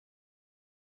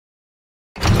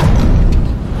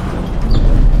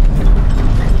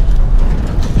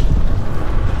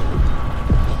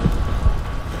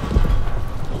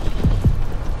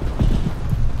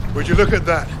Look at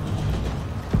that.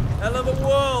 Hell of a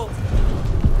world.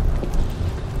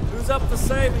 Who's up for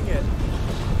saving it?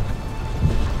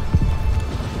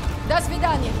 До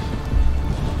свидания.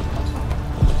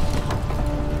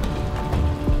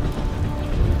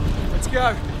 Let's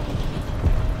go.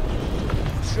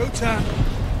 Showtime.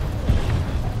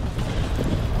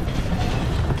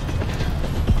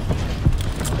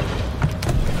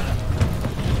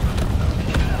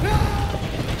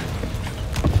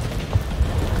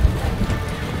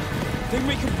 Think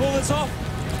we can pull this off?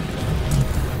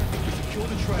 Secure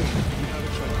the train. We have a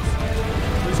train.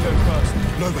 Who's going first?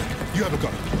 Novak, you have a go.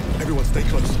 Everyone stay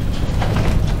close.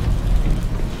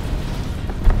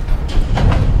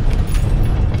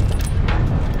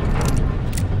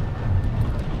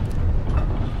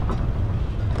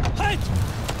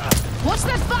 What's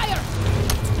that fire?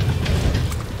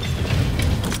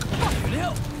 Fucking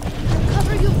hell!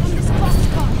 Cover you from this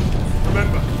boxcar.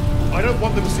 Remember, I don't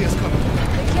want them to see us coming.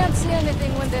 They can't see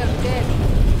anything when they're dead.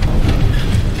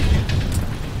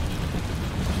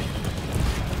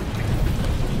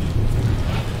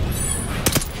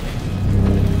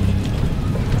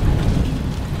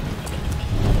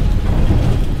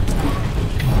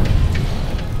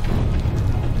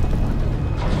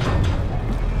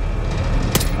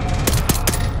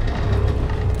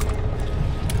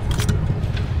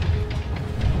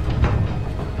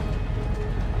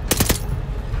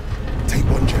 Take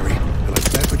one, Jerry, and I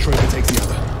bet Petrova takes the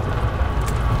other.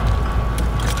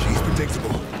 She's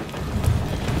predictable.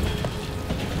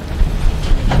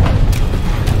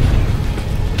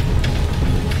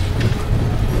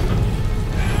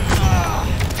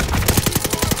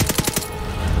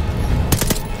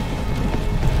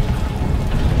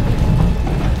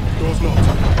 Door's locked.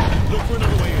 Look for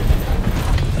another way in.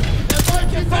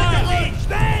 Get fire!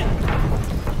 Stand!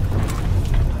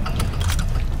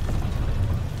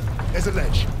 There's a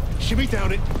ledge. Shimmy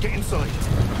down it, get inside.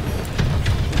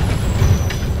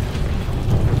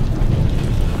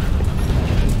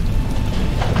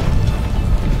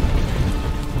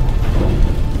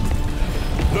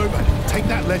 Novak, take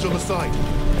that ledge on the side.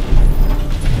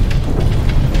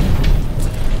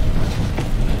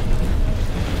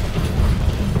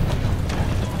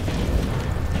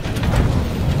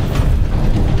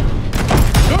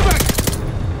 Novak!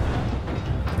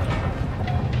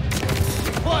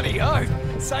 Bloody oath!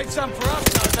 Save some for us,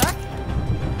 Novak.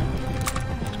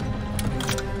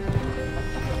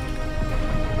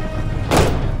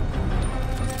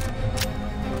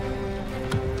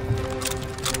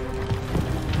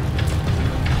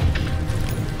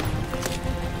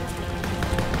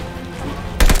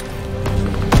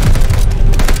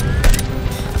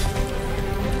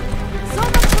 So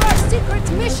much for our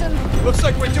secret mission. Looks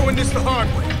like we're doing this the hard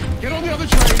way. Get on the other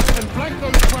train and flank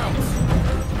those crowds.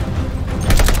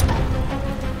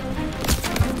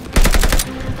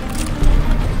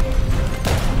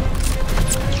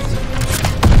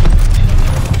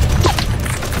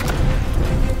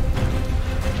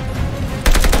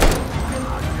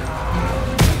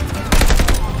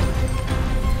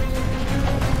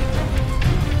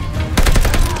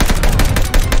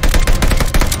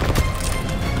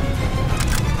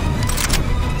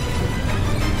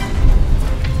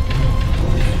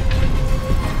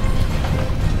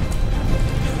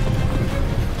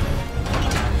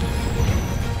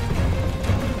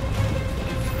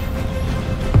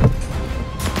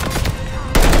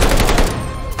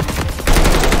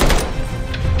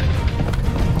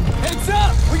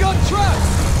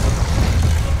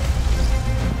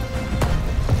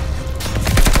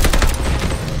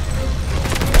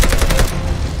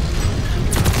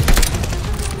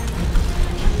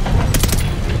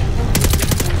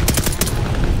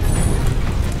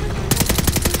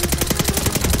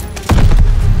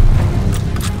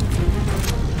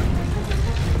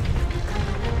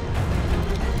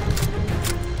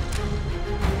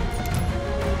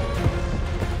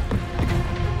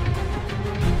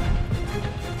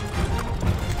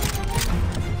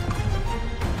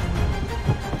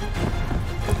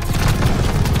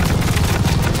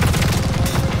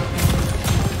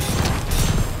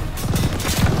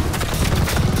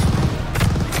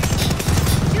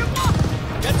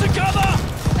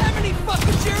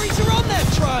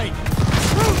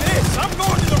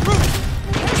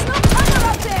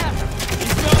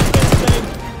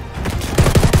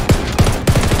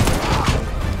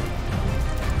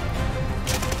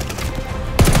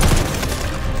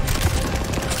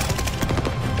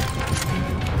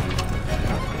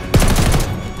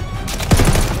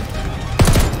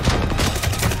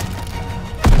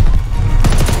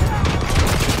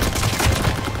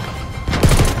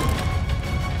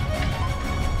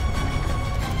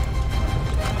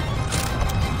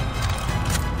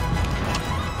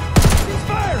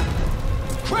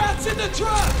 What's in the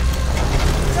truck?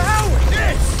 To hell with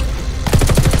this!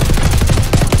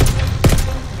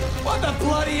 What the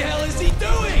bloody hell is he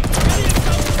doing?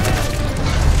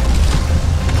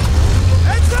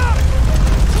 Heads up!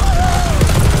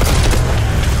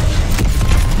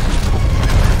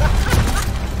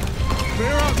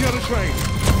 Clear out the other train.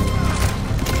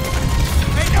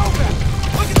 Hey, Nova!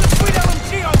 Look at the sweet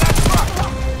LMG on that truck!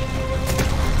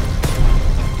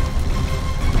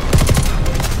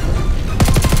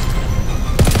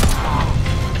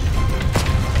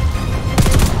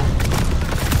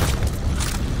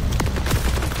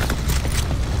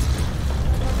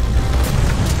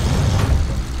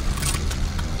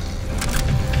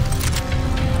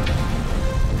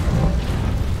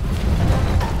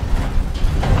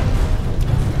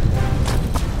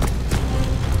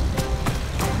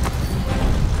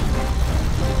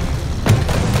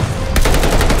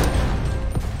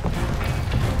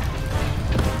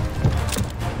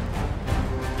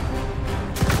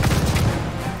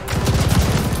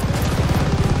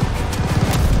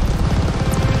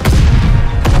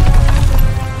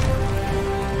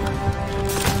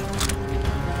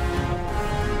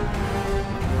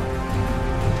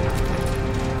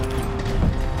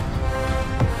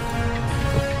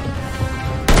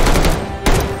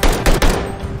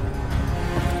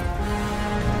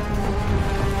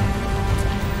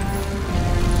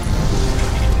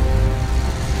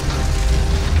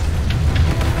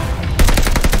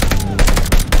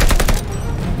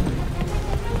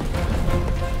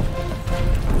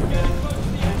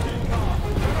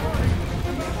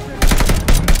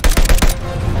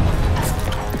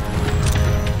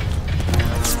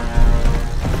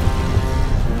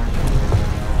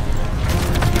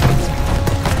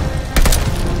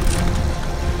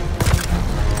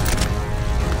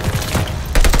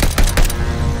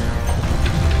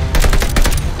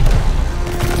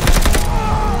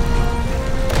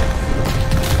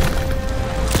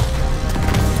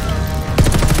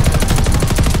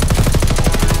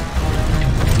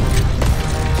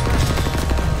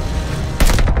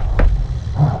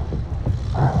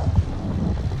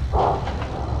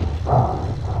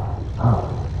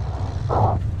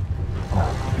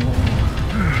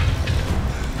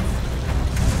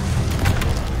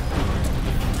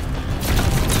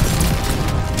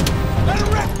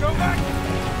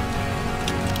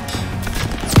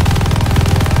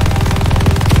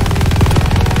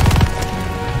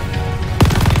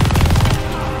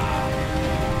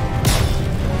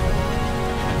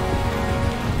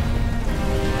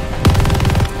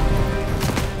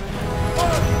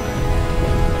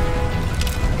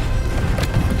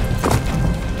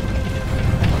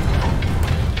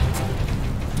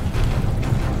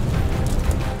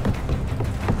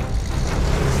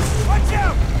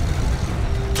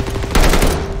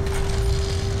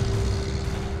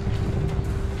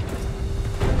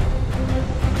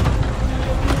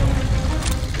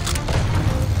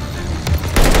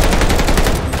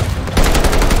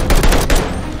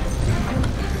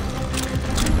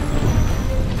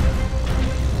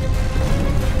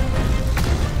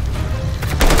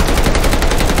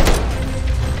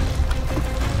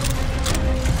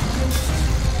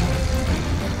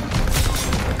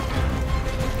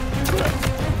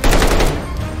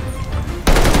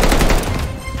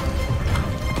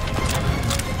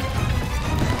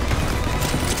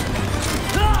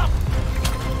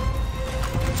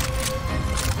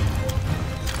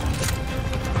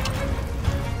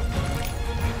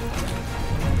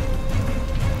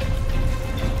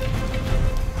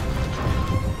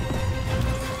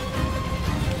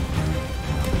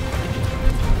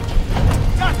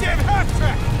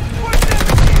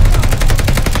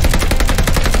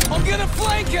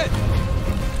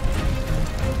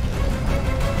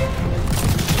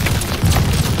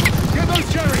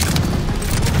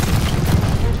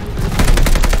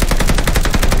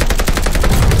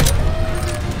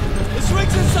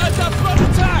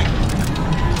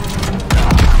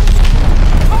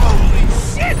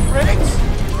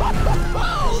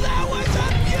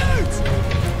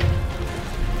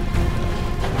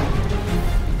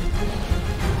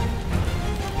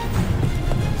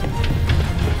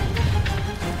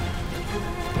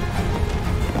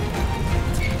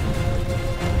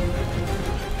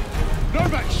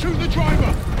 Shoot the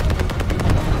driver!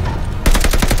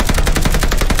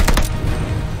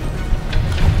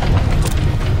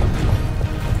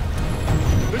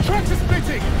 The tracks are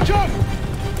splitting! Jump!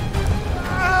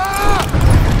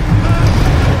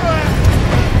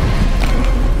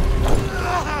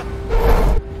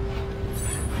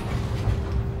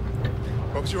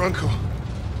 Bob's your uncle.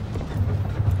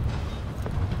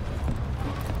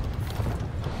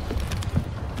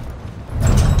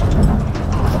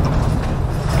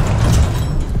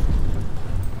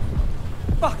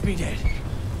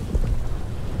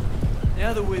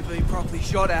 now that we've been properly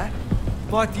shot at,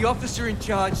 might the officer in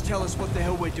charge tell us what the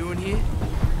hell we're doing here?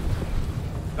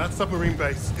 That submarine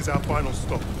base is our final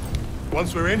stop.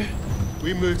 Once we're in,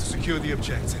 we move to secure the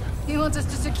objective. He wants us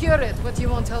to secure it, but he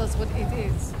won't tell us what it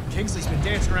is. Kingsley's been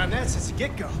dancing around that since the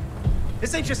get-go.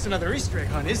 This ain't just another Easter egg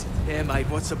hunt, is it? Yeah, mate,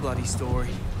 what's the bloody story?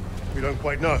 We don't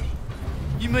quite know.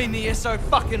 You mean the SO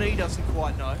fucking E doesn't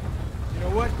quite know? You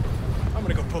know what? I'm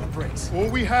gonna go pull the brakes. All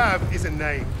we have is a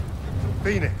name.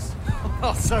 Phoenix.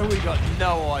 Oh, so we got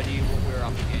no idea what we're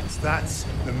up against. That's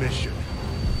the mission.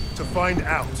 To find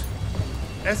out.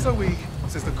 SOE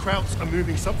says the Krauts are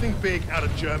moving something big out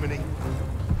of Germany.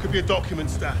 Could be a document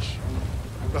stash.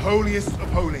 The holiest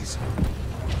of holies.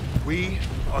 We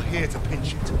are here to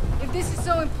pinch it. If this is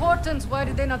so important, why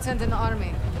did they not send an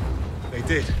army? They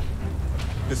did.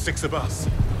 There's 6 of us.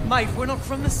 Mate, we're not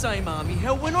from the same army.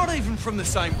 Hell, we're not even from the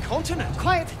same continent.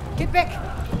 Quiet! Get back!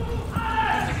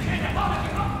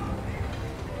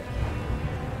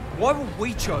 Why were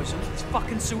we chosen for this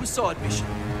fucking suicide mission?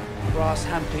 Brass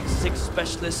handpicked 6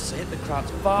 specialists to hit the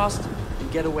crowds fast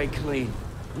and get away clean.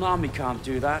 An army can't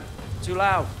do that. Too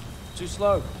loud. Too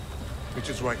slow. Which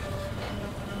is right.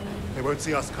 They won't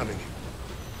see us coming.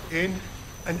 In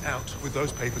and out with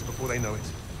those papers before they know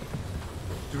it.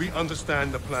 Do we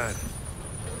understand the plan?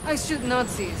 I shoot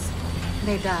Nazis.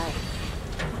 They die.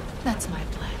 That's my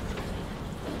plan.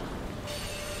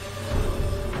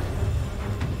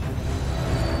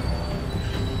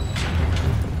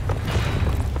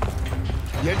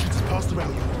 The entrance is past the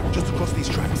railroad, just across these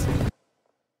tracks.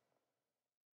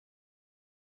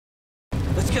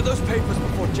 Let's get those papers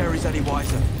before Jerry's any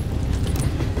wiser.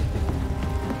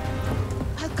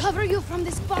 I'll cover you from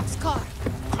this boxcar.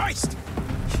 Christ!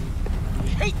 I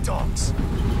hate dogs!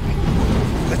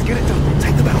 Let's get it done.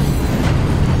 Take them out.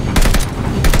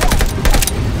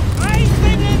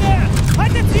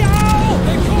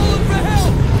 They're calling for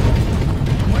help!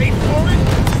 Wait for it!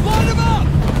 Line them up!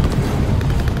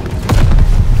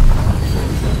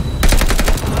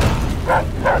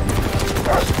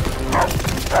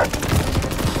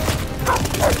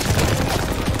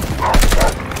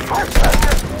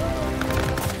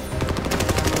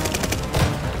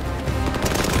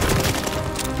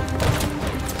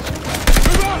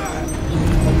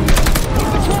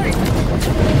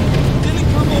 Didn't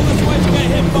come all this way to get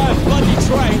hit by a bloody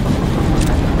train.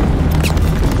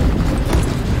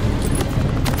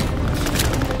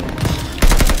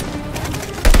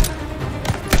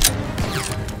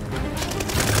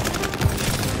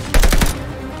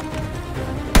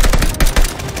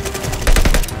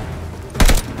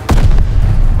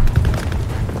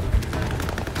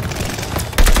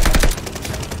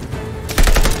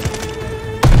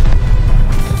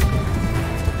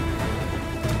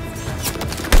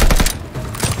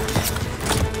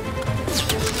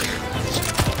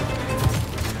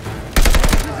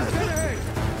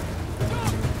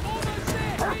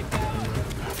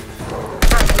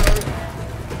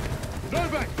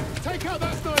 Take out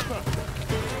that sniper!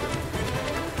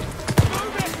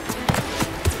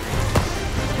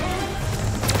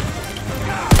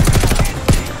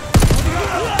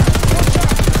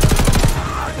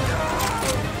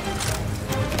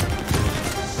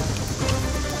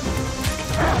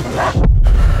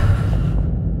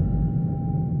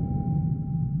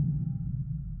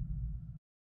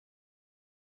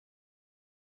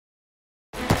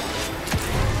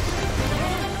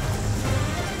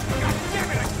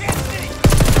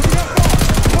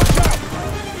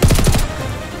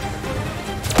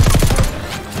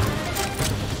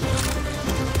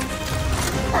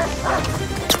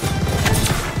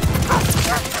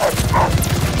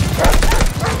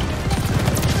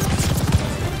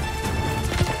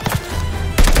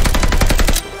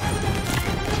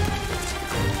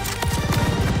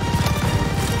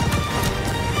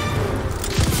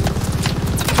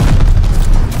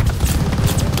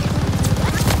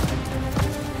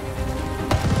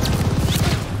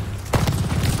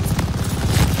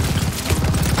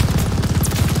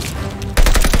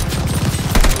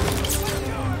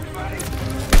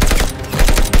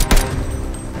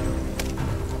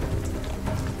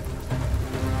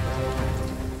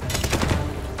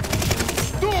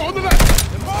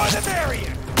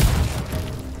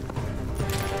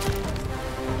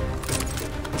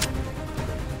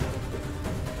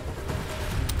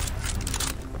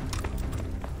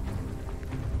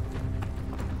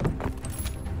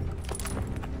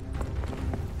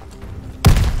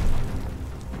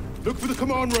 Look for the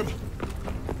command room.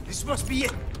 This must be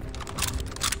it.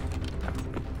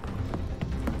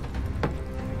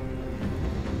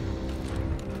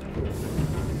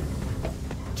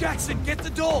 Jackson, get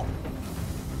the door!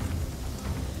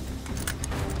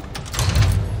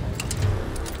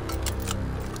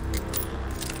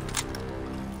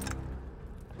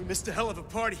 We missed a hell of a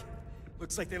party.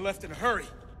 Looks like they left in a hurry.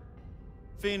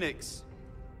 Phoenix,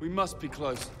 we must be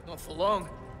close. Not for long.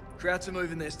 Krauts are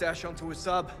moving their stash onto a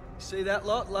sub. You see that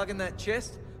lot lugging that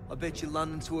chest? I bet you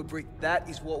London to a brick. That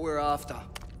is what we're after.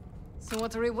 So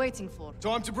what are we waiting for?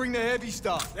 Time to bring the heavy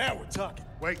stuff. Now we're talking.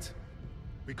 Wait.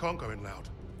 We can't go in loud.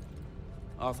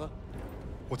 Arthur?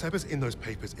 Whatever's in those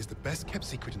papers is the best kept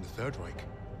secret in the Third Reich.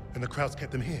 And the Krauts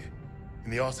kept them here,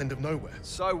 in the arse end of nowhere.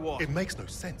 So what? It makes no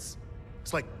sense.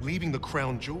 It's like leaving the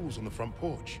crown jewels on the front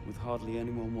porch. With hardly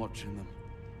anyone watching them.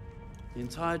 The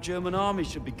entire German army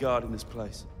should be guarding this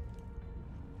place.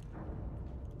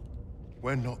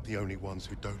 We're not the only ones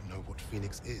who don't know what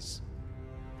Phoenix is.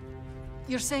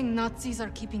 You're saying Nazis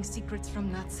are keeping secrets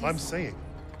from Nazis? I'm saying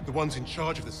the ones in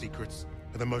charge of the secrets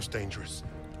are the most dangerous.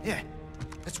 Yeah,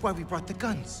 that's why we brought the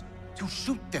guns. To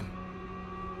shoot them.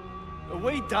 Are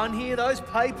we done here? Those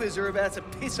papers are about to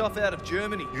piss off out of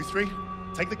Germany. You three,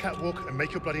 take the catwalk and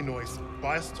make your bloody noise.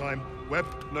 Buy us time. Webb,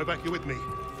 Novak, you're with me.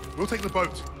 We'll take the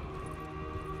boat.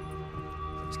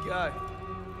 Let's go.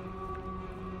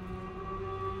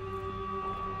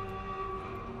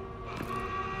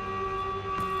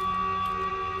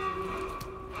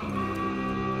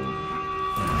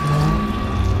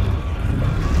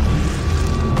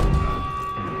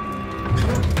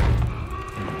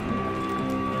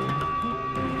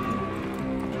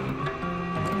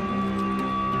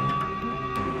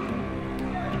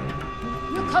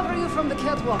 Cover you from the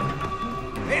catwalk.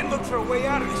 And look for a way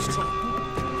out of this trouble.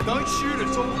 Don't shoot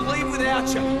us or we'll leave without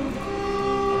you.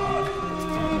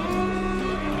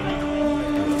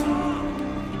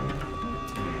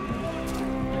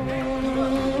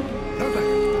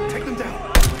 Novak, take them down.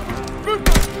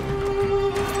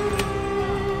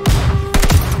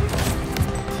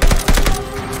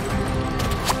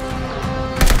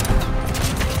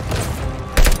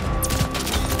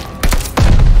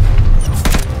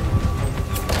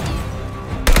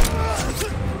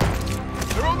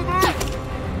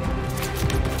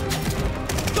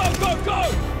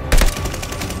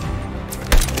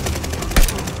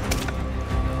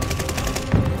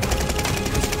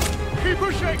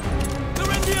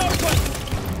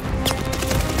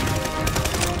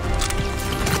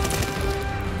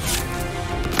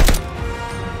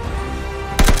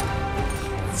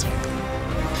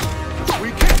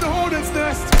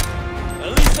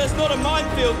 There's not a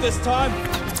minefield this time.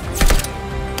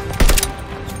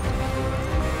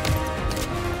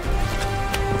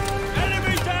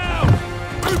 Enemy down!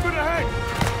 Movement ahead!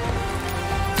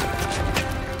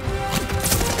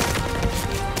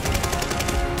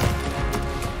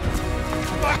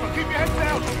 Michael, keep your head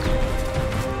down!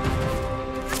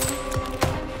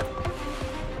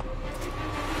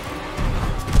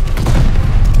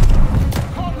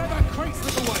 Can't let that crate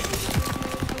slip away!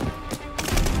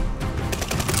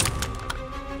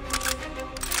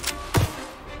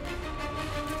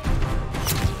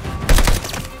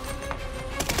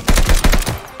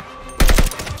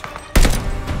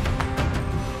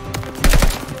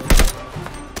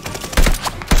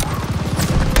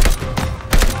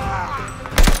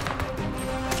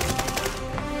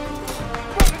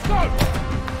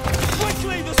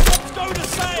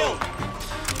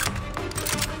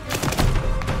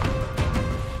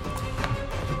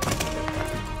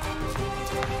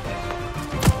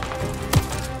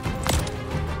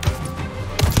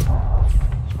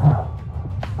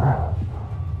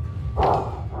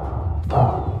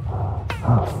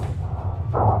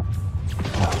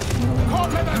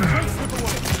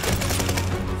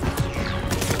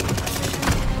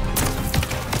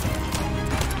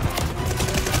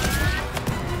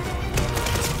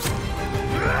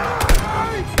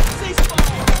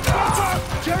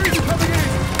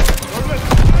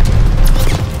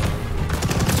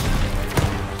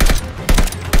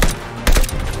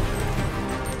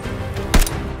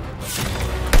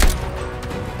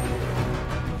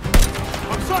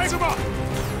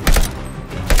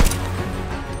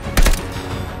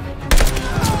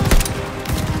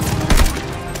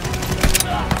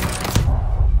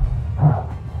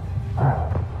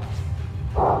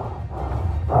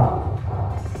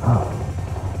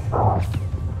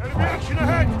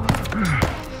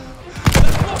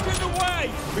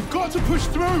 To push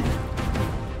through!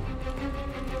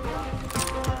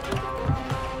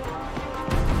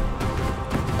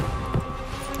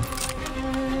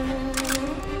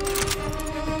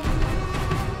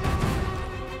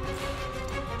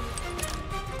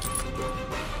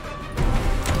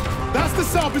 That's the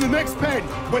sub in the next pen!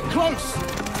 We're close!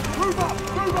 Move up!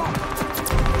 Move up!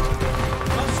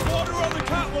 A squad are on the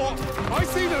catwalk! I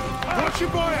see them! Watch your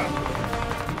fire!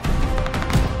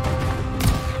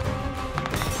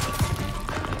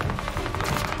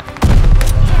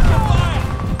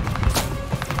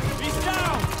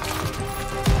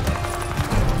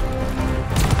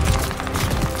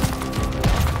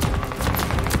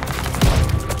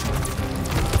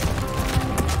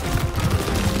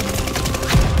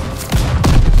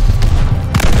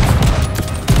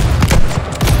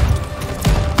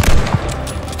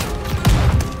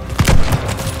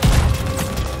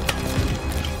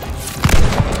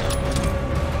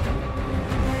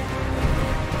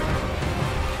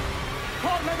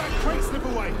 Can't let that crate slip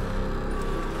away!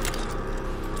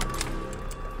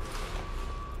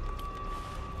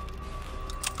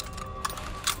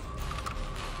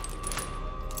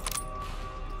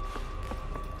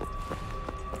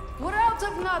 We're out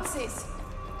of Nazis!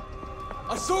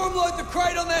 I saw him load the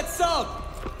crate on that sub!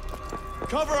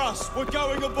 Cover us! We're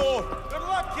going aboard! Good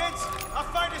luck, kids! I'll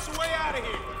find us a way out of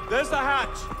here! There's the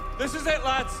hatch! This is it,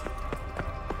 lads!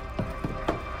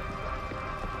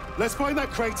 Let's find that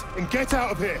crate and get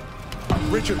out of here!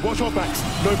 Richard, watch our backs.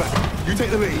 Novak, you take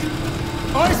the lead.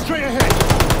 Eyes straight ahead!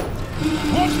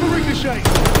 Watch for ricochet!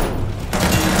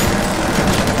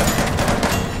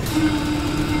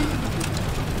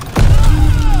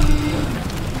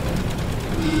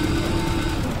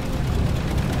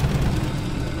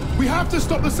 We have to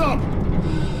stop the sub!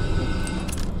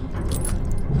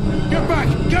 Get back!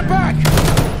 Get back!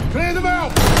 Clear them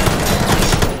out!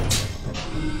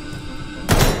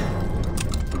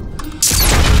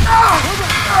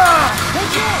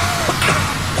 Watch out!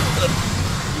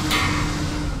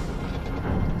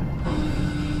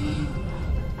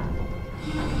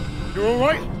 You're all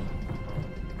right?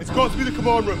 It's got to be the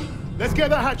command room. Let's get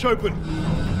that hatch open.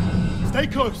 Stay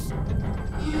close.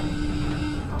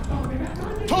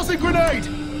 Tossing grenade!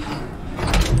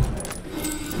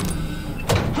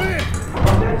 Clear!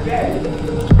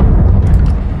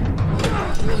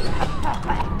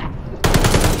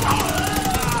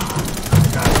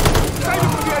 Save it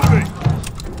for the enemy!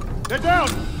 They're down!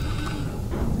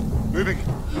 Moving.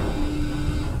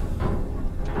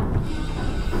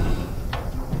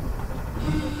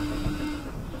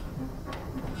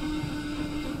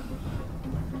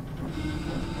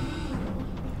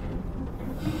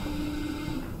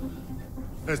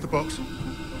 There's the box.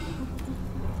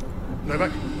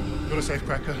 Novak, got a safe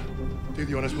cracker. Do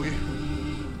the honors, will you?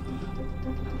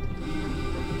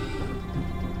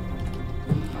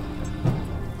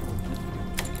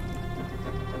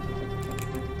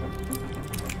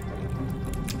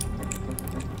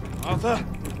 Arthur,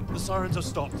 the sirens have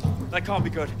stopped. That can't be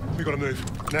good. We gotta move.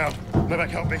 Now, Novak,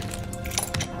 help me.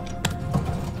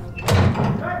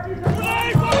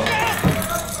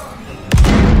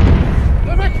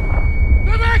 Novak!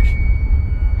 Novak!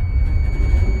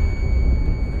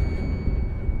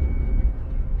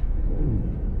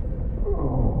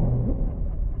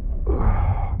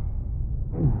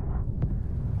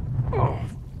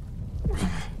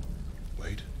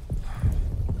 Wait.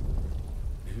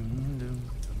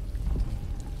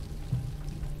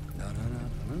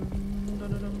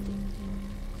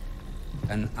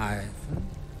 An iPhone?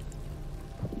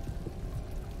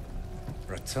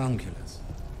 Rectangulars.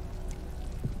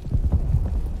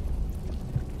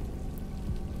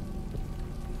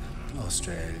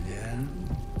 Australia.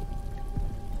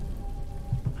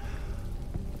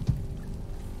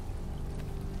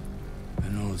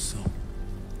 And also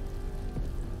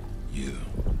you.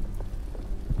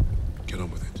 Get on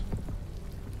with it.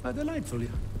 How delightful.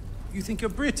 You think you're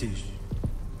British?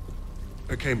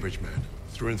 A Cambridge man,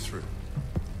 through and through.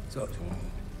 So,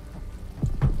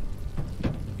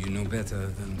 you know better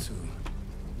than to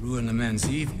ruin a man's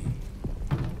evening.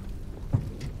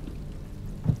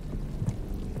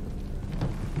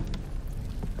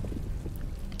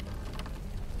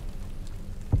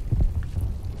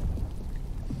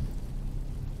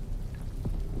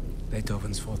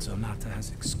 Beethoven's Fourth Sonata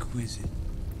has exquisite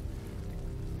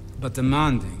but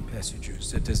demanding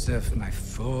passages that deserve my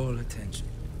full attention.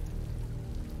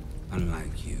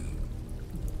 Unlike you.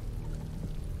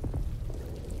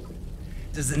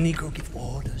 Does the Negro give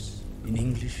orders in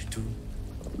English too?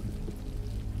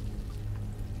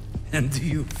 And do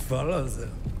you follow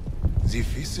them? Sie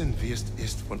wissen, wie es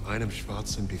ist, von einem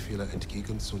Schwarzen Befehle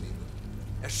entgegenzunehmen.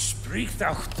 Spricht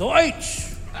auch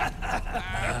Deutsch!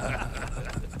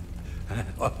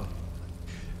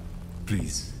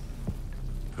 Please,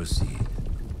 proceed.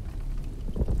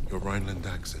 Your Rhineland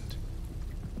accent.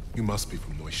 You must be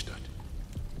from Neustadt.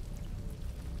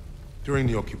 During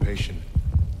the occupation,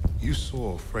 you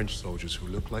saw French soldiers who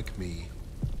look like me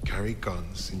carry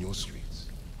guns in your streets.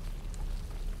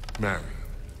 Marry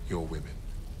your women.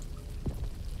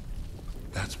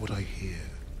 That's what I hear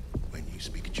when you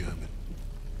speak German.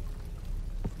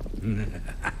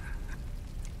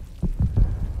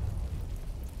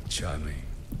 Charming.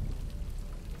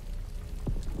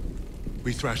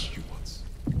 We thrashed you once.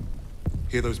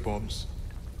 Hear those bombs?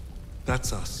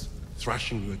 That's us,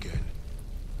 thrashing you again.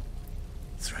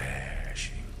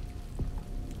 Thrashing.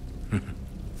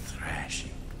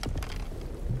 Thrashing.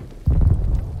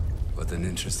 What an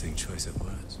interesting choice of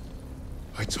words.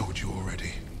 I told you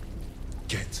already.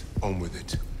 Get on with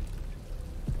it.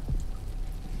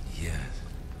 Yes.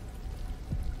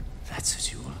 That's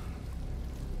what you want.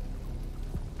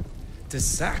 To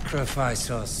sacrifice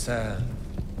yourself.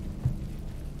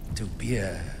 To be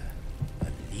a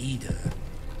leader.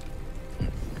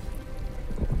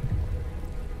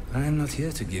 I am not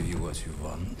here to give you what you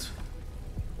want.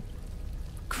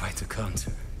 Quite the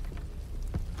contrary.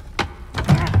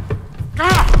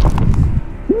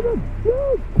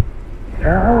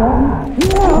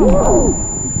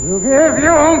 To give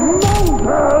you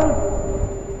monsters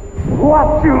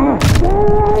what you say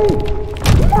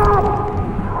not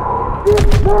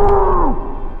deserve.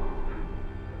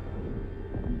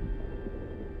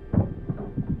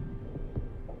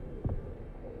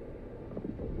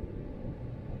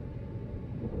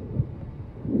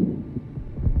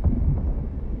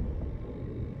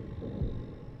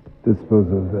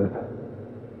 Dispose of that.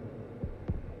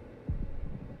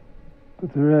 Put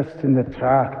the rest in the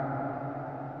truck.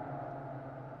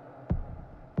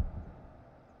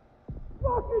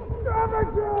 Fucking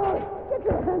scavenger! Get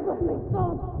your hands off me,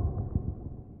 son!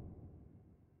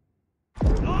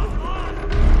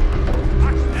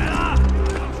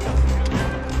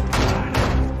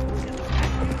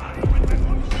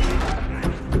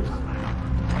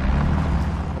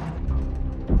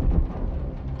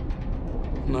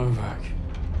 Novak.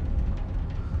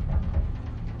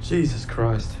 Jesus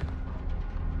Christ.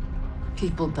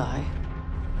 People die.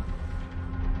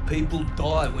 People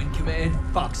die when command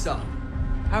fucks up.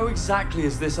 How exactly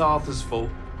is this Arthur's fault?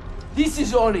 This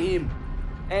is on him.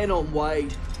 And on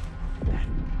Wade. That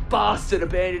bastard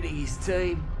abandoning his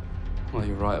team. Well,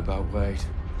 you're right about Wade.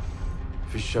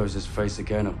 If he shows his face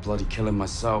again, I'll bloody kill him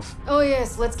myself. Oh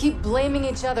yes, let's keep blaming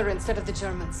each other instead of the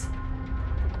Germans.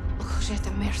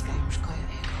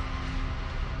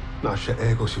 Nasze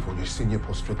ego się po nie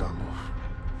postradamów.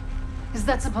 Is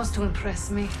that supposed to impress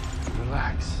me?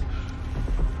 Relax.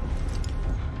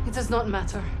 It does not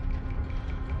matter.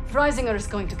 Freisinger is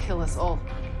going to kill us all.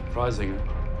 Freisinger?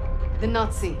 The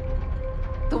Nazi.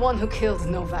 The one who killed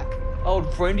Novak.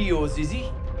 Old friend of yours, is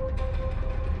he?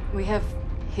 We have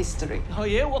history. Oh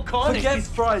yeah? What kind Forget of...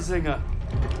 Freisinger!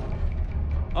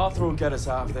 Arthur will get us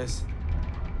out of this.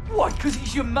 What, because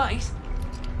he's your mate?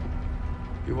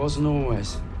 He wasn't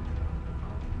always.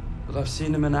 But I've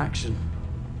seen him in action.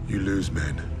 You lose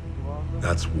men.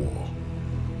 That's war.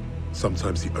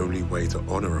 Sometimes the only way to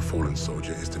honor a fallen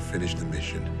soldier is to finish the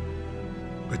mission.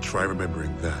 But try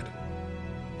remembering that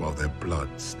while their blood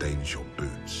stains your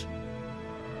boots.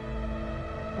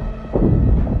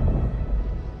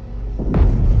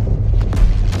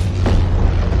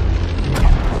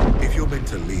 If you're meant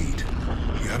to lead,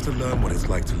 you have to learn what it's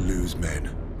like to lose men.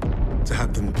 To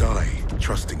have them die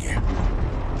trusting you.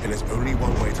 And there's only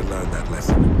one way to learn that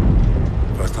lesson.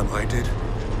 First time I did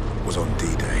was on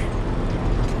D-Day.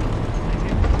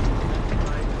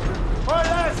 All right,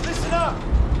 lads, listen up.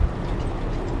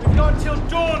 We've got until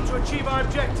dawn to achieve our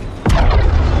objective.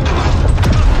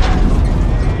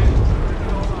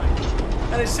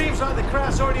 And it seems like the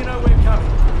Krauts already know we're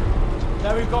coming.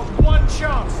 Now we've got one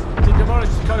chance to demolish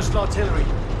the coastal artillery.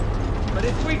 But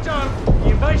if we don't, the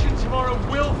invasion tomorrow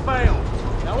will fail.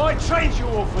 Now I trained you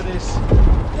all for this.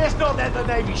 Let's not let the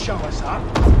Navy show us up.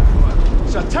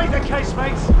 So take the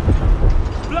casemates,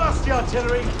 blast the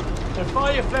artillery, and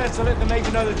fire your flares to let the Navy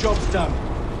know the job's done.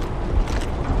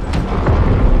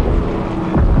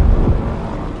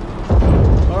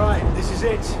 All right, this is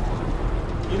it.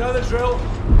 You know the drill.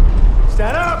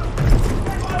 Stand up!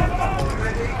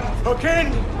 Hook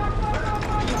in!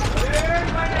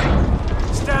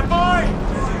 Stand by!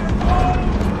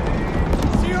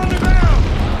 See you on the ground!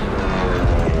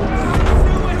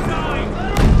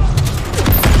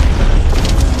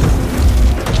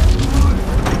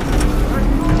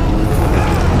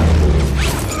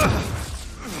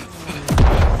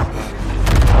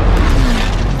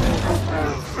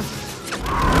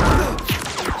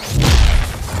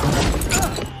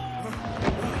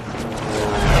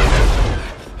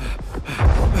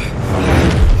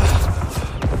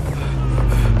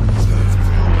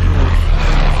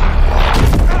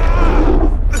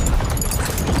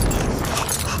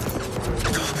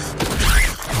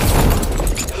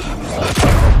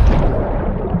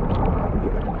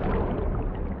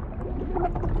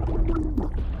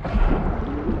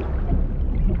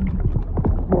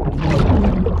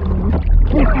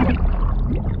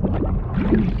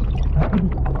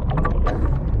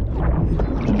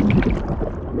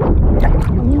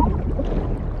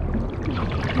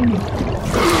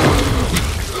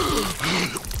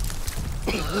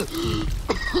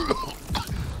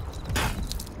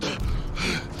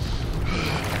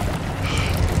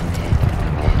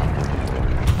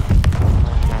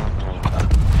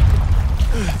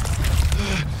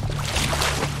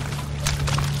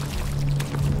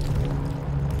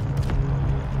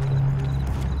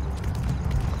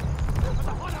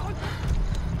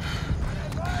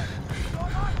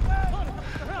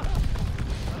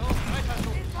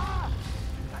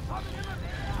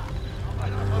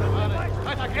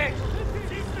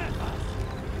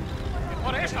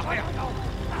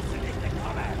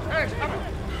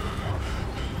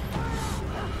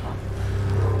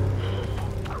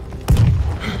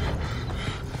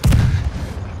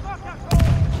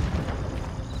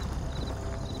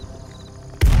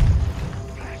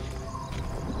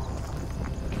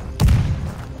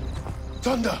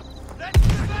 Thunder!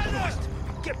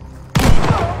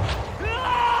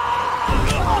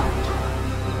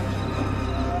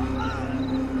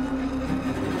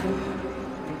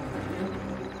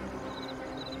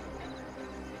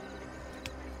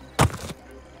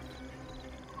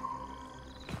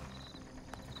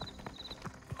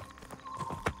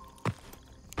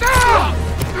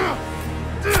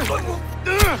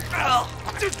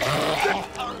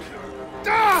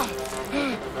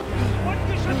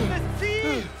 Ungeschütztes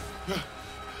Ziel!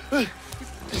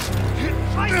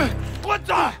 Scheiße!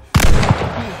 Runter!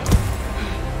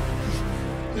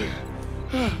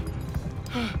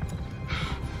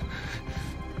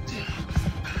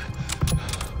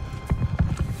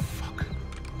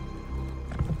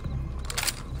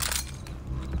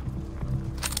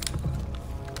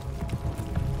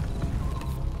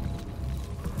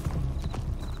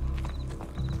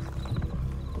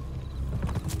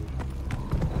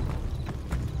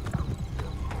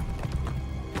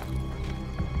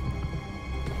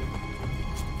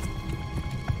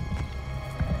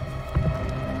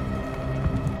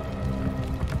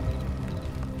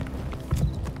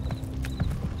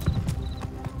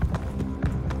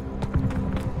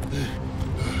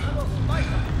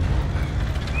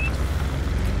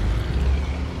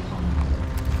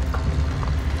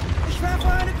 Ich werfe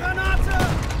eine Granate!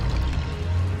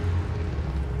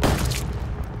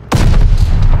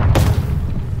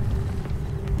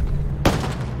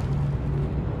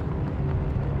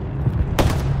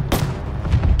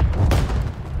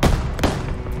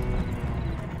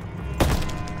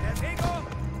 Bewegung!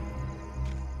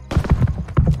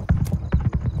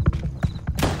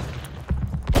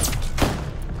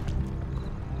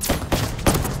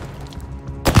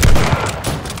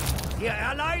 Wir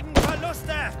erleiden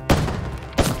Verluste!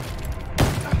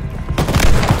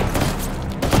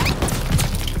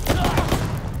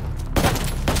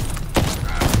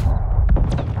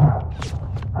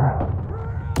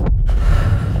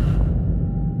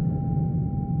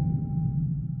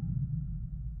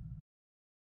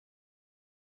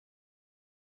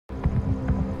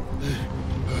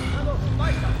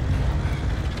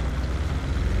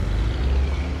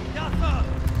 Ja, Sir!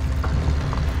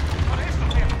 Da ist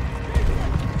noch wer!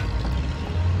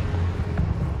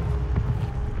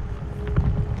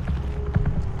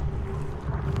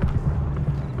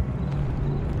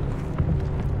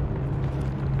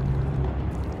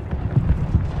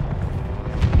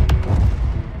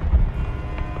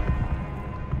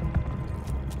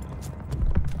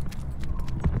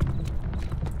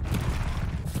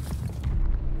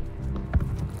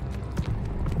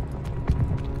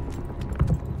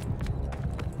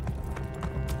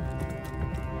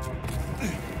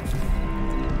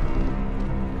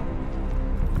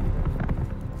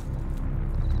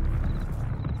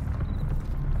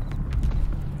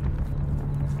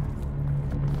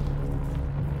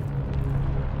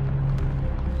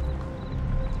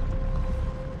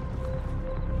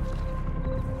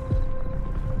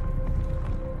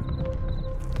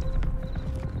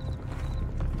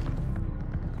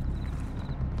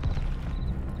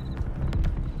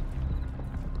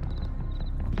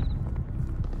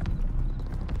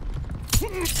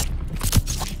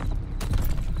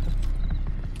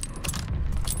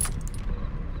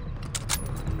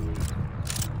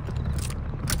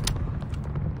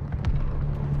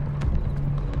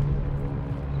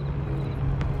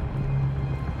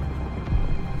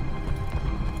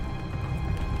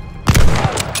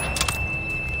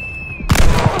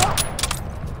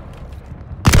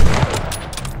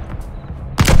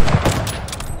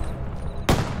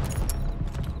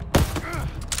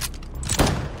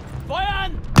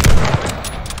 Feuern!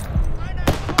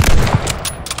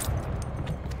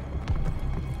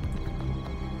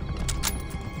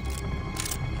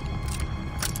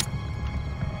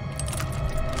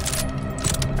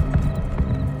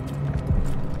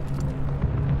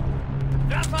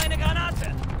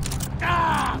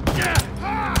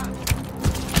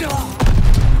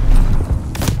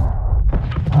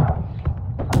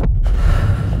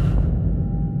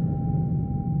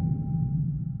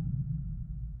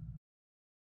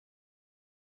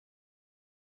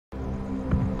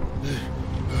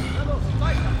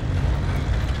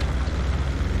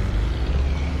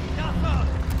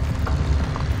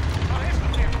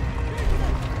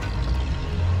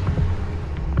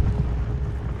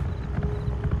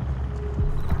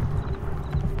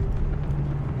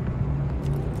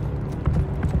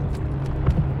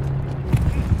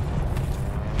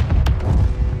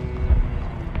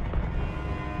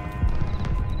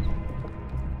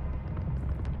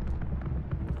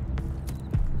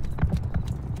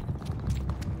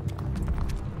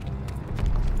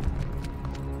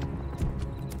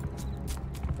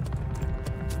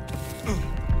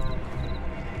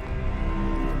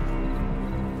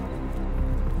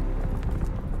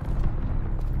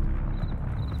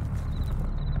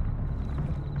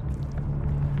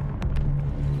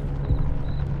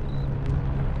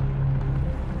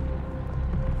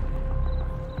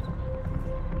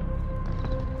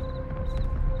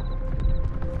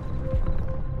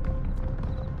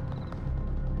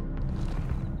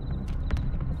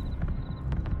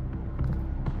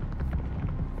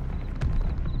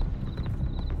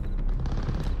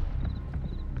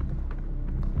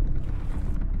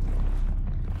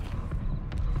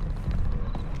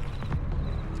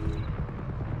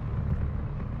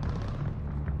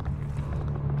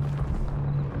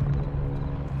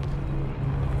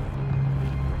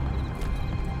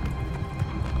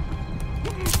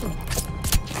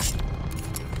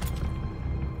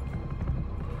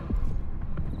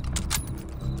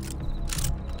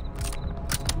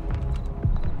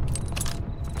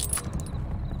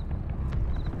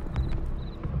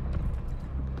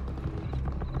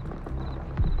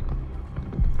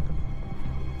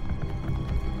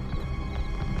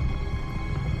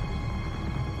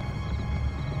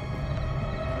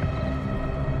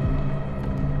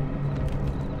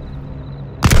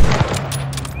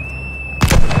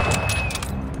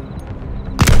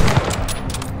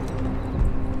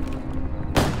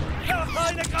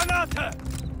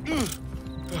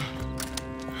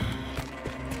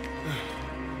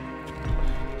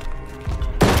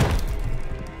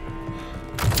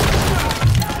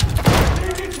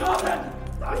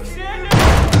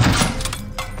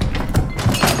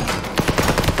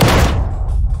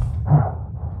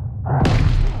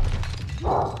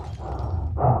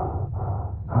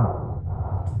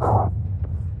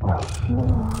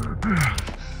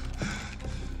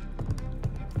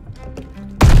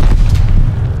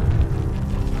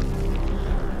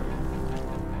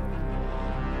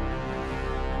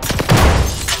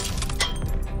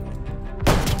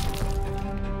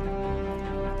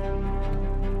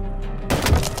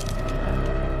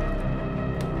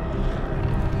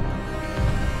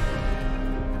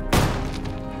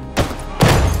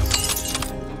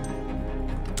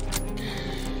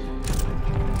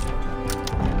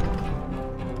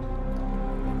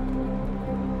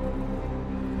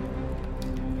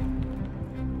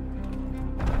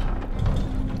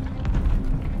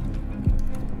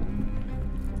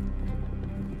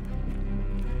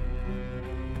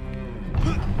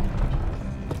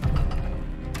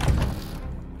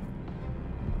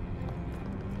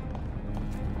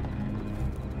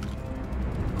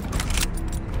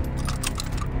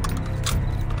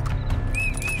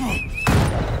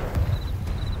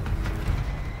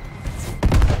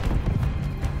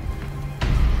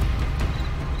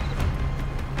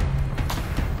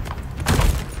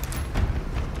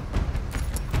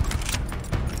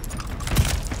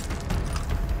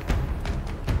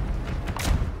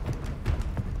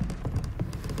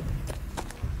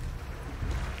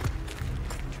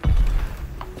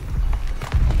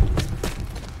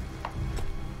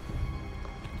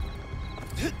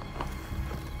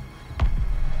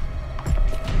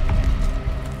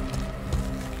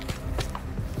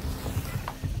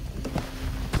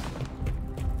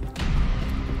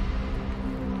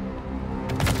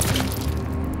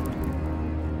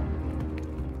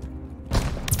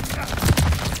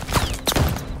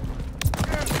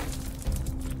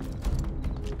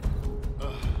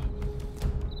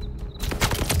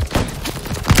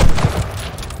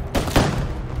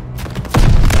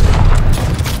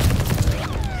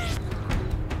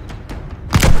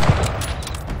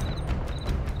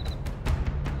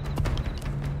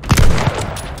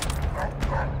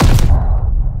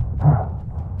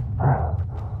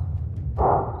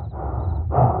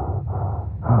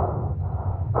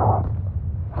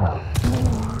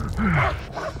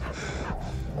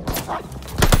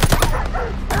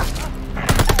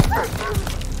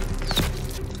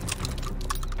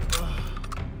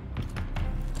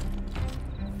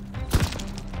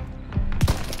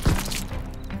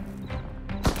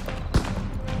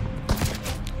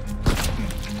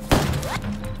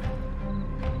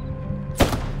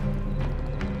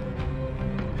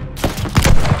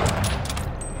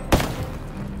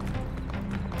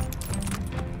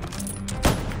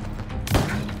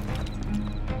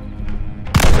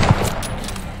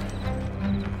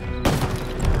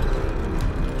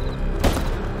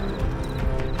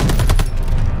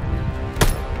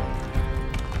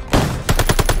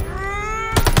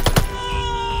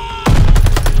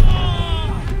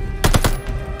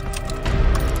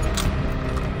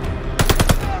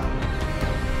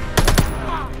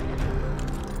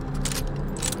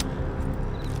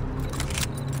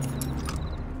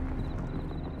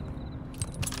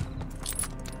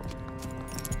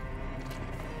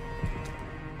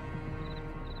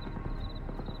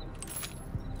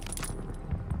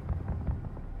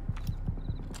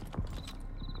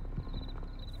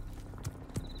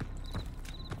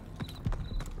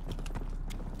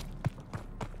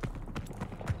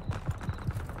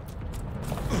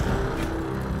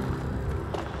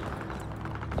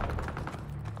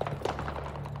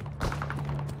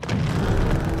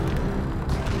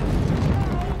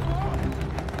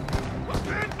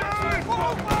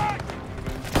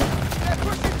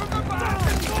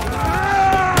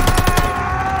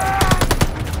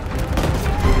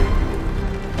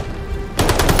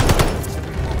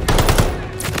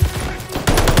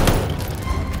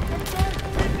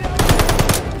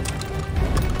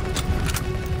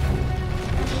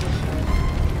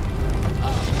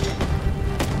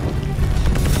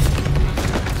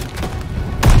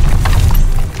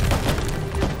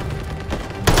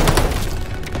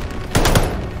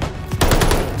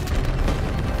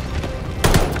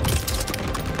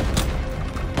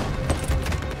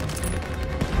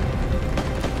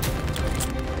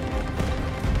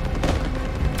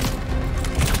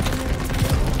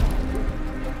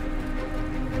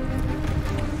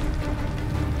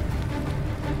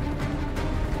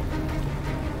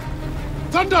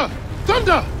 Thunder!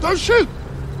 Thunder! Don't shoot!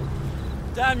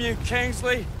 Damn you,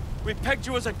 Kingsley. We pegged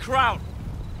you as a kraut.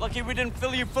 Lucky we didn't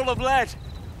fill you full of lead.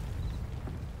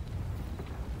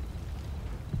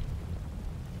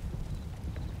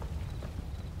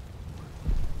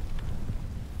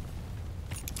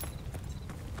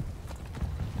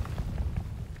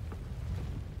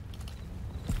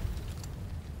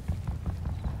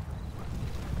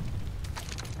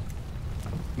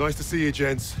 Nice to see you,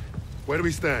 gents. Where do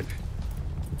we stand?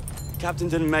 Captain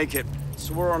didn't make it,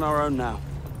 so we're on our own now.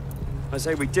 I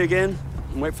say we dig in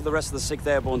and wait for the rest of the 6th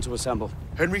Airborne to assemble.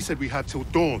 Henry said we have till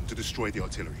dawn to destroy the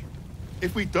artillery.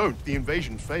 If we don't, the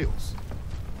invasion fails.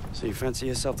 So you fancy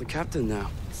yourself the captain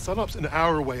now? Sunup's an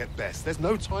hour away at best. There's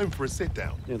no time for a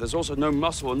sit-down. Yeah, there's also no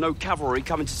muscle and no cavalry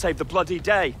coming to save the bloody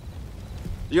day.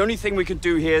 The only thing we can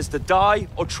do here is to die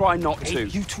or try not to. Hey,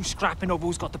 you two scrapping over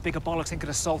who's got the bigger bollocks ain't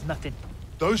gonna solve nothing.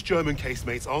 Those German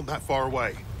casemates aren't that far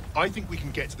away. I think we can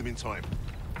get to them in time.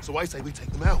 So I say we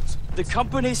take them out. The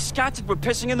company's scattered. We're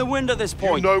pissing in the wind at this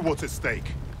point. You know what's at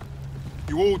stake.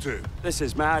 You all do. This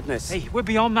is madness. Hey, we're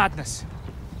beyond madness.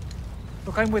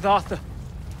 Look, I'm with Arthur.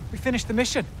 We finished the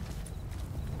mission.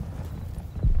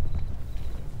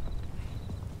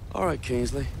 All right,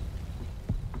 Kingsley.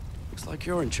 Looks like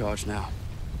you're in charge now.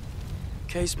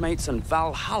 Casemates and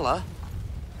Valhalla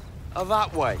are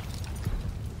that way.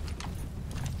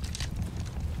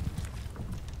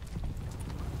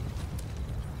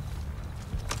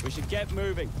 We should get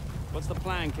moving. What's the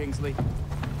plan, Kingsley?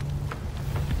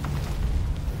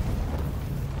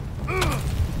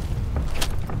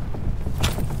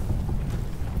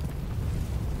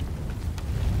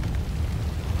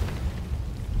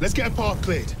 Let's get a path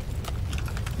cleared.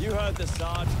 You heard the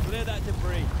Sarge. Clear that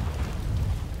debris.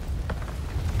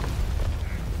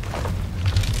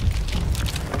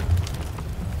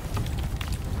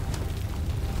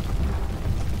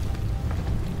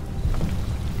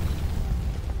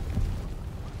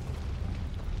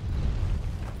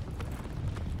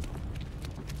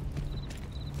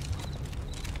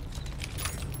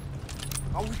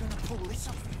 How are we gonna pull this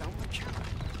off down the channel?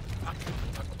 I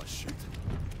got my shoot.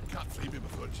 Can't free me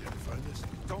before Jimmy found us.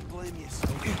 Don't blame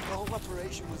yourself. The whole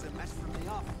operation was a mess from the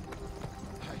off.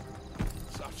 Hey,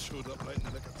 Sarge showed up right in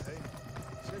the nick of time.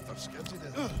 Saved our skids, he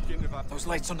did. Those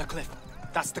lights on the cliff.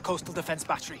 That's the coastal defense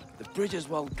battery. The bridge is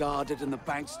well guarded and the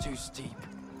bank's too steep.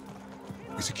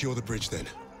 We secure the bridge then.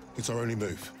 It's our only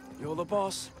move. You're the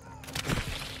boss.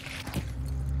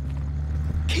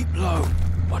 Keep low.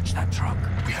 Watch that truck.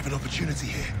 We have an opportunity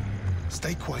here.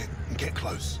 Stay quiet and get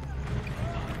close.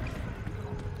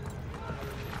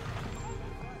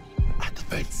 At the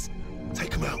fence.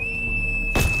 Take them out.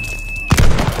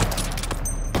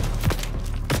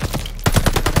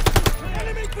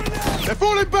 Enemy grenade! They're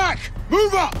falling back!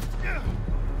 Move up!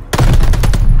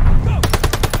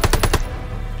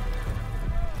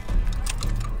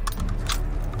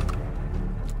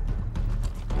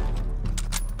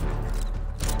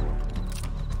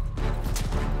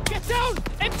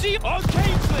 On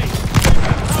Kingsley!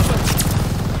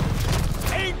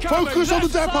 Incoming! Focus on the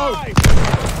depot! Side.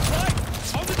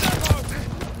 Right, on the depot!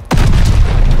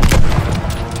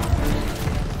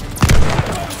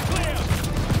 Depo's clear!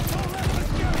 Don't let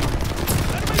us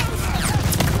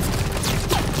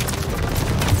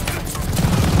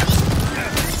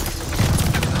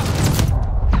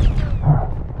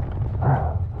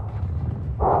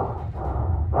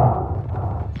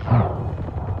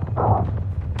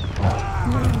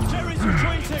Jerry's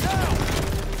retreating!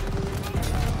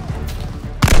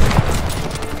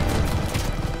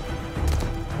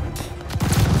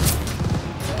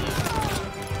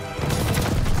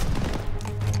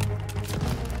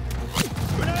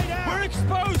 Grenade out! We're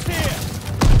exposed here!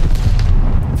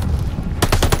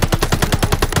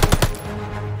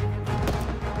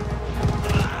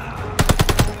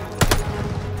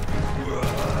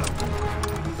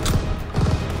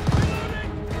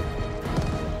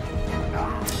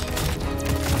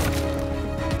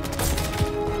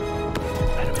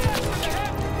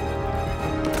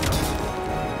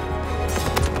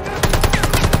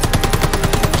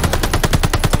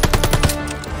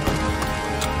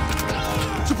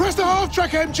 Suppress the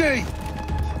half-track, MG!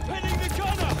 Pinning the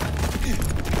gunner!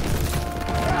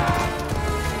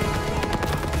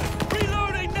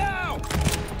 Reloading now!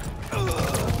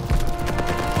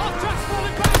 Half-track's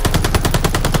falling back!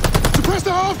 Suppress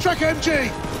the half-track,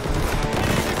 MG!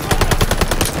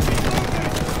 Reloading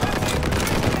now!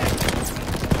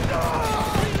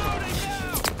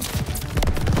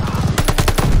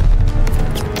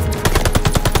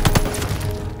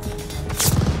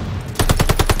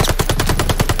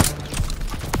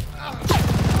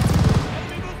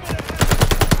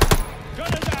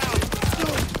 Gunner down!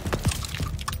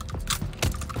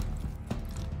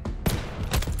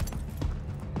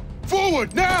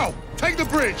 Forward, now! Take the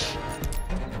bridge!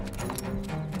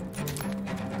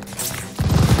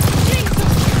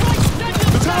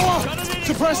 The tower!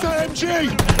 Suppress that MG!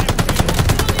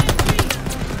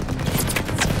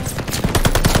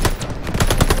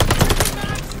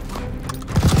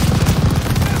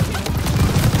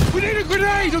 We need a grenade!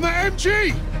 grenade on the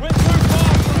MG! We're too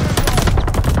far from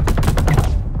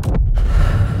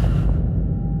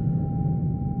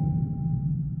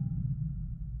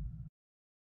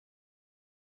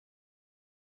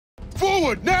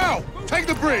Forward, now! Take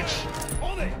the bridge!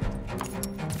 On it!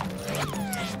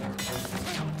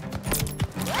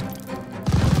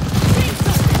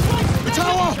 The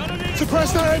tower!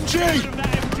 Suppress that MG!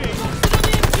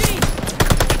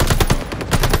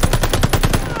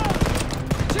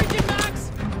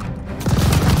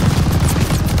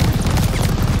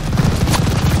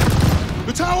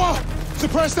 The tower!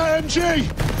 Suppress that MG!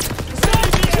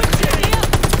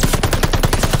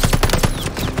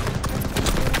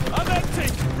 I'm empty!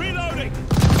 Reloading!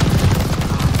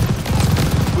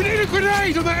 We need a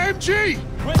grenade on the MG!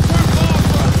 We're too far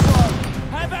for a throw!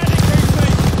 Have at it,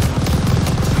 Kingsley!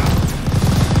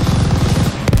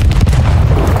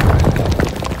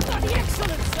 Bloody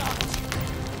excellent, Sarge!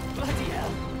 Bloody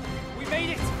hell! We made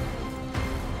it!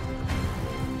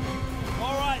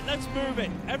 All right, let's move it.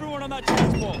 Everyone on that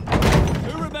transport.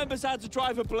 Who remembers how to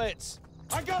drive a blitz?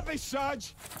 I got this,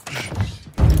 Sarge!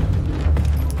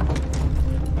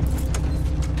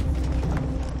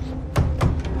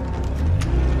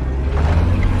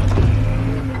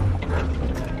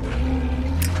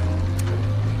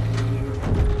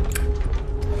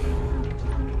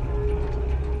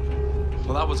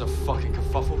 Well, that was a fucking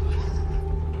kerfuffle.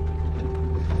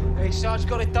 Hey, Sarge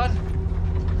got it done.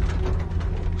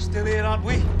 We're still here, aren't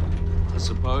we? I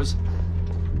suppose.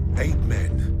 8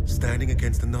 men standing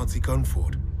against a Nazi gun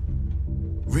fort.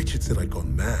 Richard said I'd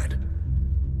gone mad.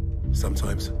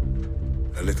 Sometimes,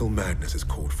 a little madness is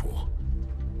called for.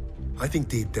 I think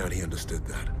deep down he understood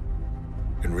that.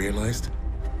 And realized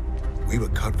we were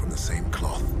cut from the same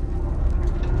cloth.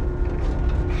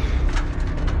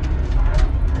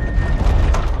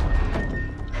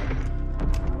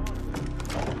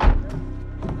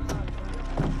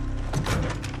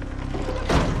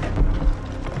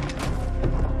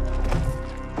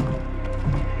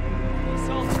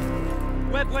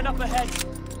 Webb went up ahead.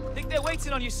 Think they're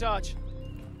waiting on you, Sarge.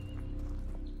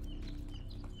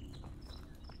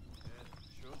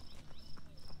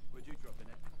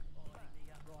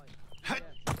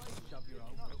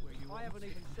 I haven't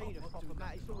even seen a proper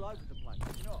mat. It's all over the place.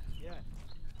 Yeah.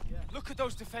 Look at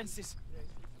those defenses.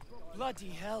 Bloody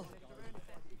hell.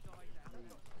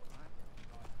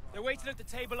 They're waiting at the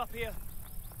table up here.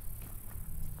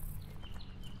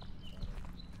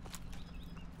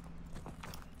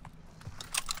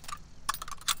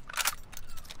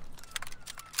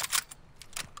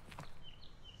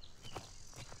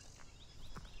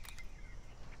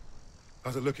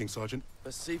 How's it looking, Sergeant?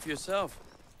 Best see for yourself.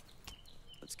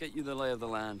 Let's get you the lay of the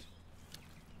land.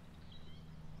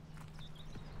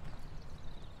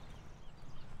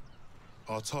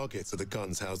 Our targets are the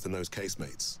guns housed in those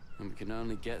casemates. And we can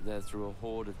only get there through a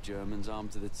horde of Germans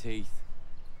armed to the teeth.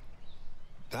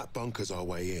 That bunker's our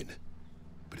way in,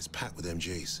 but it's packed with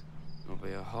MGs. It'll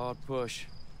be a hard push.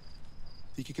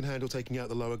 Think you can handle taking out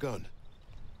the lower gun?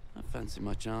 I fancy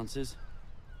my chances.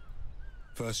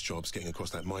 First job's getting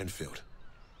across that minefield.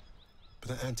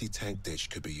 But that anti-tank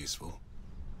ditch could be useful.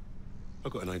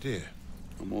 I've got an idea.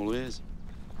 I'm all ears.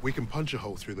 We can punch a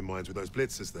hole through the mines with those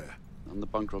blitzers there. And the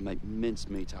bunker will make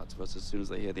mincemeat out of us as soon as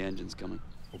they hear the engines coming.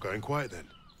 We're going quiet then.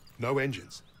 No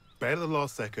engines. Bail at the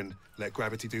last second, let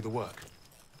gravity do the work.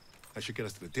 That should get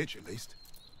us to the ditch at least.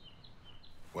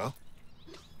 Well?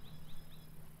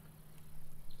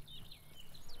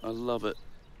 I love it.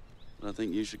 And I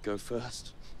think you should go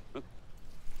first. All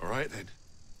right then.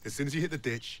 As soon as you hit the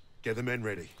ditch, get the men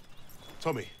ready.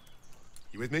 Tommy,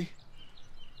 you with me?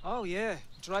 Oh, yeah.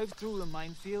 Drive through the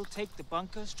minefield, take the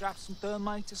bunker, strap some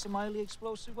thermite to some highly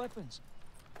explosive weapons.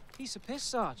 Piece of piss,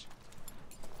 Sarge.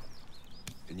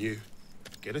 And you,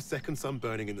 get a second sun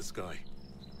burning in the sky.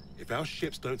 If our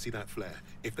ships don't see that flare,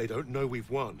 if they don't know we've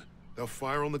won, they'll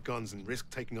fire on the guns and risk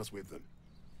taking us with them.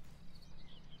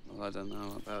 Well, I don't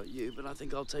know about you, but I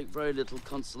think I'll take very little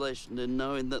consolation in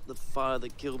knowing that the fire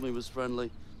that killed me was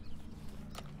friendly.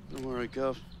 Don't worry,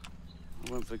 Gov.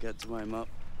 I won't forget to aim up.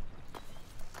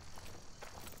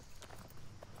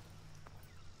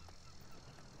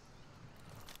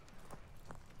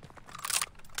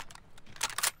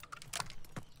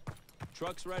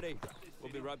 Truck's ready.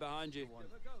 We'll be right behind you.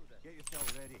 Get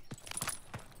yourself ready.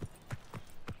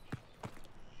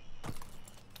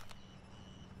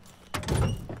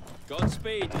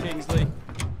 Godspeed, Kingsley.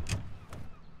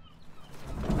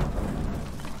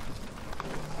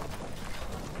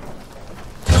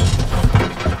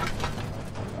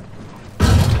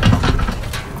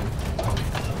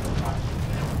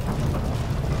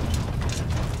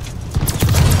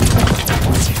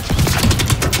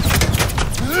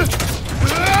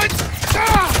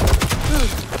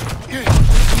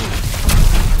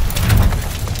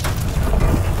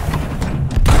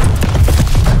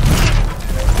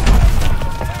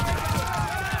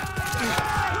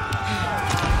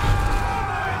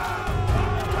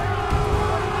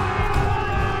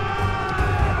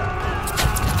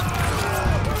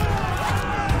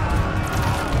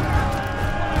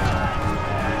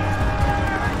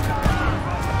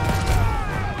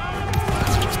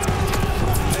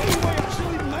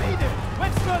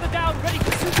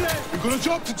 We've got a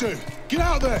job to do. Get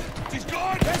out there. He's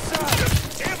gone! Yes,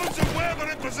 sir! Evans and Webb are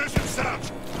in position,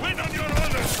 Sarge. Wait on your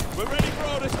orders. We're ready for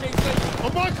orders, Kingsley.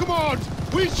 On my command,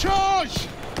 we charge!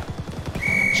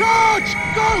 Charge!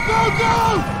 Go, go,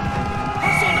 go!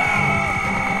 Hustle now!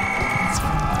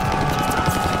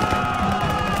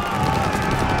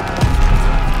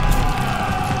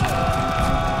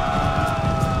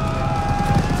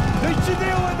 Need to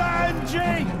deal with that MG!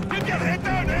 Keep your head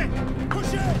down, eh?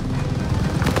 Push it!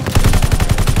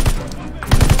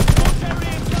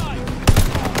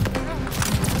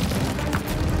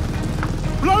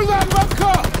 Blow that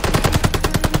bunker!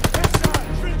 Yes, sir!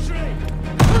 Infantry!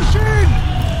 Push in!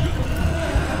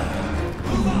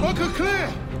 Bunker clear!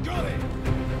 Got it!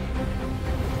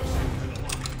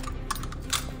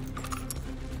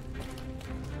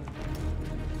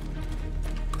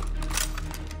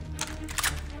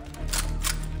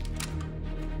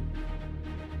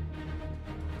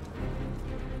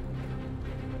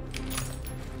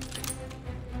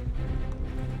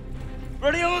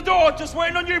 Ready on the door, just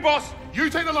waiting on you, boss. You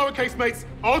take the lowercase, mates.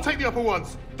 I'll take the upper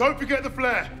ones. Don't forget the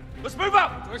flare. Let's move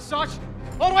up. Where's Sarge?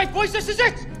 All right, boys, this is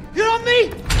it! You're on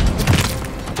me!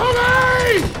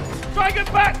 Tommy! Try and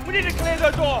get back. We need to clear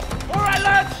the door. All right,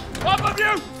 lads. Up of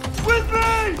you. With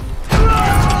me.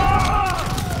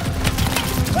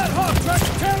 That hot track's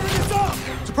tearing us up!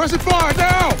 Suppressive fire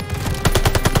now!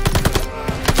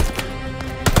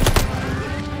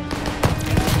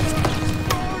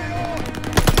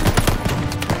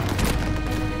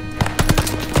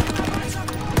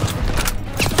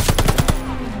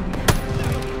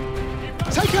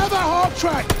 Take out that half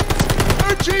track!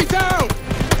 MG down!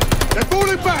 They're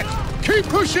falling back! Keep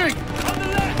pushing! On the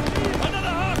left. Another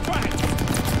half track.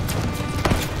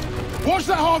 Watch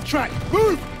that half track!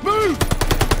 Move! Move!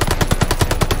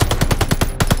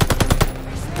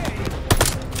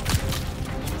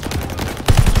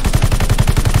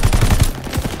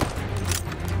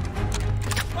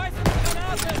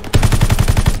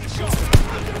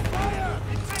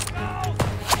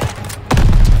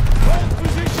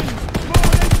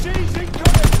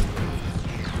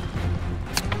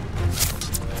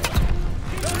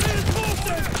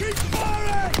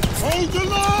 Hold the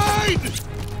line!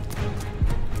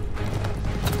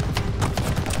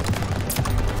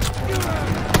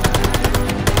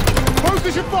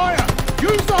 Focus your fire!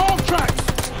 Use the half tracks!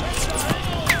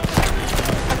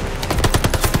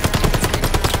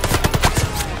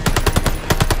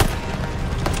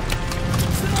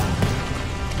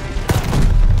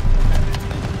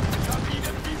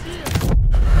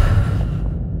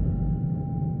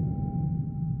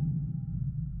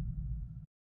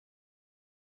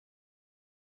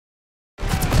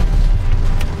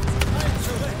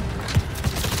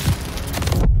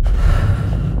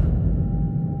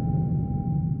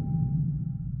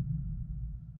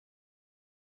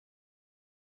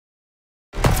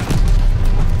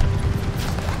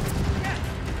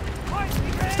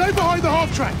 Stay behind the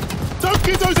half track! Don't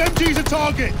give those MGs a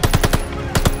target!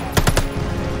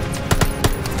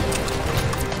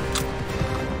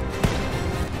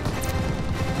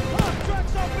 Half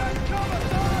track's up and cover,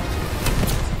 Sarge!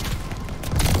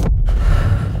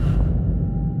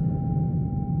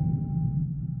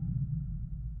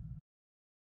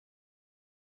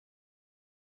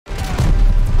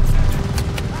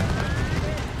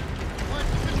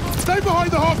 Stay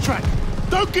behind the half track!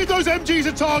 Don't give those MGs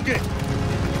a target!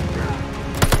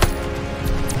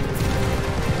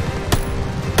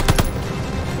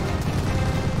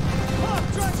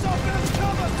 Half track's up and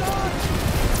cover, Sarge!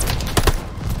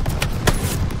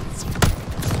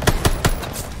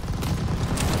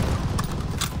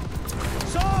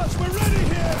 Sarge, we're ready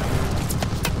here!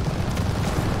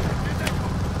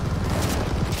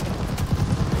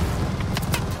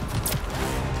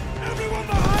 Everyone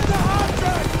behind the half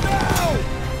track, now!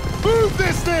 Move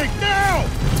this thing, now!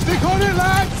 Stick on it,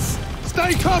 lads!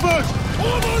 Stay covered!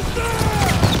 Almost there!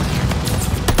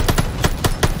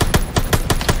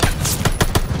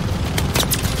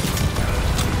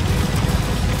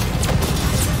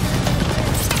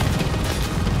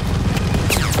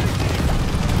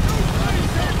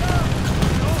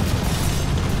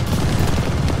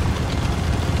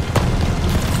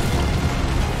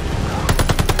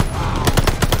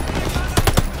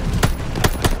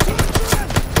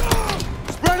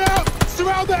 Spread out!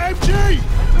 Surround the MG!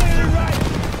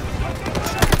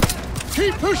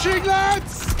 Keep pushing,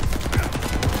 lads!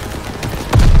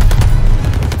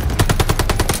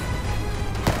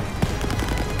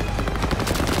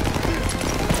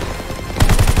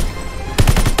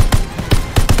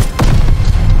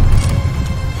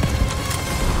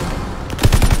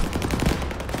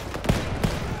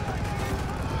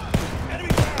 Enemy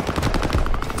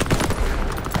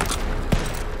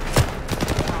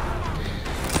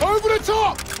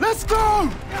Let's go!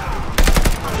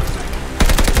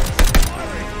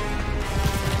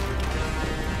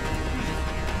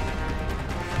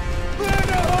 Clear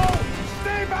the hole!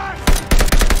 Stay back!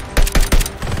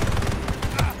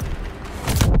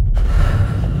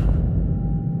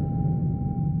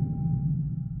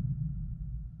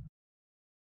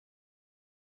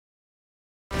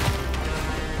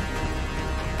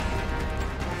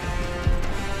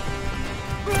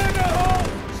 Clear the hole!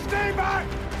 Stay back!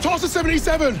 Toss a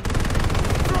 77!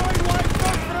 Throwing white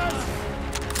confidence!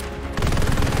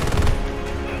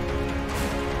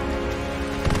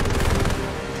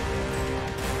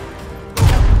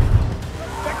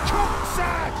 The cock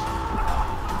sack!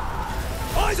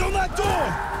 Eyes on that door!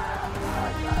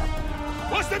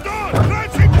 What's the door?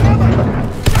 Clancy, cover!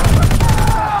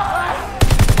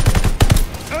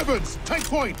 Evans, take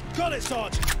point! Got it,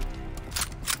 Sarge.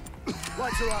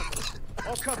 Lights are up.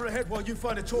 I'll cover ahead while you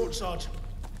find a torch, Sarge.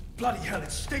 Bloody hell,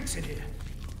 it stinks in here.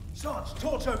 Sarge,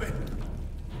 torch over here.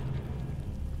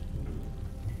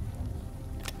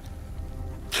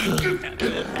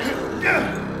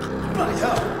 Bloody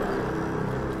hell.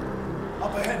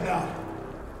 Up ahead now.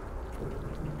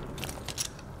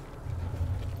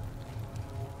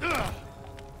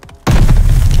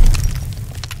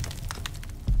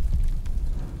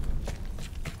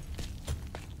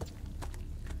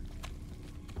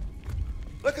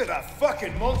 Look at that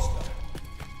fucking monster.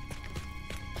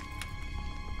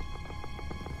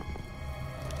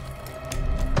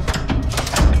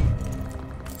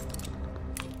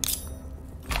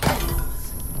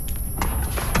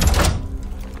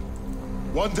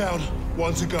 One down,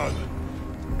 one to go.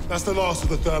 That's the last of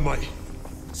the thermite.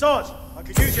 Sarge, I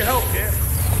could use your help here.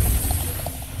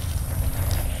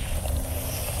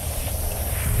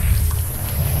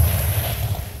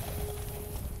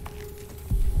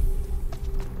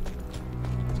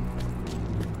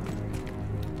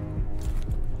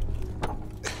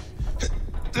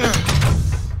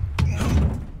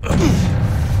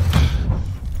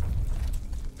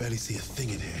 Barely see a thing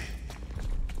in here.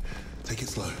 Take it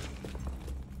slow.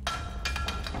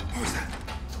 Who is that?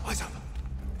 Eyes up.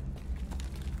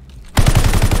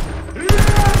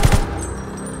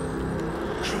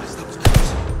 Christ, that was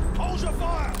close. Hold your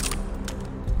fire!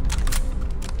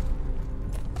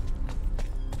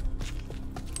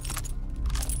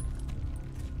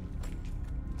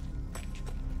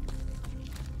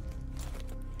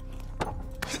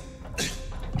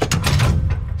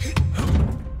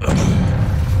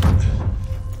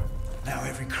 Now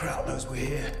every crowd knows we're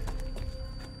here.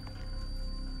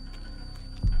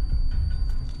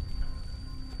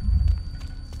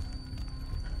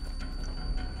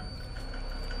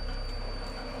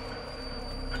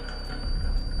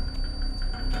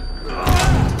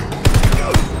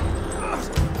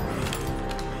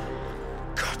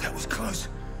 God, that was close.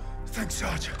 Thanks,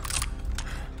 Sarge.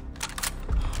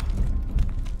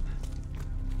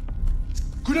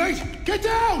 Grenade! Get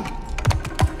down!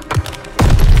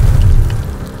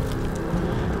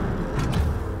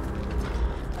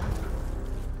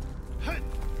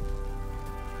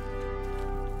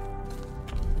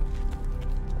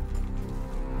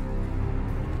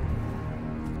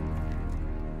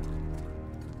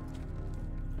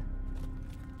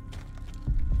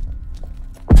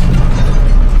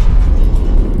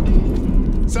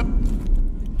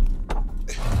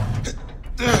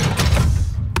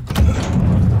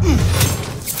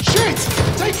 Shit!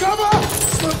 Take cover!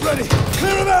 Smoke ready!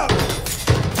 Clear him out!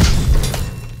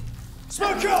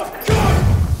 Smoke out! Go!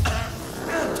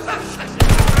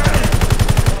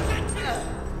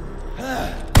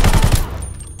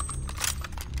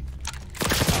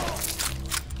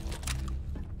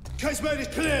 Casemate is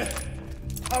clear!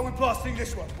 How are we blasting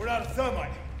this one? We're out of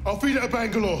thermite. I'll feed it to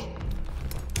Bangalore.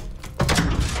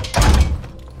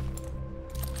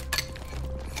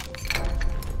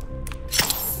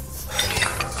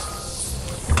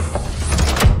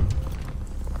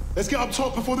 Let's get up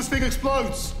top before this thing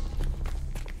explodes.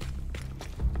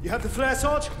 You have the flare,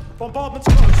 Sarge? Bombardment's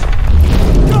close.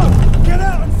 Go! Get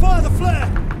out and fire the flare!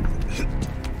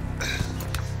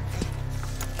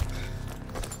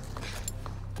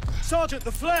 Sergeant,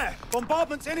 the flare!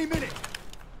 Bombardment's any minute!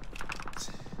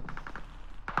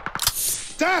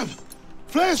 Damn!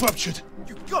 Flare's ruptured!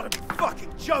 You've got to be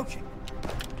fucking joking!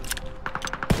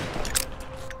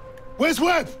 Where's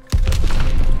Webb?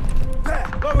 There!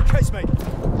 Lower casemate!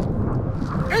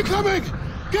 Incoming!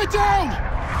 Get down!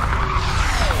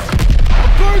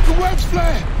 I'm going for Webb's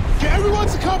flare! Get everyone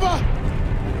to cover!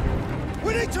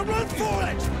 We need to run for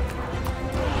it!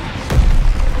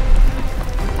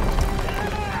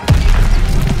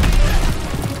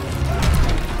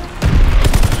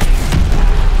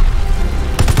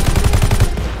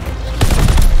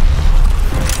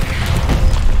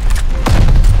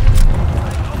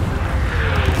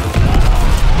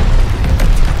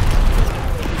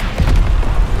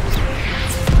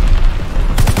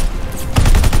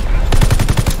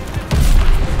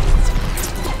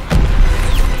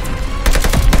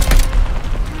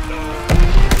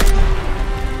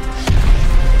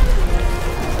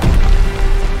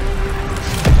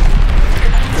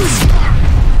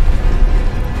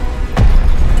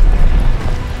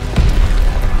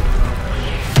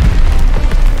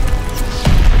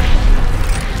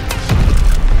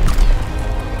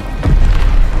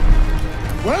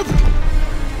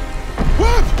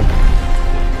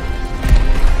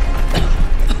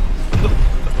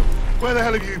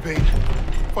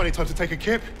 any time to take a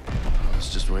kip? I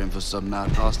was just waiting for some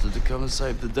mad bastard to come and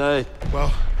save the day.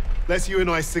 Well, let's you and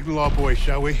I signal our boys,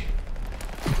 shall we?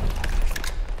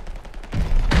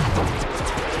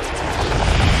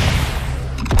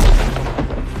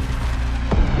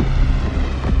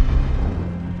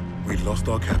 We'd lost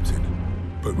our captain,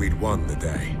 but we'd won the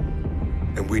day.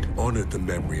 And we'd honored the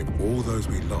memory of all those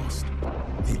we lost,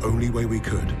 the only way we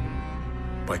could,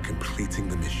 by completing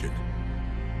the mission.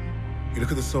 You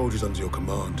look at the soldiers under your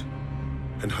command,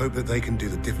 and hope that they can do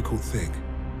the difficult thing,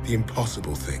 the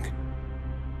impossible thing.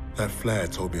 That flare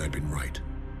told me I'd been right.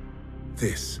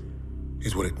 This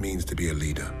is what it means to be a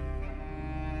leader.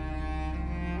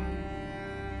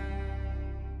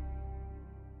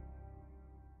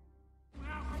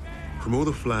 From all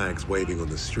the flags waving on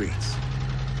the streets,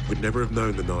 we'd never have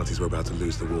known the Nazis were about to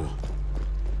lose the war.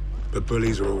 But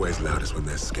bullies are always loudest when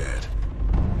they're scared.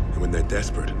 And when they're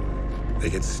desperate, they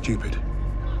get stupid.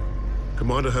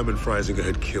 Commander Hermann Freisinger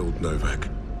had killed Novak.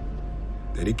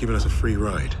 Then he'd given us a free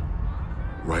ride,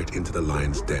 right into the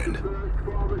lion's den.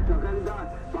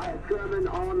 By a German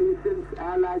army since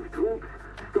Allied troops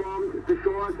stormed the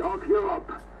shores of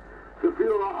Europe. The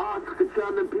Führer asked the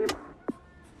German people.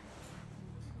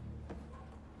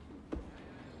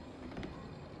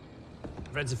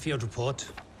 I've read the field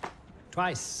report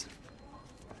twice.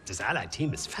 This Allied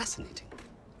team is fascinating.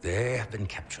 They have been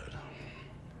captured.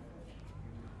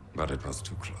 But it was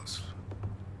too close.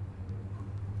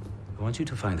 I want you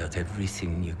to find out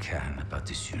everything you can about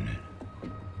this unit.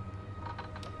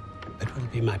 It will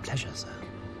be my pleasure, sir.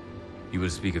 You will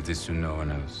speak of this to no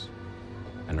one else,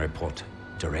 and report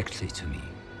directly to me.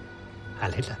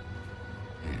 Heil Hitler.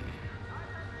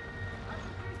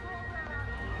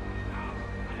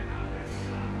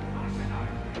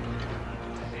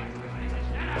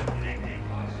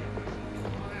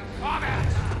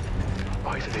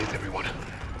 Right it is, everyone.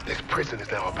 This prison is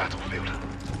now a battlefield.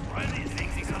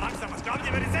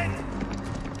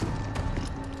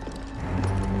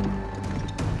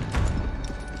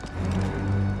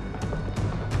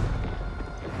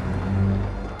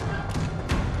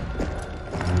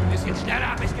 Bisschen schneller,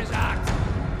 hab ich gesagt.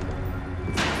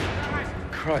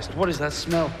 Christ, what is that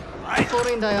smell?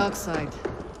 Chlorine dioxide.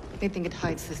 They think it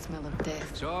hides the smell of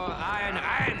death. So,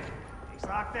 rein! Ich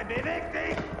sagte, beweg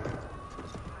dich!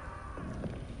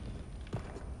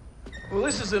 Well,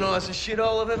 this is the nicest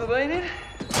shithole I've ever been in.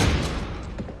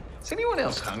 Is anyone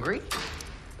else hungry?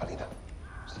 Polina,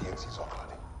 silenci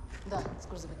Sokrali. Da,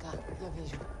 scurzăvica, я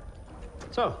вижу.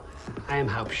 So, I am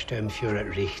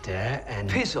Hauptsturmführer Richter, and...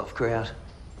 Piss off, crowd.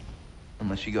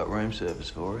 Unless you got room service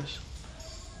for us.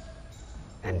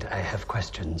 And I have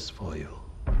questions for you.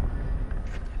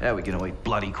 How are we gonna eat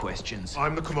bloody questions?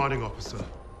 I'm the commanding officer.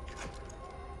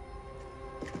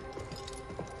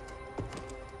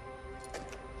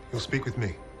 You'll speak with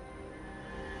me.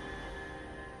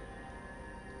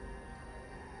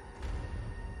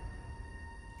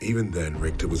 Even then,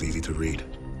 Richter was easy to read.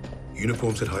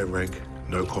 Uniform said high rank,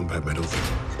 no combat medals.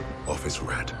 Office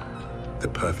rat. The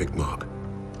perfect mark.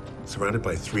 Surrounded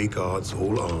by 3 guards,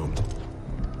 all armed,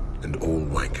 and all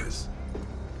wankers.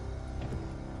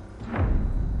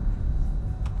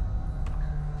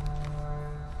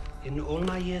 In all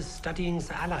my years studying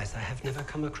the Allies, I have never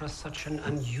come across such an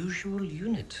unusual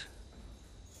unit.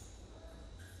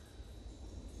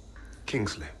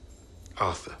 Kingsley.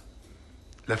 Arthur.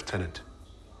 Lieutenant.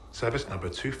 Service number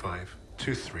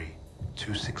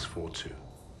 25232642.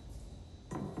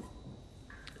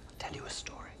 Tell you a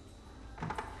story.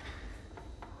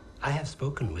 I have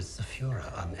spoken with the Führer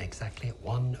on exactly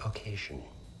one occasion.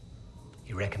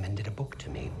 He recommended a book to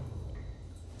me.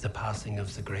 The Passing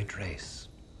of the Great Race.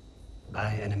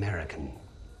 By an American.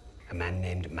 A man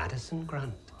named Madison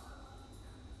Grant.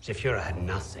 The Führer had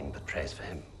nothing but praise for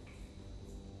him.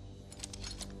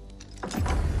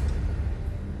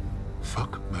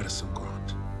 Fuck Madison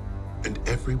Grant. And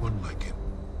everyone like him.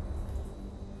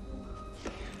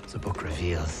 The book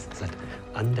reveals that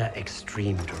under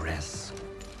extreme duress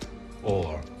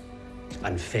or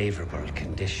unfavorable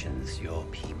conditions, your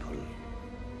people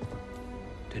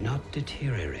do not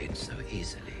deteriorate so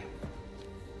easily.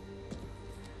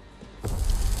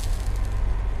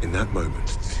 In that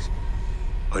moment,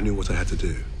 I knew what I had to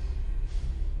do.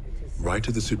 Right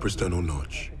at the suprasternal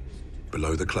notch,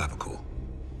 below the clavicle.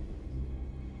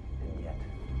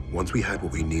 Once we had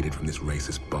what we needed from this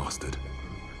racist bastard,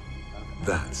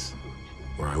 that's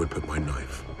where I would put my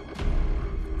knife.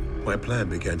 My plan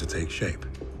began to take shape.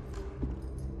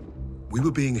 We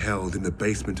were being held in the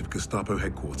basement of Gestapo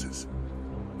headquarters.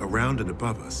 Around and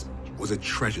above us was a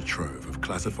treasure trove of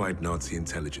classified Nazi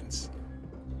intelligence.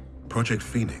 Project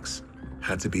Phoenix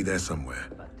had to be there somewhere.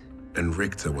 And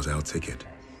Richter was our ticket.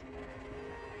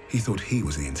 He thought he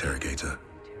was the interrogator.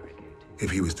 If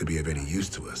he was to be of any use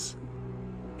to us,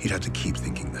 he'd have to keep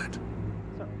thinking that.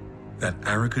 That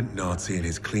arrogant Nazi in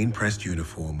his clean-pressed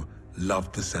uniform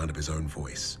loved the sound of his own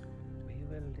voice.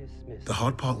 The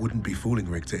hard part wouldn't be fooling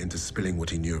Richter into spilling what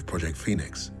he knew of Project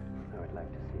Phoenix.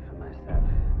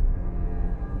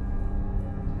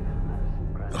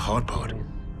 The hard part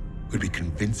would be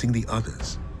convincing the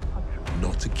others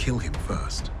not to kill him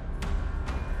first.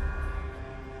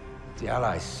 The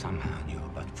Allies somehow knew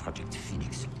about Project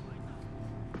Phoenix.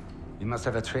 You must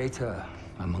have a traitor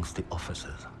amongst the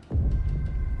officers.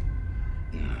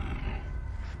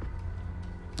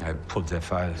 I pulled their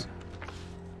files.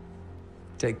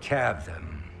 Take care of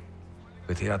them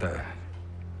with the other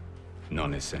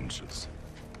non-essentials.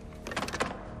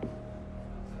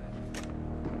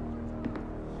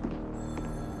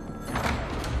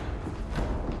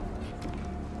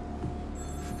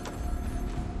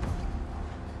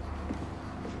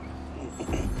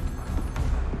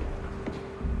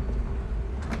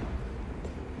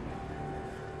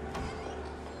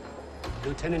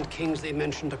 Lieutenant Kingsley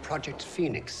mentioned a Project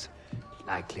Phoenix.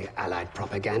 Likely Allied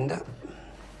propaganda.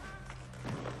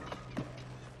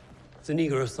 The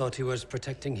Negro thought he was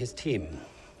protecting his team.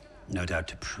 No doubt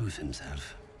to prove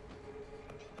himself.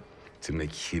 To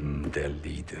make him their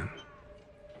leader.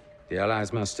 The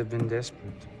Allies must have been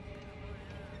desperate.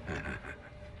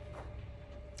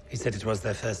 He said it was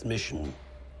their first mission,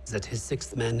 that his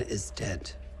sixth man is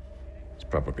dead. He's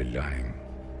probably lying.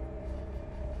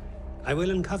 I will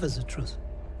uncover the truth.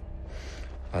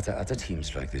 Are there other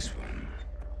teams like this one?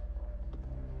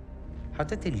 How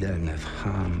did they learn of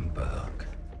Hamburg?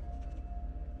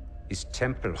 Is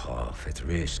Tempelhof at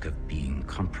risk of being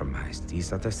compromised?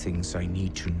 These are the things I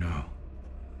need to know.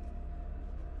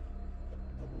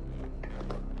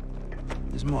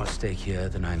 There's more at stake here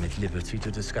than I'm at liberty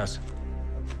to discuss.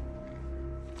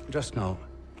 Just know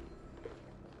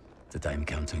that I'm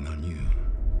counting on you,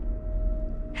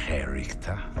 Herr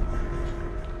Richter.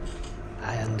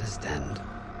 I understand.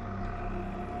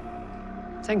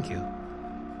 Thank you.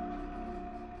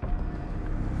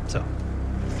 So.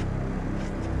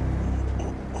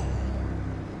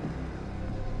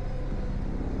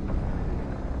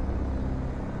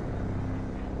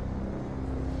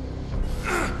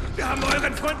 Wir haben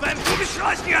euren Freund beim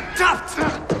Gummischleusen ertappt!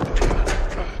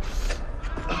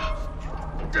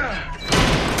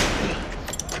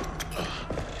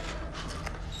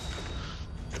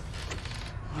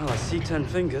 Well, I see 10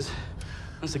 fingers.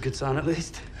 That's a good sign, at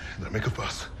least. Don't make a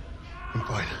fuss. I'm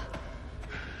fine.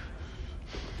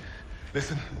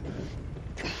 Listen.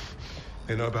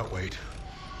 They know about Wade.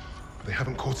 But they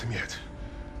haven't caught him yet.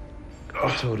 You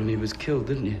told him he was killed,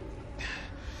 didn't you?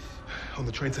 On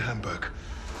the train to Hamburg.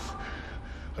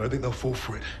 I don't think they'll fall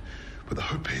for it. But the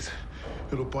hope is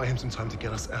it'll buy him some time to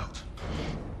get us out.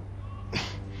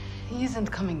 He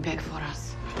isn't coming back for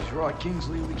us. She's right,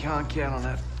 Kingsley. We can't count on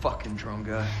that fucking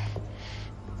Drongo.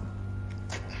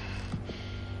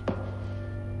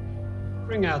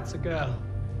 Bring out the girl.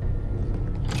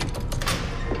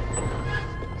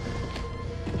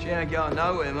 She ain't going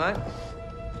nowhere, mate.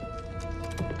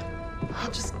 Oh,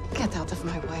 just get out of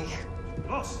my way.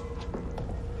 Boss!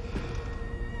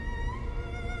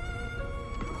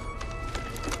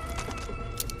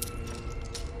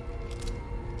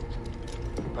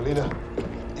 Alina,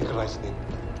 играй с ним.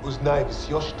 Узнай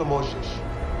все, что можешь.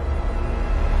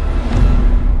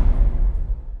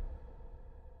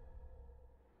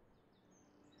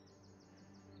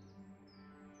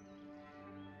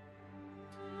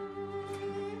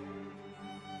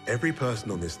 Every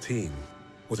person on this team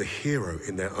was a hero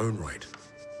in their own right,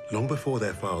 long before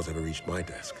their files ever reached my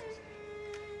desk.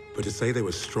 But to say they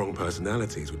were strong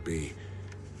personalities would be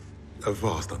a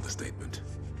vast understatement.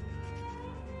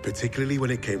 Particularly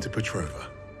when it came to Petrova.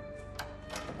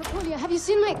 Napoleon, have you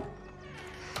seen my...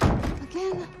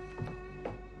 Again?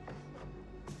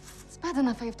 It's bad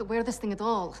enough I have to wear this thing at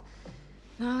all.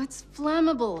 Now it's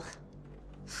flammable.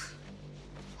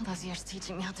 All those years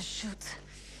teaching me how to shoot.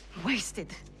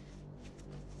 Wasted.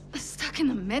 Stuck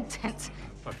in a med tent.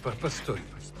 Постой.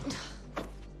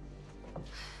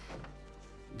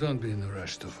 Don't be in a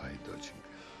rush to fight, доченька.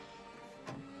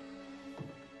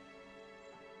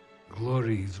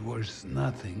 Glory is worth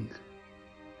nothing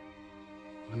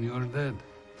when you're dead.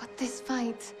 But this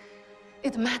fight,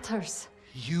 it matters.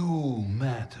 You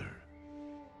matter.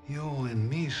 You and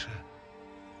Misha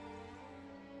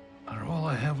are all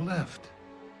I have left.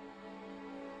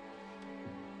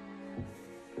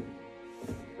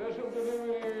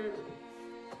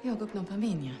 Eu gupno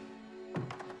pamięć.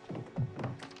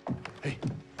 Hey,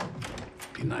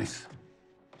 be nice.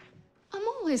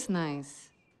 always nice.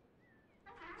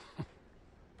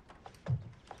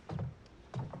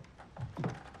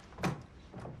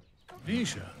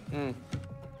 Misha,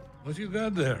 what you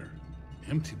got there?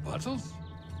 Empty bottles?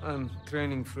 I'm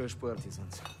training fresh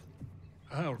partisans.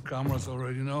 Our comrades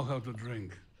already know how to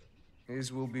drink.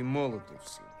 These will be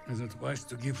Molotovs. Is it wise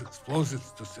to give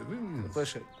explosives to civilians?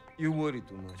 Pasha, you worry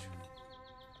too much.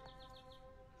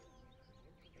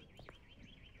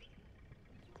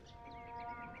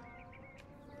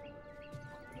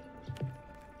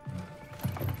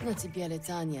 На тебе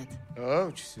лица нет.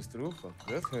 Ouch, сеструха,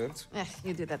 that hurts.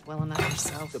 You do that well enough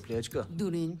yourself. Топлячка.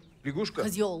 Дурень. Лягушка.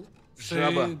 Козёл.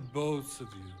 Жаба. Say it, both of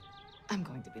you. I'm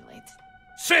going to be late.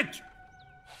 Sit!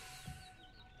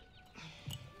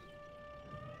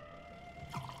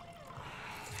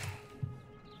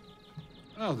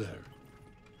 Now there.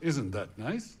 Isn't that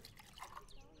nice?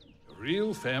 A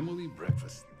real family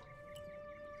breakfast.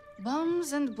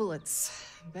 Bombs and bullets.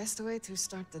 Best way to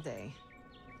start the day.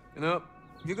 You know,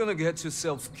 you're gonna get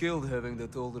yourself killed having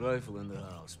that old rifle in the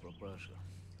house, Propasha.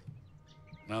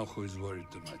 Now who is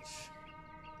worried too much?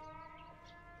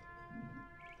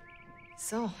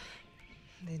 So,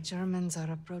 the Germans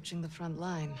are approaching the front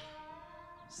line.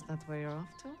 Is that where you're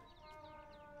off to?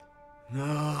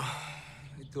 No,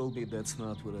 he told me that's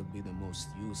not where I'd be the most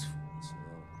useful, so...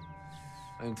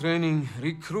 I'm training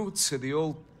recruits at the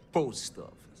old post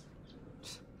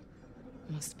office.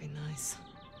 Must be nice.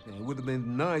 Yeah, it would have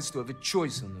been nice to have a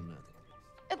choice on the matter.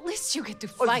 At least you get to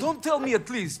Oh, fight. don't tell me at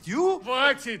least, you?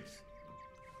 Watch it!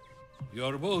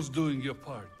 You're both doing your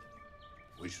part.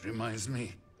 Which reminds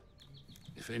me,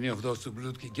 if any of those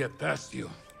Ublutki get past you,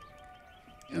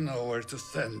 you know where to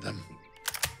send them.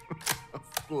 Of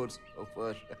course,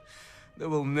 Opasha. They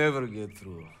will never get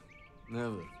through.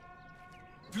 Never.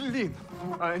 Blin!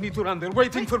 I need to run. They're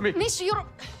waiting for me. Misha, you're...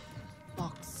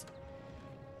 Box.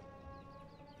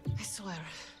 I swear,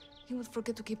 he would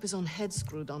forget to keep his own head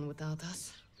screwed on without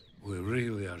us. We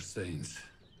really are saints.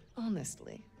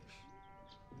 Honestly.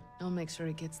 I'll make sure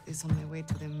he gets this on my way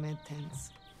to the med tents.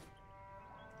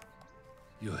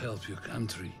 You help your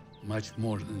country much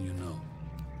more than you know.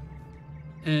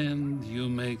 And you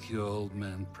make your old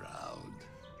man proud.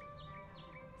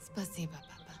 Спасибо,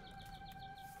 Papa.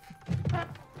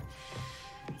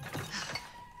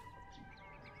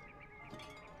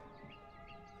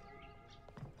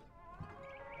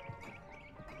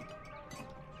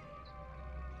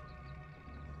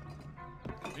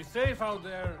 Be safe out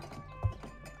there.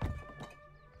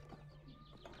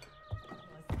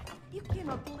 You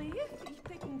cannot believe he's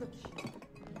taking the shit.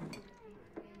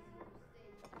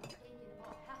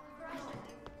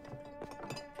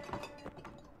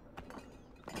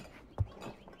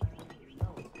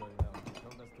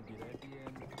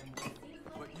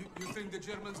 But you think the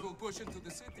Germans will push into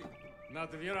the city?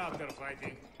 Not if you're out there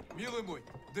fighting. Mилый мой,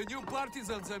 the new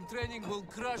partisans I'm training will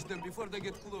crush them before they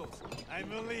get close. I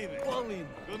believe it. Fall in.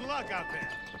 Good luck out there.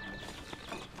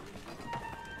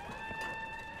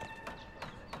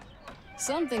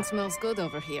 Something smells good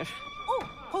over here. Oh,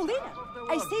 Paulina,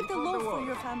 I saved a loaf for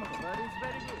your family.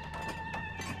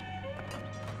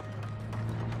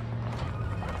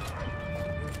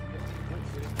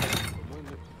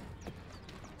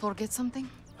 Forget something?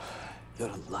 You're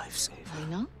a lifesaver. I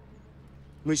know.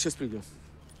 Мы сейчас придем.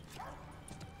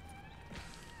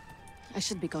 I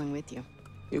should be going with you.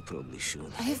 You probably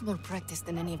should. I have more practice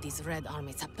than any of these Red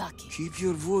Army Sabaki. Keep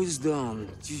your voice down.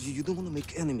 You don't want to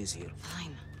make enemies here.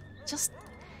 Fine. Just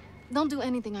don't do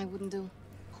anything I wouldn't do.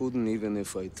 Couldn't even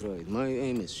if I tried. My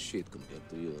aim is shit compared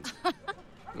to yours.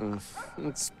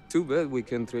 It's too bad we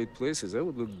can't trade places. I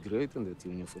would look great in that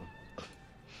uniform.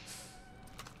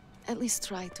 At least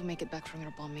try to make it back from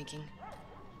your bomb making.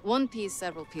 One piece,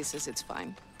 several pieces, it's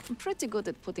fine. I'm pretty good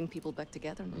at putting people back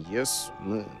together now. Yes,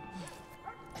 ma'am.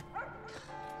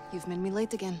 You've made me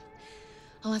late again.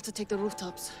 I'll have to take the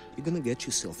rooftops. You're gonna get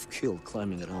yourself killed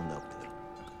climbing around up there.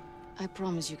 I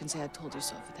promise you can say I told you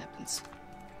so if it happens.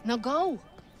 Now go!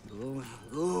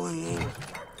 Going.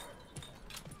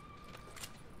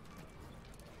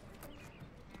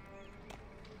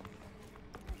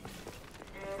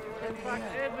 In fact,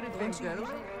 everything's there.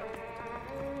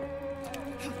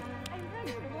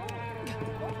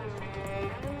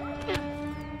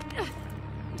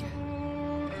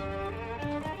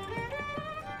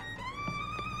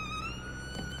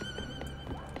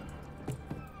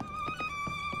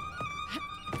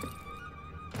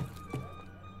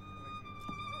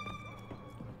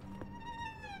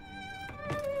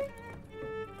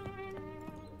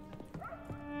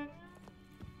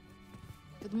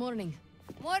 Good morning.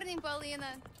 Morning,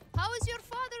 Paulina. How is your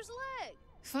father's leg?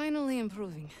 Finally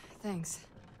improving. Thanks.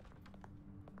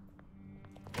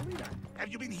 Have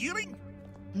you been hearing?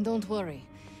 Don't worry.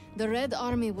 The Red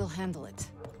Army will handle it.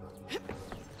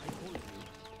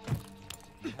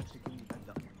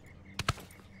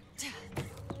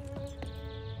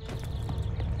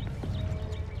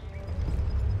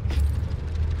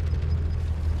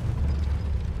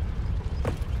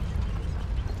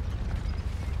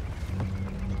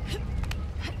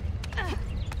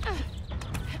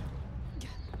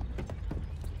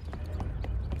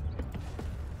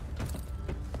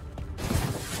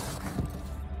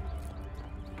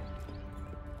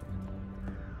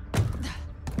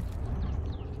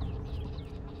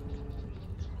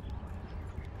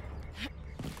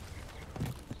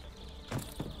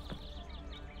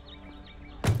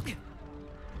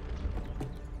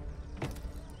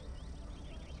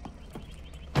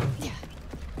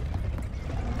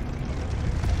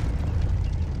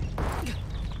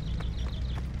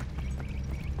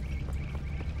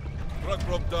 Truck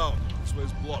broke down. This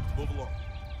way's blocked. Move along.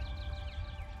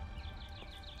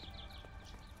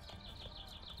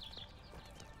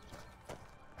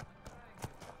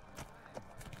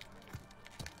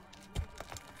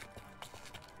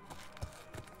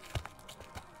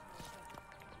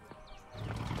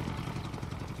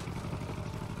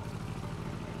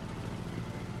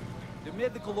 The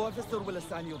medical officer will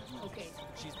assign your duties. Okay.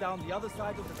 She's down the other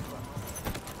side of the truck.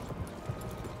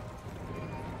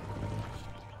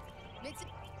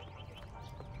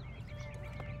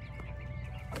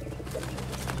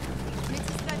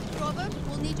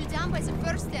 We'll need you down by the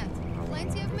first stand.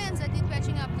 Plenty of men that need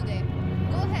patching up today.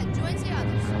 Go ahead, join the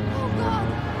others. Oh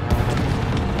God!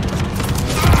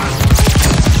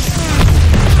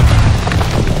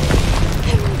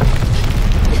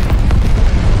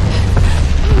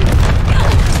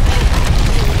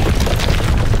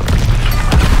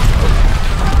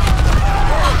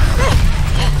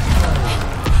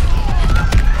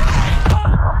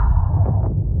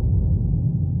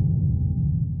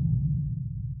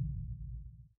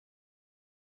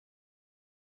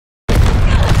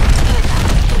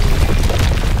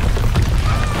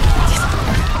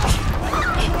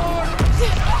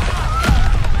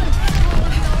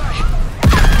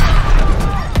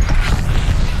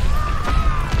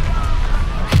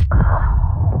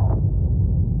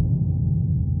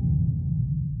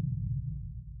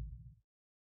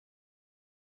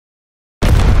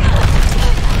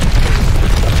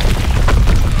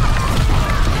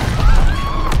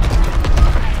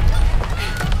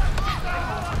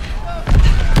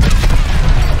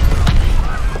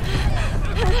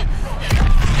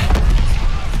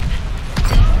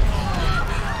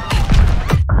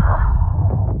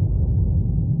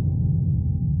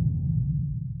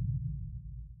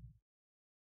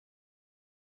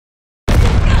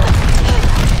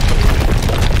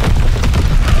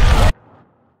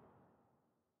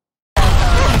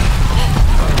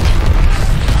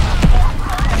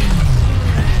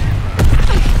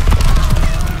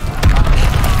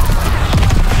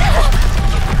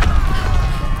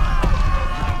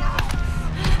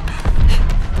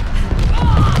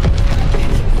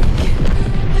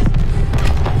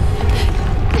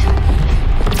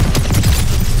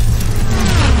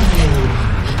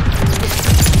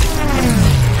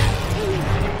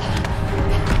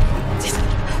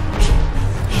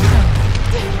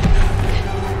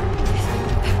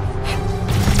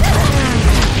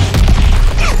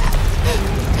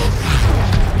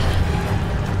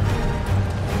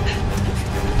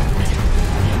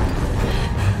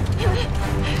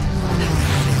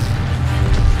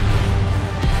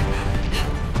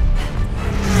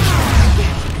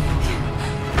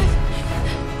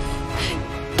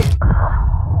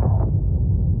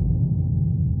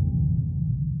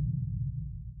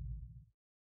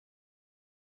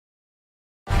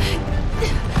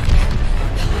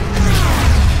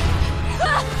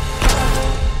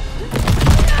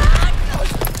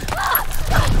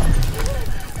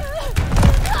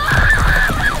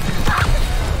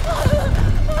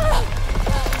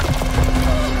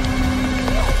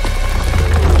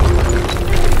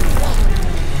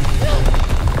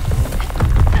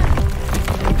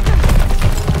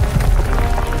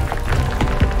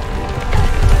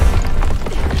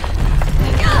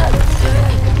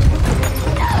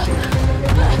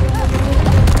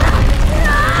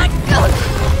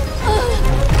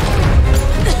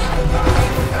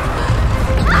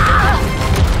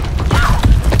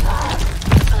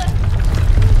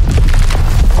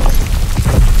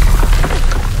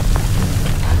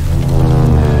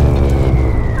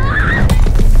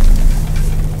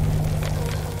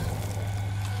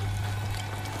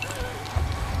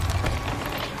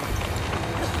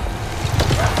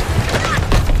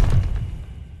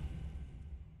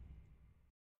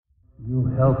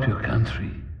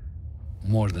 country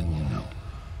more than you know.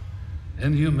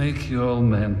 And you make your old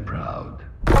man proud.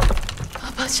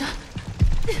 Pasha.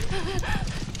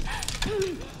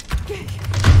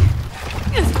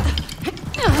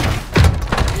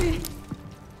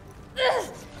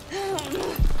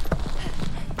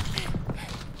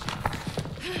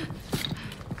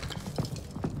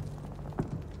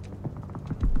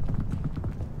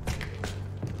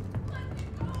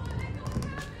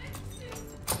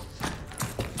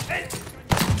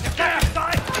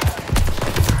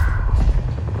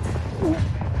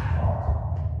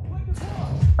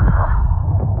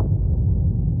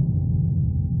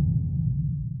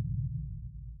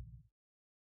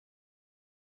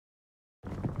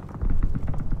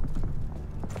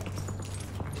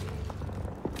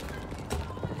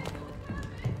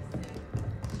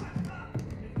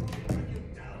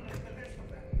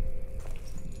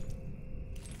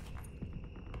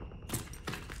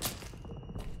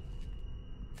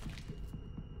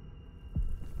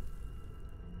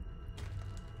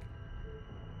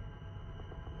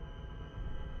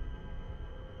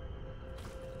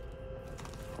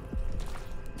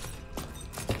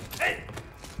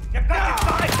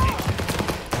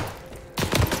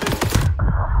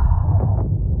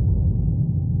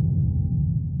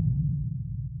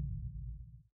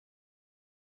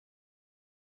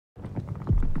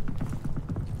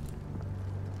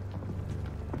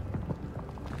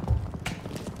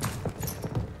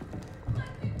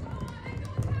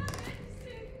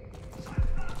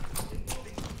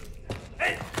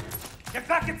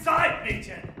 Back inside,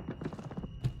 Mädchen!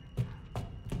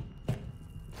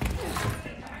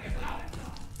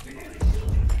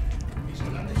 Wieso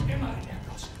lande ich immer in der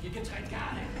Gosse? Hier gibt's rein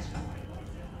gar nichts.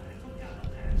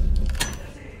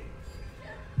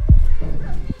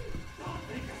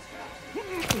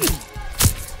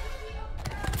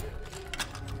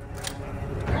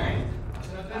 Hey,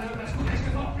 hast du da irgendwas Gutes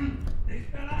gefunden?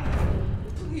 Nicht mehr lange.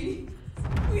 Please,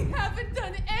 we haven't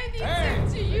done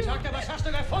anything to you. Ich sagte, was hast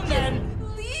du gefunden?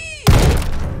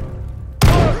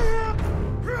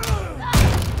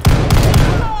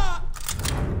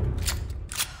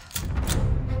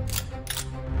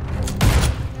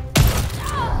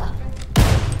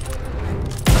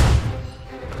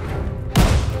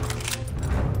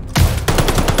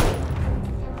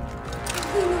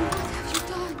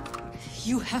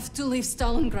 You have to leave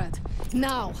Stalingrad.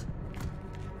 Now!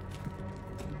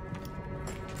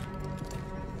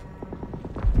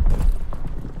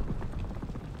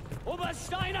 Oberst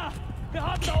Steiner! Wir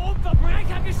haben da oben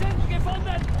Verbrechergesindel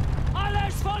gefunden!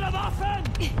 Alles voller Waffen!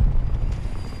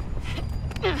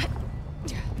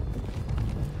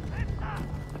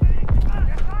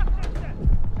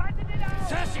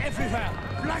 Search everywhere!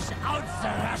 Flush out the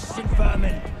Russian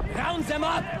vermin! Round them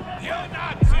up! You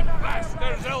Nazi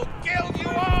bastards! They'll kill you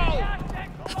all!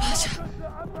 Pasha!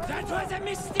 That was a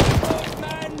mistake, old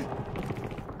man!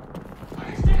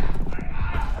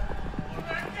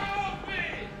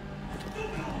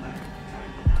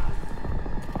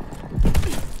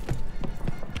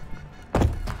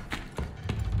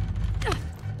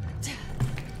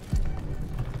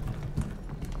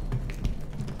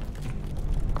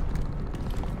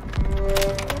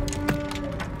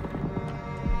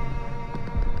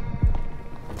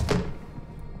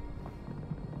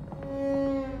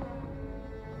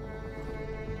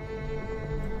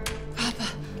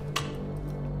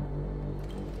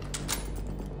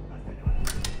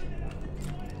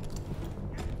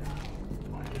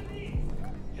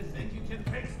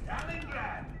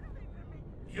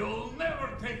 You'll never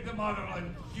take the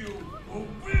motherland, you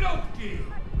ублюдки!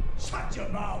 Shut your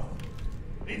mouth!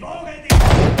 We've already...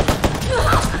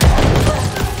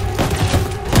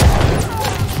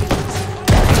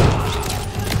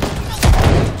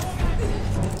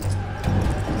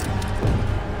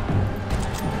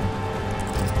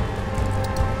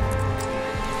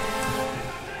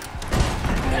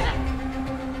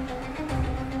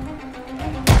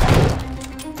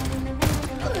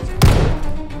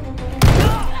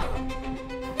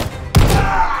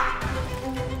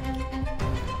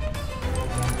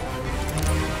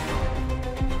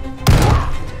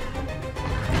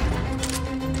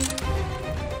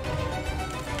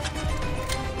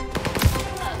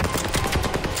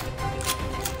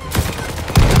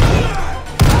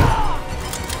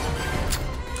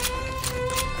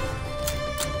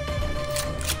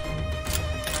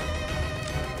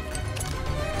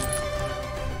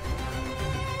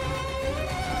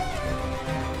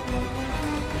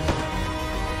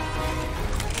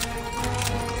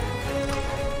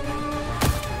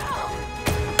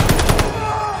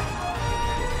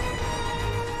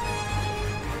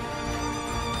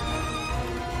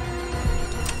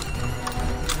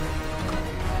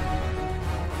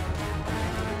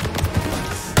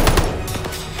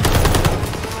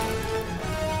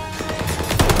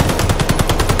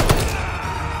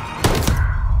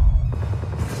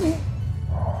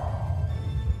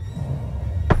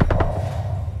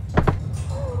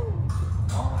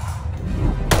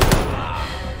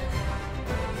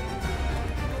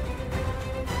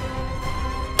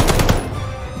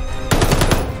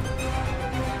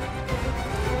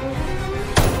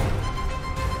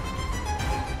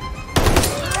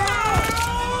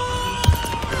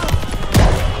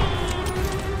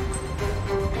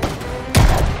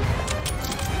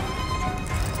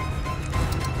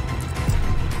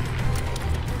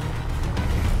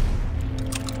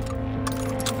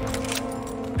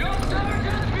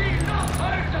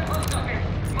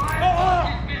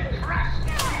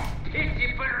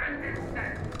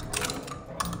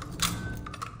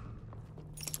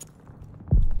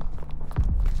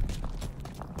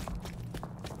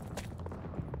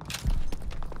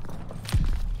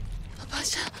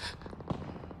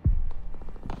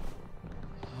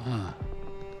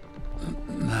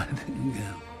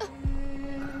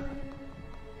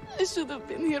 have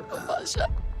been here, Papasha.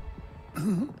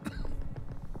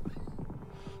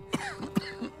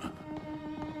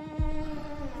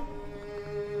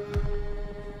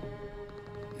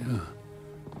 Yeah.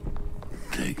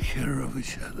 Take care of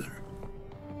each other.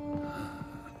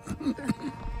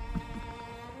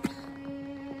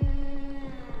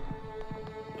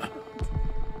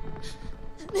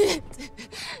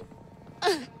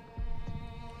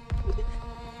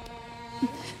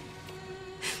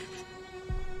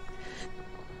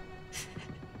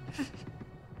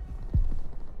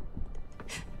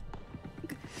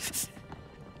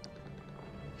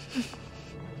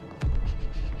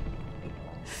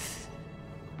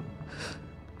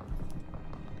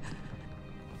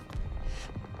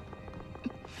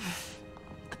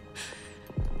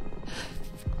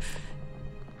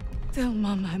 Tell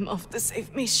Mom I'm off to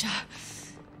save Misha.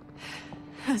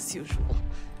 As usual.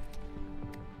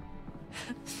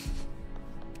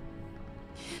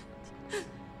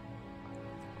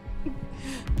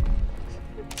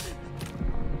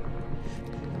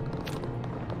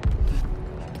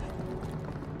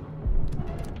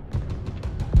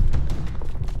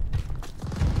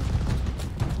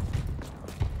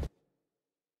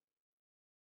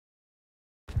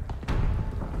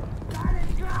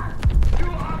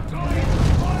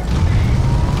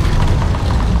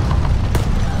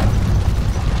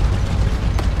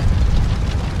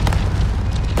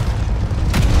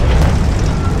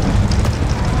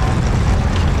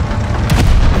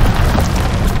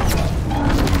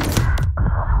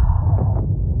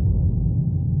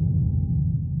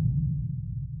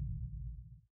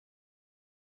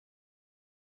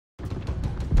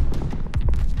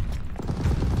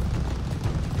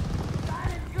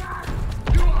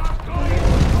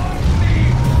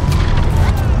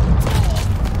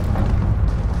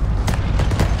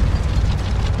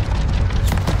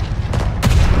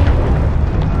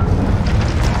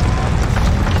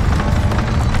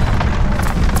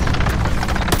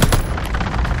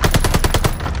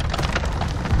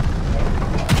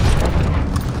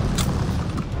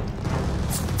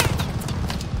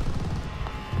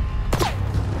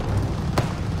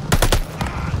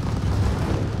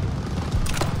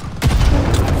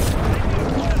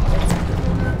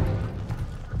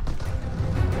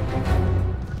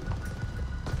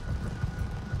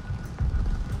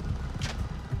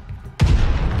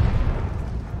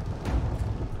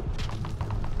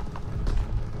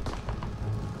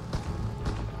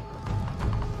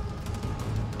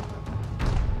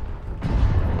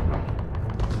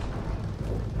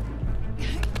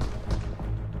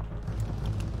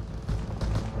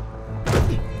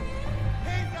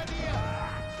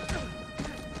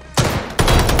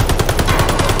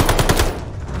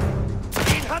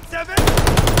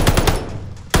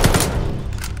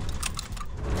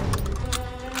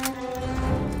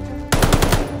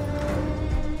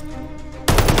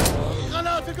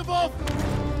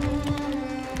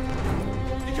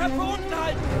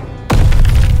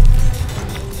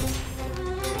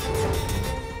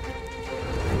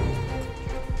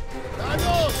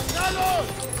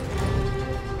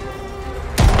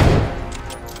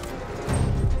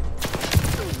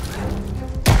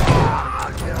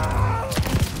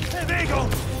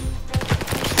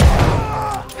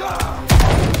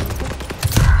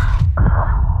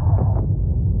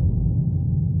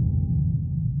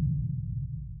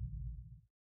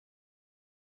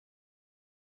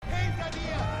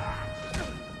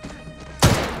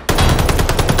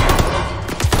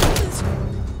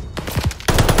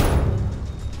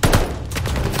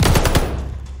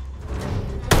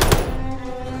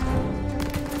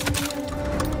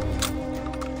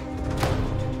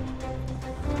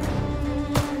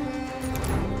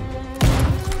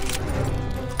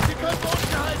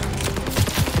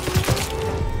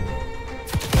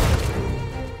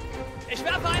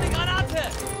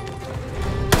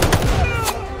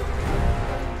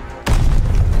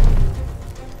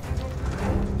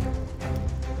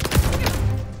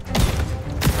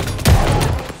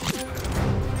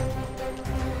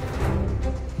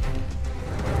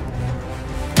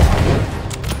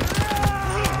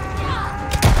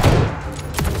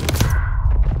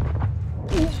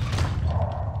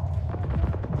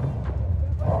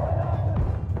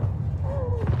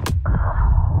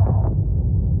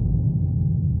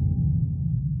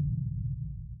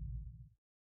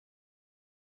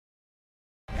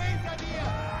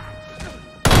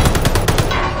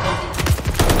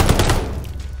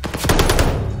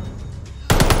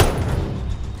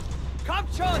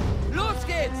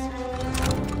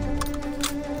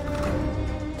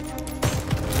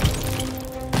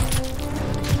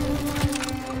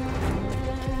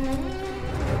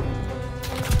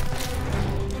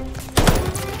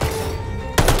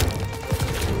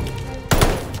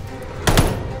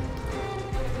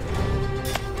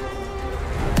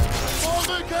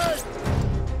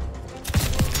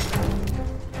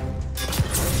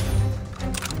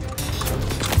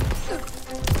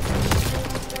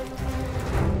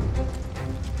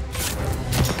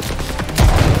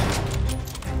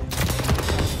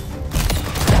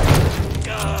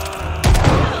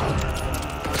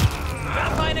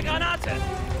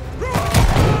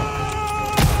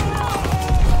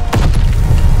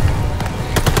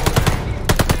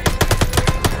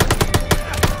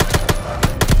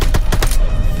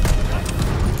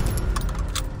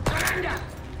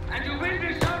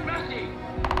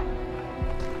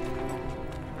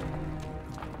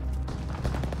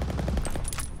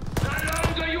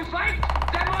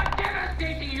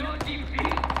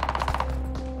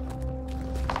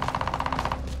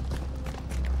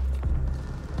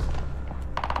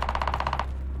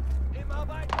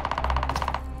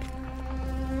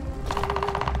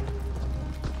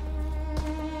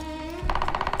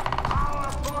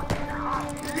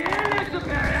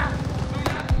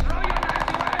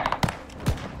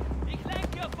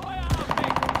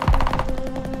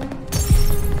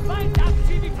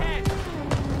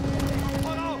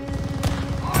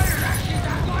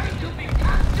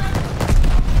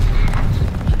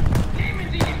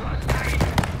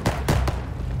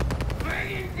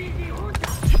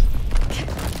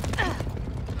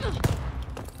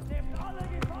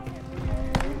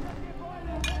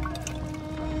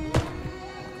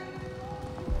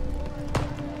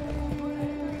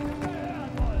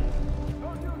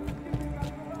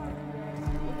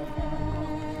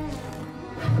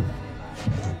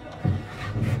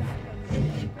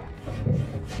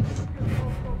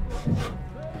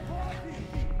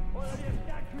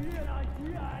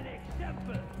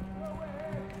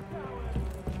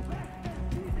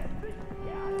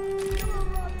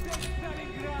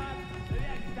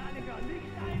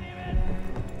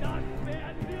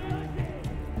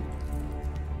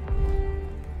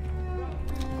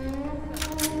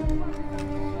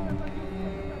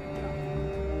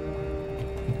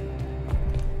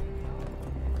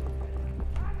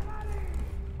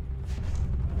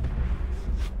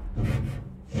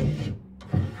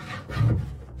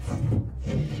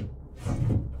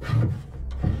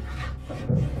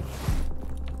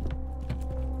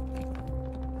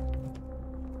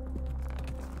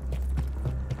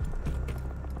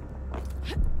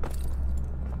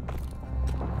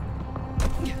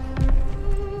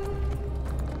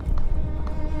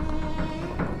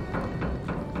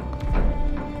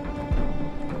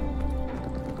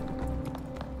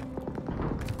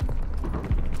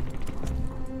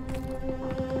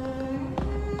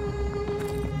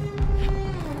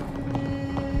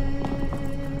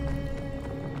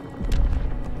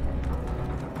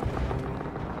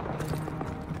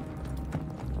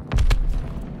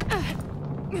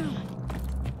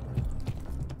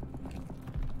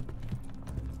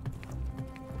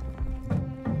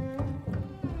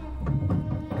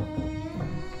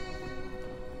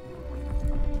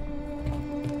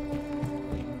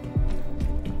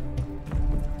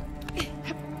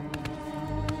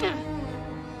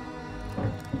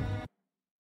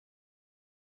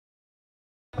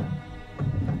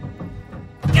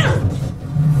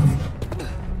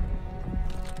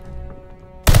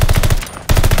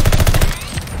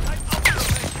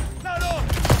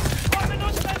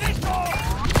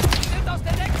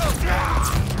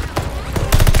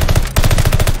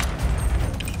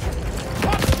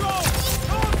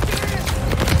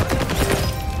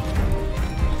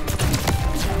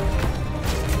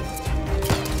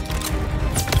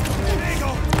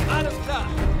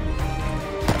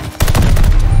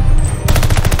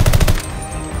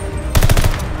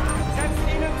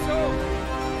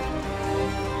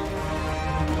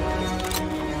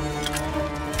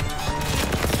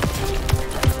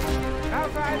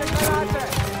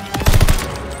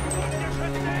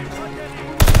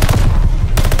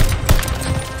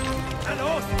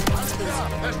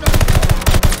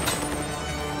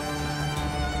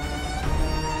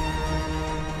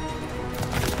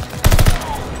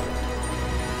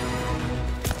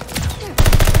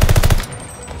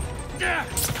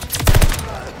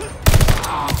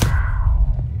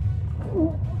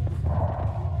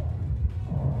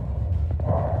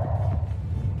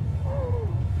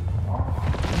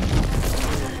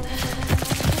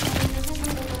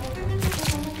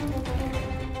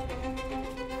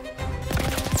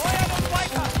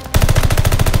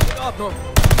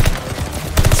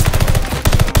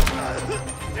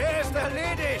 Der ist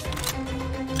erledigt!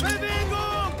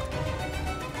 Bewegung!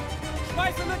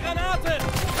 Schmeiß eine Granate!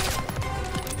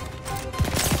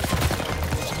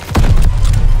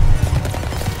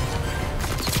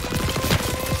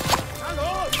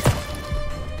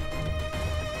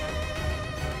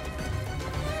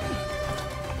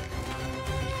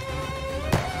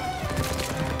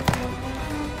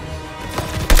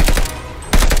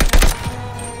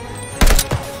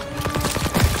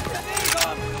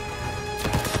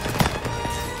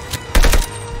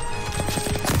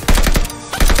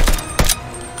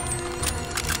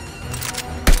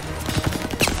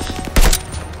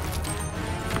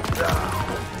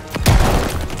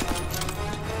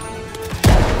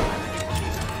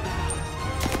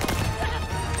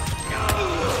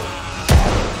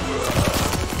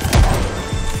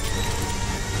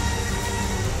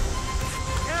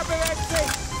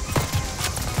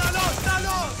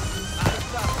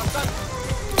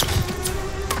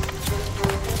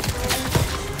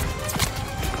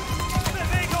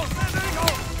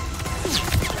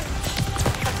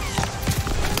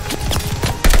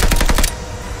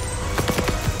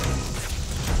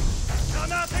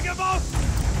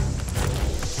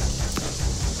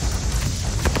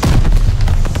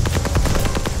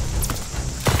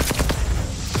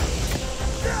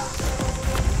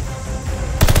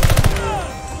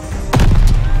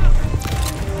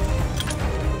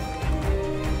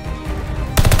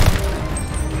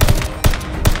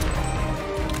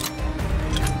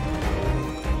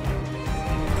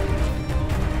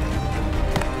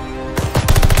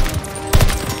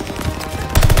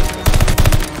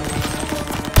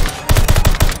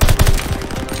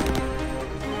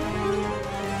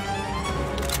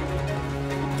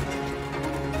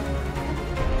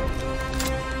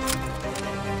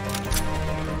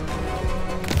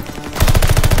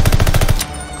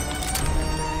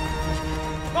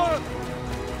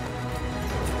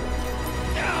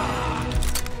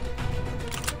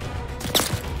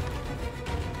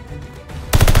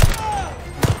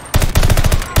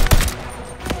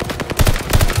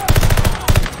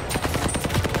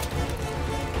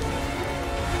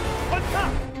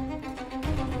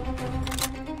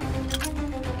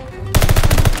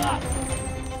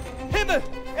 Himmel!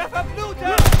 Er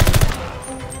verblutet!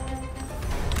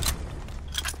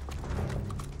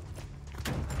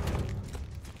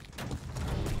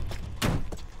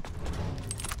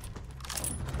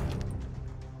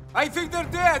 I think they're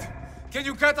dead! Can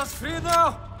you cut us free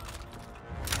now?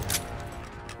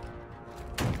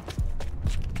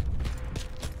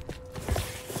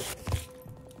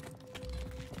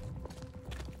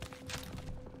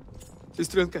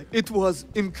 Sestrenka, it was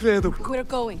incredible. We're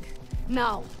going.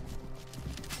 Now.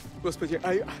 Господи,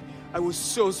 I was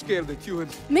so scared that you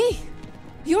and... Me?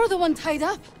 You're the one tied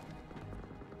up.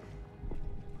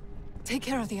 Take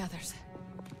care of the others.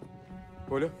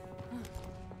 Оля?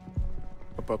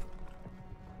 А пап?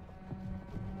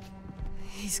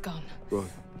 He's gone. Gone.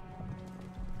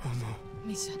 Oh no.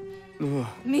 Misha. No.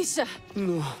 Misha!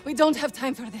 No. We don't have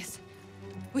time for this.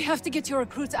 We have to get your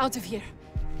recruits out of here.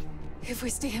 If we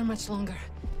stay here much longer,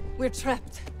 we're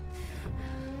trapped.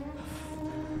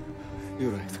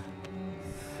 You're right.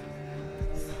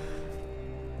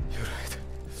 You're right.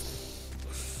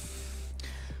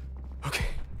 Okay.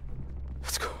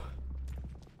 Let's go.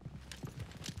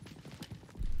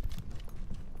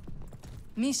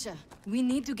 Misha, we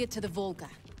need to get to the Volga.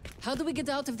 How do we get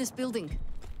out of this building?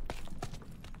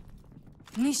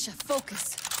 Misha,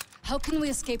 focus. How can we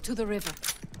escape to the river?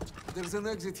 There's an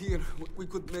exit here. We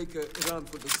could make a run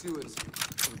for the sewers.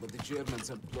 But the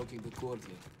Germans are blocking the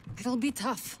courtyard. It'll be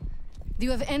tough. Do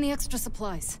you have any extra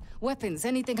supplies? Weapons,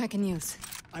 anything I can use?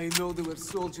 I know there were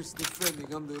soldiers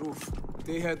defending on the roof.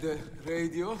 They had a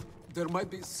radio. There might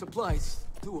be supplies,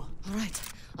 too. All right.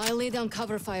 I'll lay down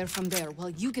cover fire from there while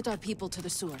you get our people to the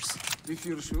sewers. If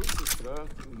you're sure, sister,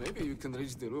 maybe you can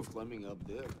reach the roof climbing up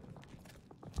there.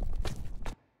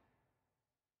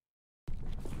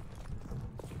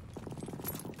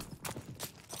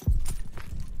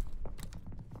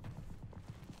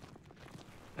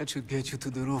 That should get you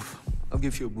to the roof. I'll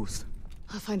give you a boost.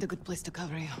 I'll find a good place to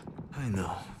cover you. I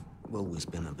know. You've always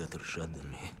been a better shot than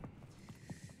me.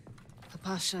 The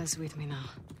Pasha is with me now.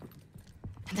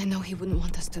 And I know he wouldn't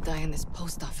want us to die in this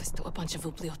post office to a bunch of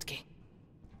ubliotki.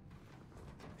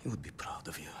 He would be proud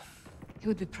of you. He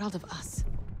would be proud of us.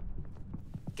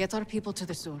 Get our people to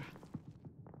the sewer.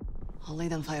 I'll lay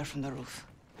them fire from the roof.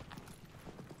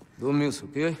 Don't miss,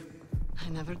 okay? I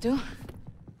never do.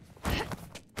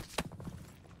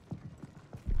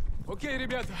 Okay,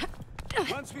 ребята.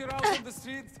 Once we're out on the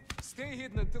street, stay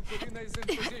hidden until Polina is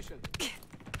in position.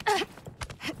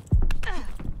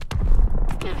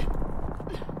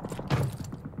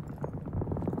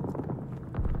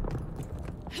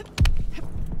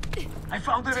 I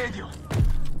found the radio.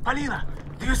 Polina,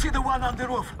 do you see the one on the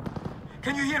roof?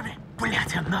 Can you hear me?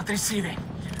 Блять, I'm not receiving.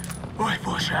 Ой,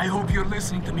 Боже, I hope you're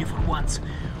listening to me for once.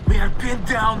 We are pinned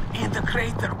down in the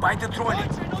crater by the trolley.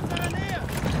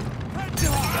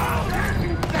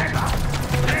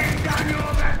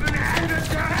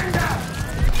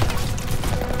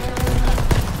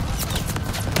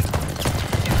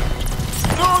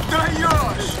 No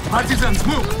даешь! Partisans,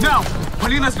 move, now!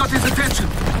 Polina's got his attention.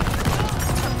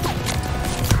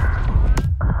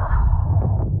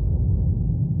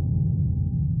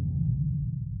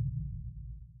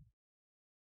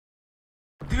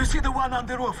 Do you see the one on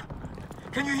the roof?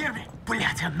 Can you hear me?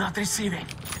 Блять, I'm not receiving.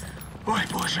 Ой,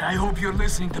 Боже, I hope you're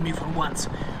listening to me for once.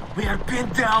 We are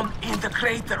pinned down in the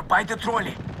crater by the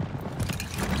trolley.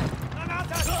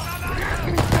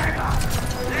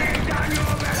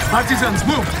 Partisans,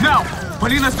 move, now!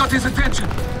 Polina's got his attention.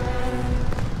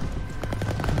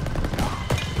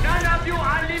 None of you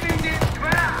are leaving this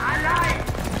square alive!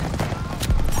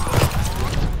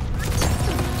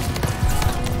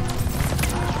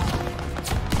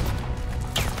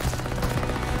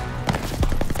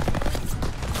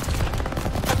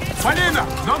 Polina,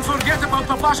 don't forget about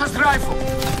Papasha's rifle.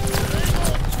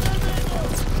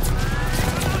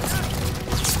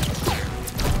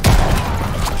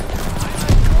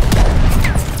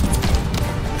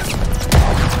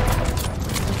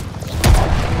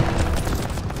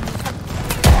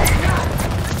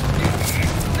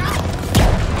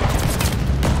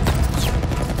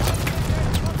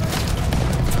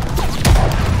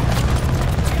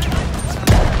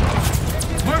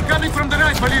 More coming from the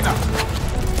right, Polina.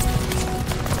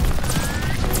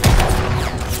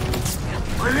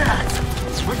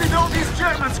 Where did all these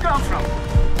Germans come from?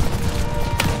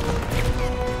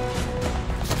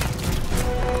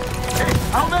 Hey,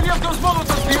 how many of those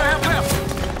Molotovs do you have left?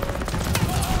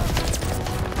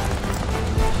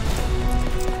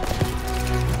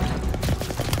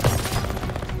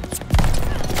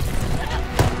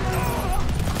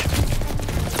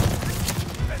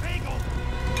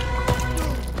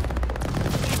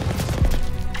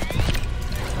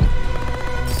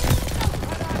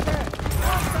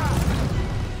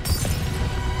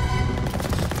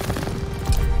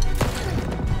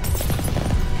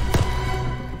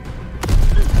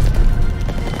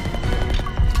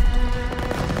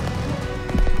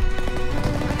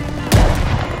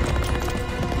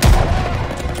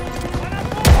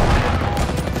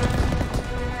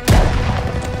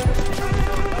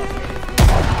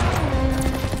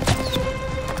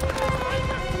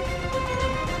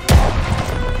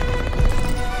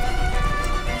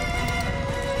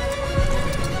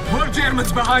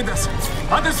 Germans behind us!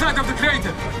 Other side of the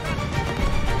crater!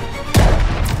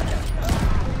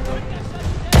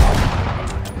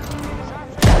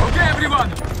 Okay, everyone!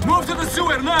 Move to the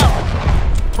sewer now!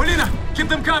 Polina, keep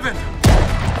them covered!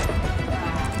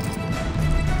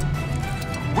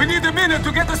 We need a minute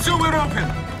to get the sewer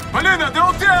open! Polina, the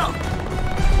hotel!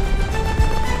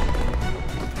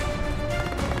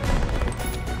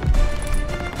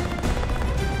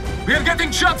 We are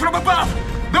getting shot from above!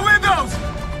 The windows!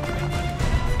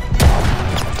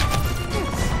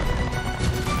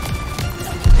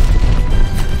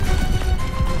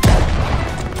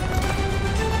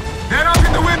 They're up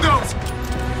in the windows!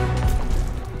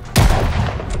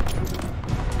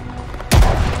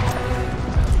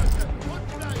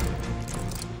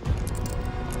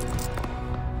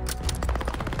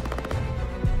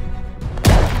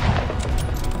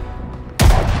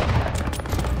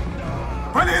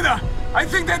 Polina! I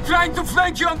think they're trying to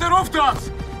flank you on the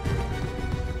rooftops!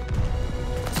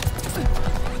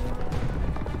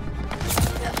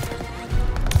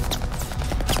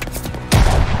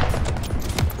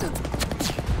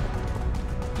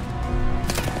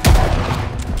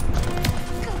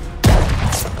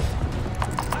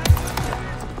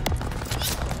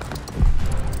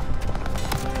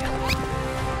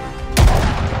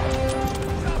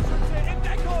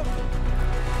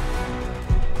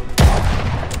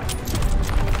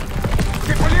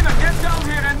 Polina, get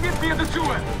be in the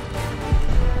sewer!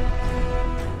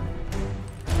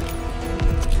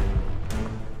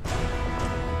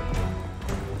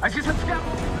 I see some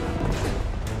scaffolding!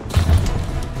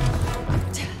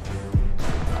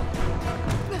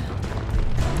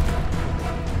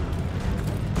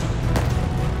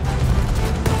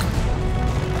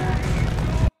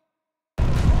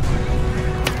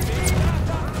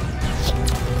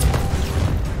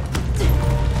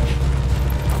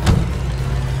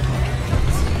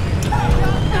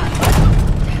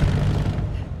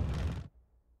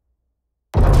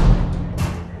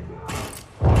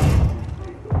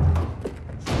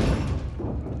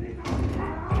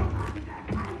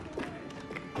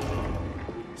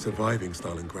 Surviving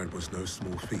Stalingrad was no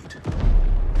small feat.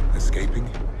 Escaping,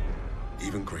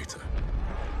 even greater.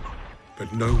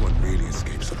 But no one really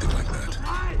escaped something like that.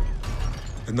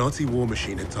 The Nazi war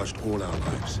machine had touched all our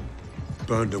lives,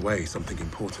 burned away something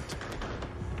important.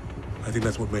 I think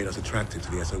that's what made us attracted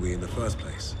to the SOE in the first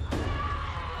place.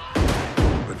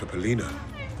 But for Polina,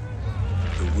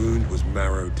 the wound was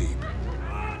marrow deep.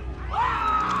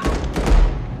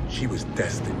 She was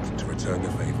destined to return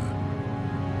the favor.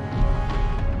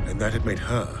 And that had made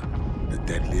her the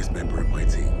deadliest member of my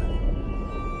team.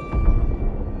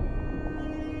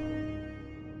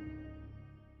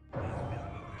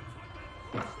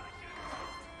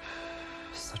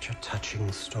 Such a touching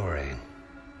story.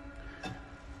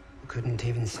 You couldn't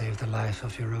even save the life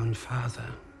of your own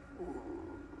father.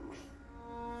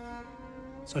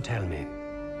 So tell me,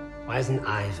 why isn't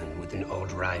Ivan with an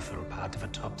old rifle part of a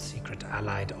top-secret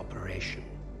Allied operation?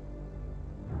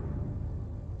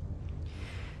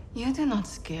 You do not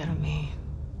scare me,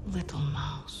 little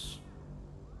mouse.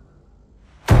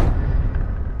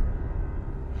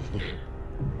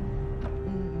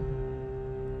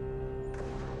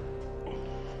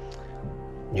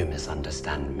 You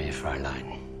misunderstand me,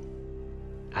 Fräulein.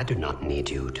 I do not need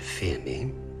you to fear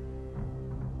me.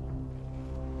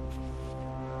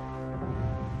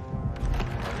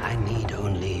 I need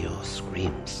only your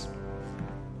screams.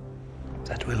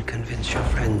 That will convince your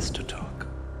friends to talk.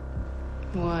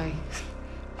 Why?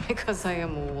 Because I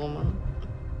am a woman.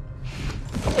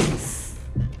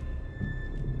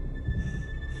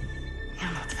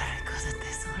 You're not very good at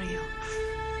this, are you?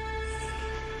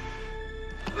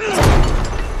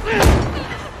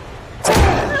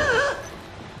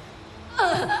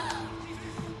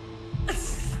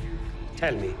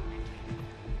 Tell me,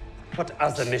 what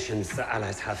other missions the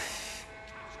Allies have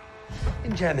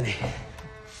in Germany?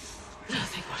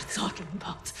 Nothing worth talking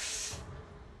about.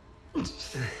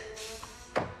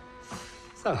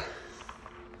 So,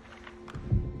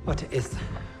 what is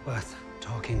worth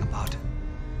talking about,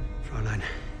 Fräulein?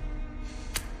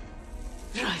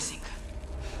 Rising.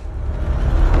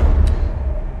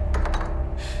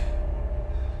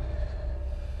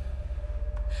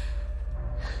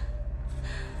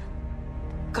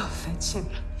 Go fetch him.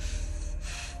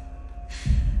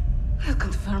 We'll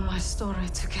confirm my story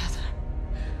together.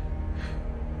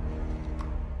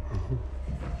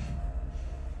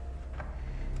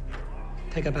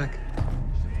 Take her back.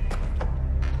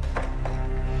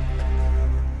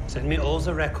 Send me all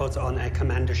the records on a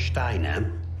Commander Steiner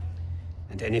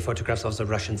and any photographs of the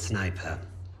Russian sniper.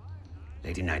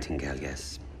 Lady Nightingale,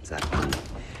 yes, that one.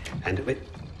 And wait.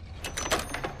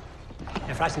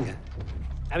 Herr Freisinger,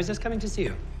 I was just coming to see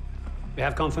you. We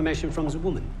have confirmation from the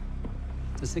woman.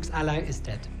 The sixth ally is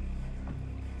dead.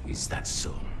 Is that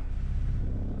so?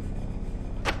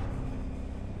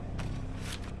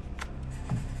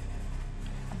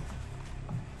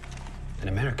 An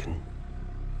American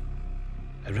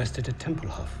arrested at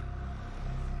Tempelhof,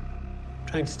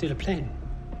 trying to steal a plane.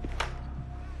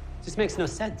 This makes no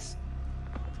sense.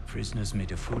 The prisoners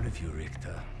made a fool of you,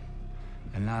 Richter.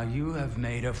 And now you have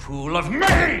made a fool of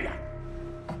me!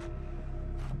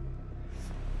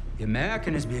 The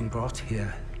American is being brought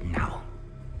here now.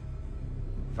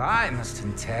 If I must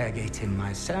interrogate him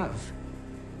myself,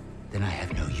 then I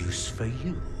have no use for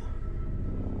you.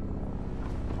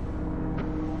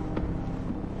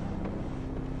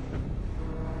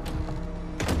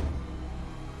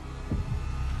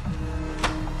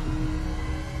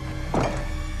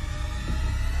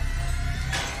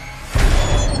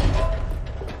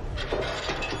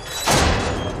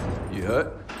 You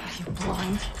hurt? Are you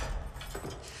blind?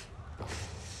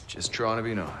 Just trying to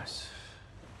be nice.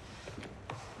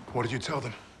 What did you tell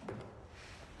them?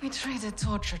 We traded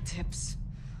torture tips.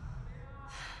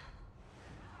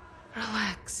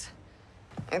 Relax.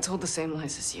 I told the same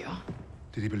lies as you.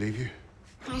 Did he believe you?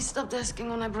 He stopped asking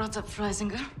when I brought up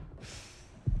Freisinger.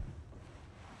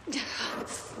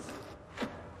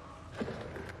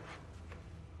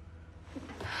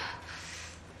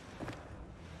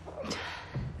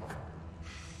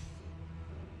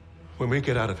 When we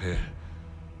get out of here,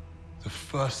 the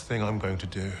first thing I'm going to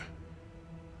do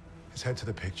is head to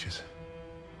the pictures.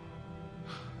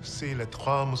 See Les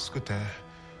Trois Mousquetaires.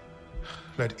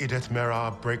 Let Edith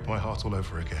Merard break my heart all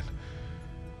over again.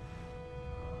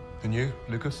 And you,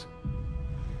 Lucas?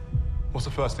 What's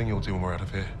the first thing you'll do when we're out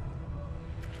of here?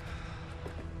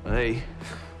 Hey.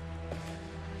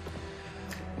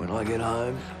 When I get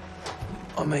home,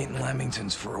 I'm eating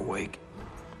Lamingtons for a week.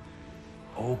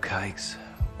 All cakes,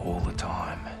 all the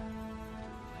time.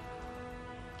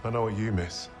 I know what you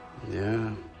miss.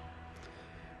 Yeah.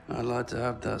 I'd like to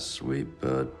have that sweet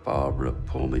bird Barbara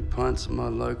pour me pints of my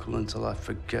local until I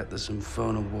forget this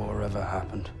infernal war ever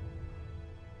happened.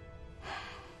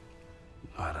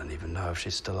 I don't even know if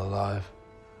she's still alive.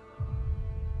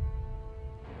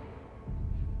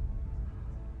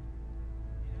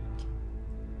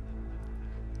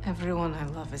 Everyone I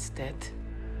love is dead.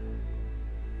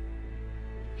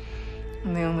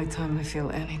 And the only time I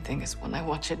feel anything is when I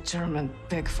watch a German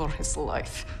beg for his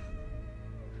life.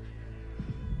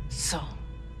 So,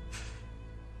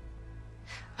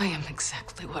 I am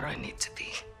exactly where I need to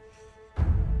be.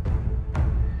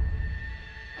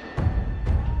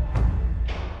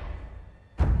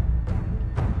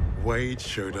 Wade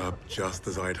showed up just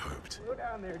as I'd hoped.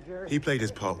 He played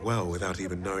his part well without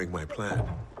even knowing my plan.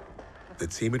 The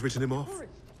team had written him off,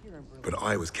 but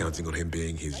I was counting on him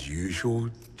being his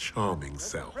usual charming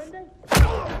self.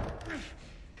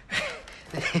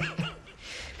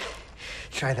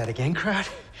 Try that again, crowd,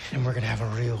 and we're gonna have a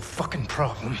real fucking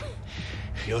problem.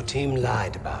 Your team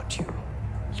lied about you,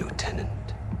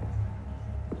 Lieutenant.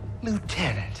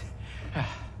 Lieutenant?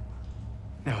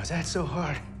 Now, is that so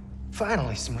hard?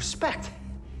 Finally, some respect.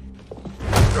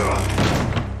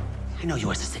 I know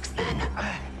you as the sixth man.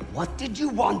 What did you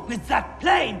want with that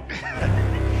plane?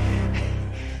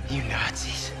 You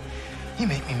Nazis. You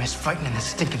make me miss fighting in the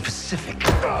stinking Pacific.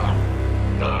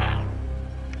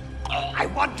 I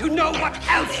want to know what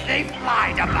else they've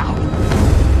lied about.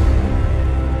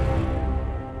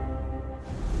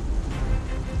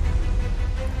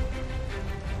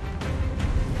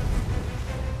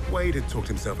 Wade had talked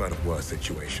himself out of worse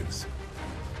situations.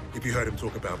 If you heard him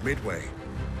talk about Midway,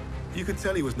 you could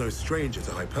tell he was no stranger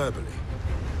to hyperbole.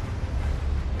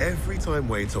 Every time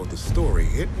Wade told the story,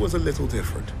 it was a little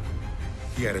different.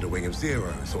 He added a wing of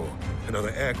zeros or another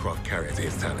aircraft carrier to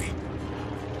his tally.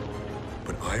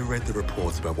 But I read the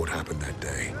reports about what happened that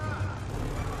day.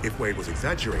 If Wade was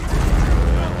exaggerating,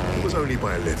 it was only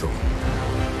by a little.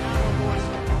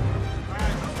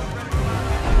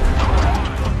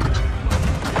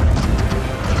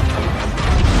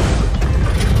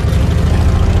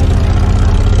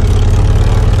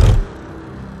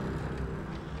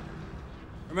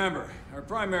 Remember, our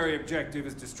primary objective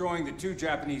is destroying the 2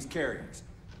 Japanese carriers.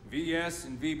 VS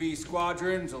and VB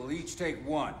squadrons will each take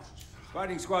 1.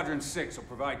 Fighting Squadron 6 will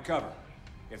provide cover.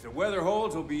 If the weather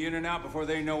holds, we'll be in and out before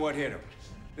they know what hit them.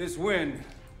 This wind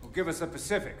will give us the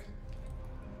Pacific.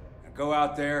 Now go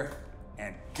out there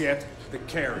and get the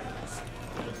carriers.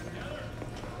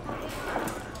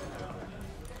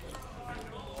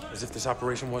 As if this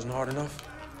operation wasn't hard enough.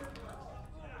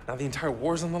 Now the entire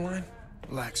war's on the line?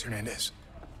 Relax, Hernandez.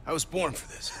 I was born for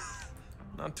this.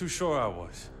 Not too sure I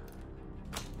was.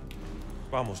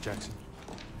 Vamos, Jackson.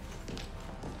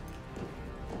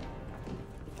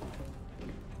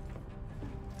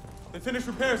 They finished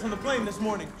repairs on the plane this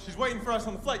morning. She's waiting for us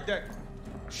on the flight deck.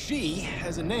 She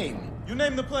has a name. You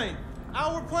named the plane.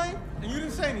 Our plane? And you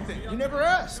didn't say anything. You never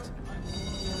asked.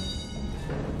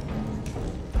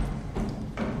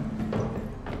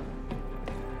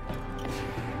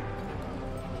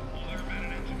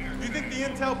 Do you think the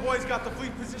intel boys got the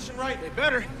fleet position right? They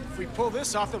better. If we pull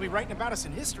this off, they'll be writing about us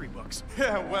in history books.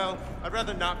 Yeah, well, I'd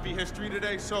rather not be history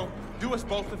today, so do us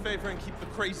both a favor and keep the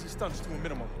crazy stunts to a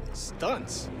minimum.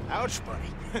 Stunts? Ouch, buddy.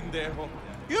 Pendejo.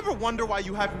 You ever wonder why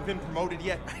you haven't been promoted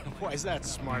yet? Why is that,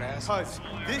 smartass? Cuz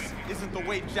this isn't the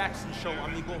Wade Jackson show,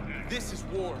 amigo. This is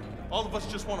war. All of us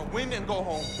just want to win and go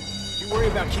home. You worry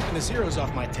about keeping the zeros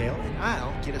off my tail, and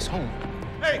I'll get us home.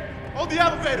 Hey, hold the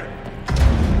elevator!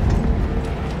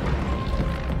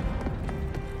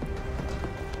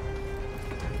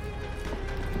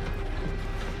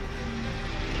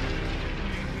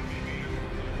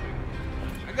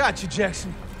 I got you,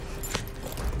 Jackson.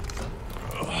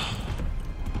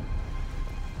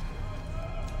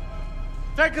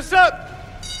 Take us up!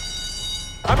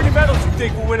 How many medals you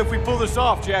think we'll win if we pull this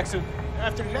off, Jackson?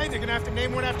 After today, they're gonna have to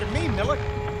name one after me, Miller.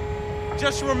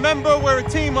 Just remember we're a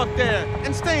team up there.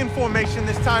 And stay in formation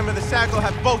this time or the SAG will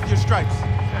have both your stripes.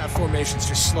 Formations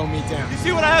just slow me down. You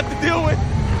see what I have to deal with?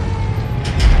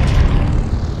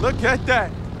 Look at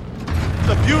that.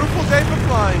 a beautiful day for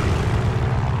flying.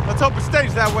 Let's hope it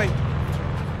stays that way.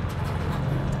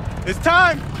 It's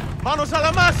time! Manos a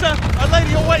la masa! Our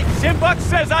lady awaits! Simbuck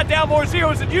says I down more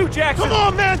zeros than you, Jackson! Come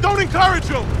on, man! Don't encourage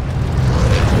him!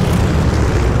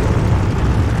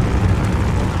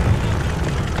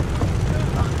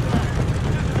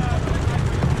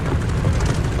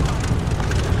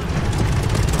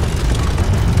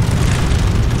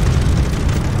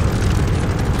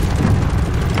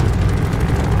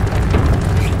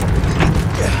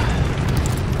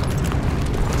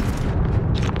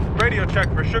 Radio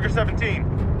check for Sugar 17.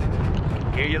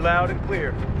 Hear you loud and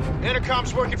clear.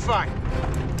 Intercom's working fine.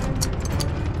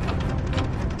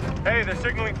 Hey, they're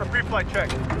signaling for pre-flight check.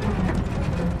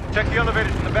 Check the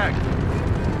elevators in the back.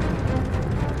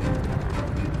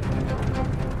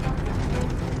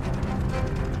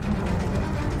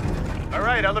 All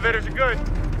right, elevators are good.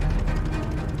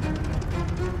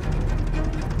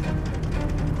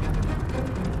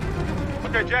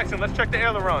 Okay, Jackson, let's check the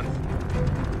ailerons.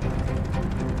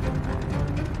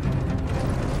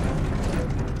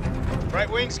 Right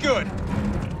wing's good.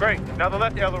 Great. Now the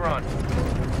left aileron.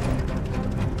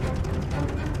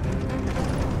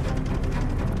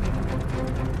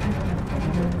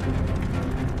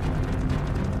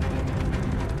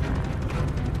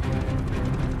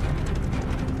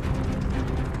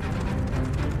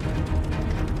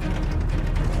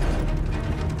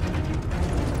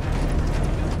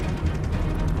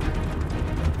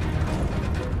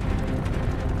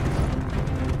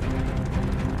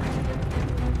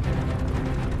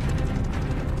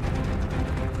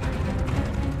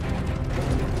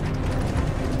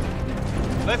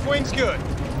 Left wing's good.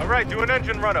 All right, do an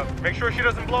engine run-up. Make sure she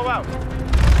doesn't blow out.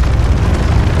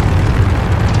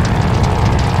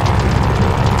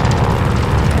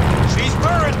 She's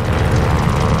burning.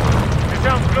 It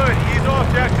sounds good. Ease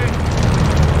off, Jackson.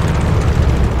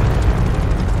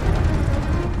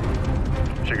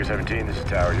 Sugar 17, this is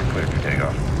Tower. You're cleared for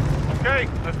takeoff. Okay,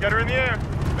 let's get her in the air.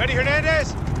 Ready,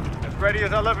 Hernandez? As ready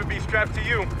as I'll ever be strapped to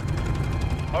you.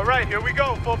 All right, here we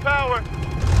go. Full power.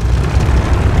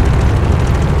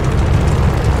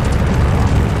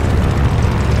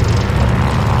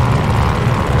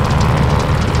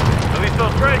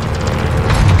 Those brakes.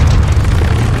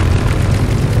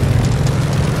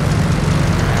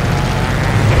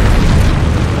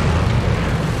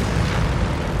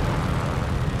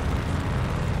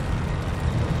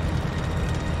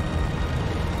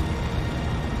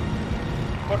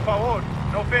 Por favor,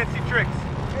 no fancy tricks.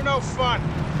 You're no fun.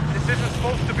 This isn't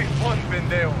supposed to be fun,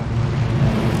 pendejo.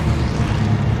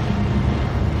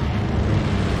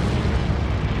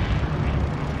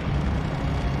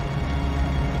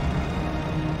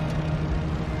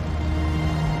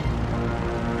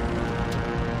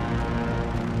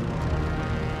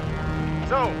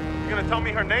 So, you gonna tell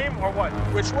me her name or what?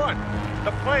 Which one?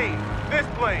 The plane. This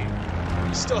plane.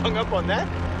 You still hung up on that?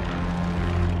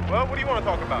 Well, what do you want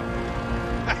to talk about?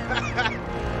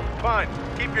 Fine.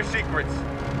 Keep your secrets.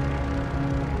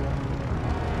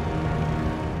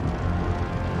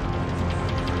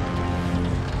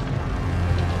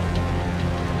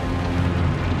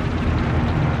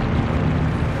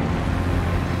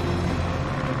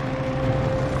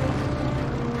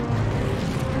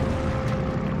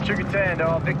 Sugar 10 to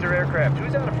all Victor aircraft.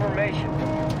 Who's out of formation?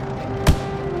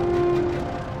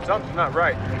 Something's not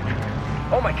right.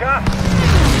 Oh my god!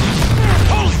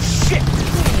 Holy shit!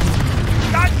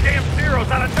 Goddamn Zeros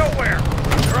out of nowhere!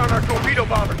 They're on our torpedo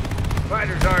bombers.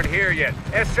 Fighters aren't here yet.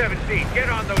 S-17, get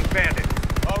on those bandits.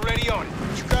 Already on it.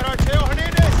 You got our tail,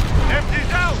 Hernandez?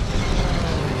 Empties out!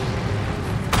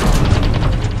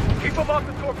 Keep them off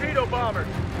the torpedo bombers.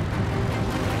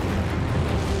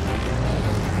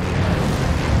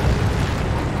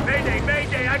 Mayday,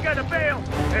 mayday, I got a bail!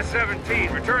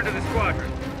 S-17, return to the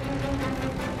squadron.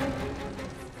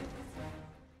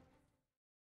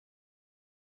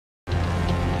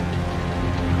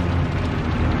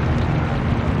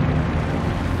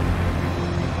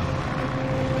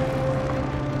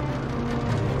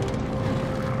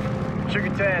 Sugar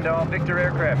 10 to all Victor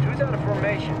aircraft. Who's out of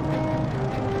formation?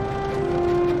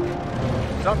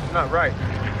 Something's not right.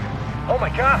 Oh my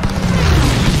god!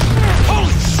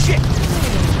 Holy shit!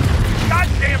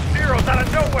 Goddamn Zeros out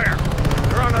of nowhere!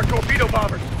 They're on our torpedo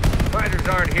bombers. Fighters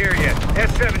aren't here yet.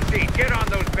 S-17, get on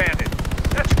those bandits.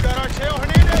 You got our tail,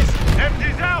 Hernandez?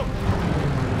 Empties out!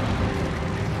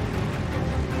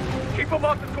 Keep them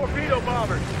off the torpedo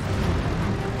bombers.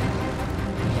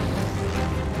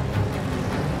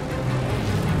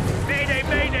 Mayday,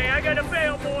 mayday, I got a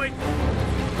bail, boys!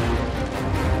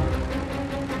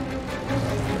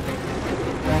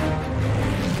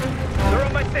 They're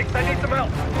on my 6, I need some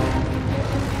help.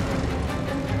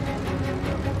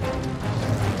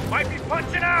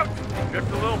 Drift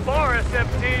a little far,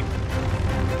 S-17.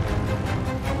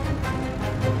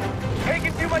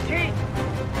 Taking too much heat.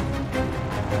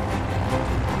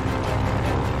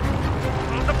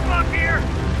 On the block here.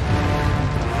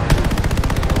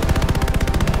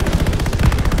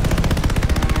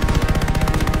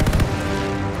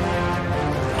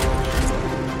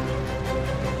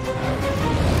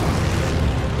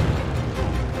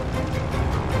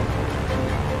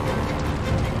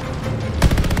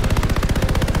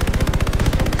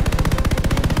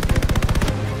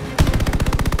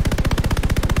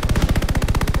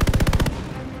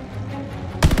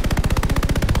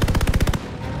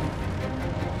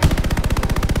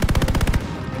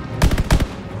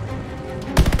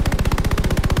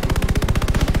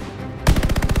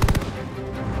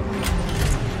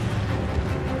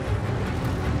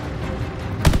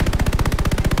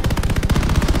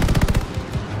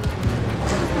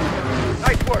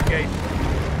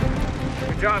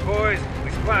 Good job, boys. We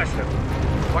splashed them.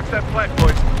 Watch that flat,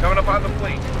 boys. Coming up on the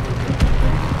fleet.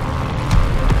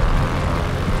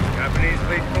 Japanese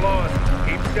fleet below us.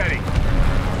 Keep steady.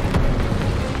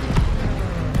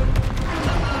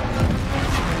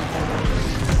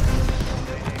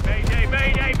 Mayday,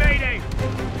 mayday, mayday!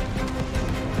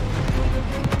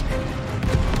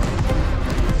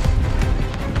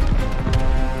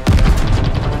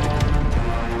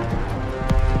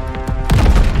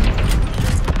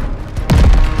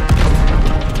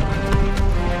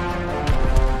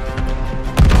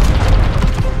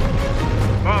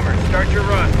 Start your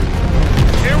run.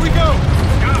 Here we go!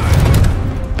 God.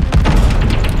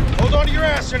 Hold on to your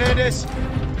ass, Hernandez.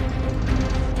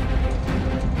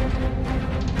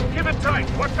 Keep it tight.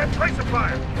 Watch that tracer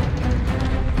fire.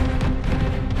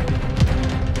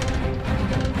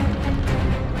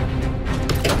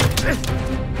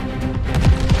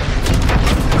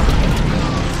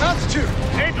 Altitude!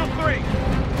 Angel 3.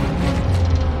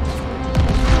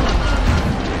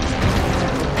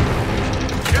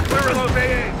 Get clear of those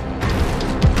AAs.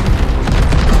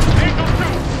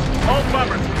 All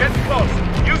bummers, get close.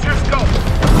 Use your scope.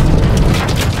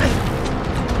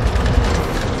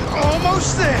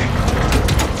 Almost there.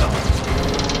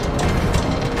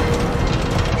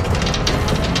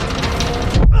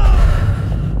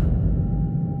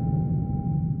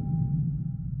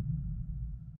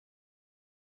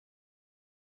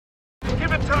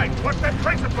 Keep it tight. Watch that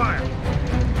tracer fire.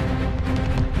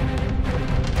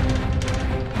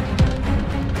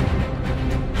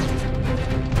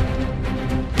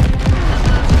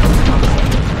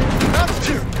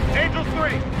 Angel 3!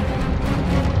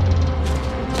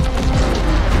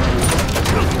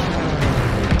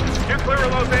 Get clear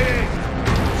of those AAs!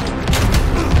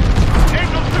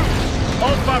 Angel 2!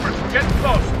 All bummers, get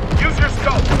close! Use your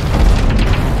scope!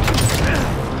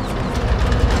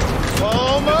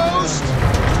 Almost!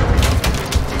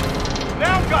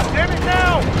 Now, goddammit,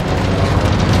 now!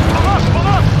 Pull up, pull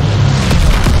up!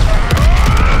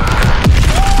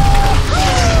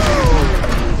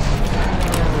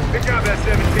 Good job,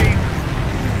 S-17.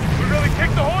 We really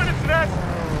kicked the hornet's nest.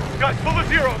 Guys, full of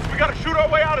zeros. We gotta shoot our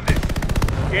way out of this.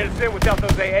 Can't us in without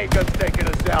those AA guns taking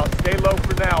us out. Stay low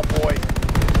for now, boys.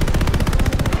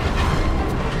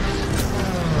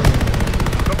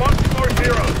 Come on, some more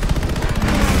zeros.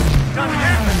 God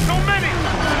damn it, so many!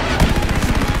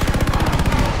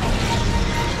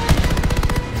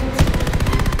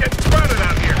 Get crowded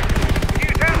out here.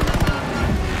 Need help.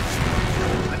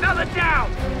 Another down.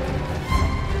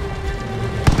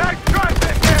 Nice try,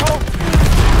 Pendejo!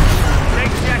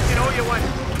 Thanks, Jackson. Owe you one.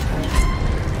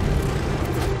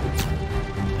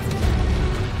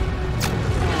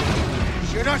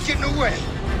 You're not getting away.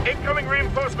 Incoming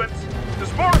reinforcements.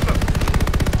 There's more of them.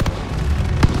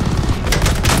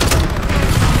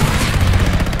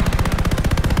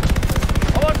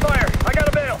 All on fire. I got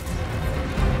a bail.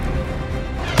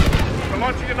 We're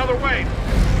launching another wave.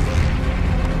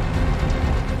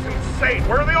 It's insane.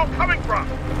 Where are they all coming from?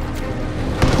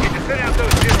 Need to send out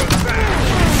those zeros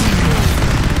fast.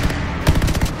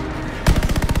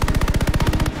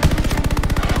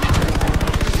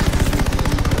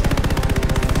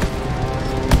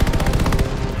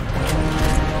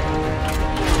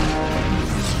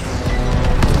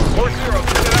 More zeros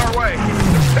headed our way.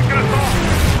 They're picking us off.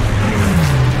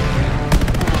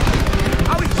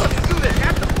 How are we supposed to do this?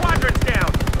 Half the squadron's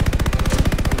down.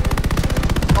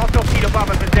 All torpedo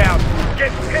bombers are down.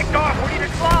 Get picked off. We need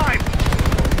to climb.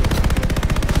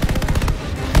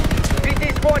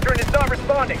 PT squadron is not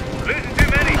responding. Losing too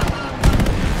many.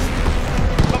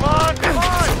 Come on, come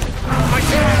on. My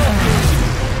God.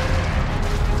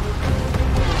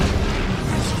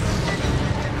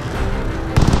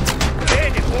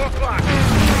 At 4 o'clock.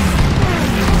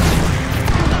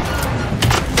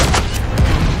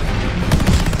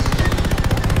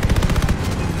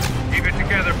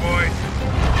 together, boys.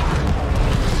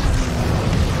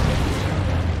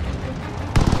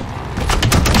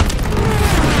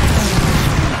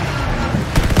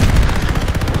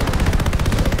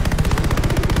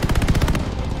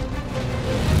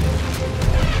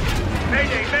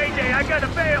 Mayday, I gotta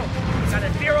bail. Got a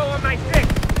 0 on my 6.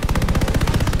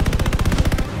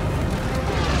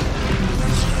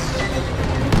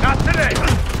 Not today.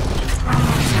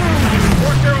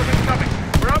 4 zeros incoming.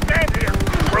 We're outmanned here.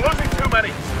 We're losing too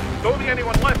many. There's only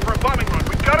anyone left for a bombing run.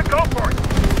 We've gotta go for it.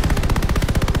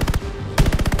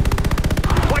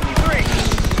 23.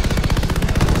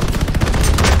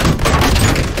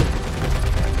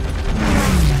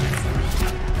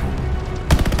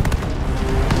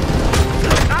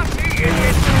 Not me,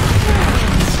 idiot.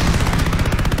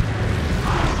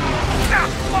 Now,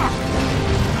 fuck.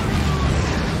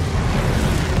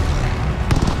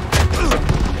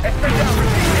 Stay down,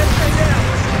 repeat, stay down.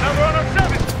 Now we're on our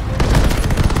 7.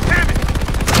 Damn it!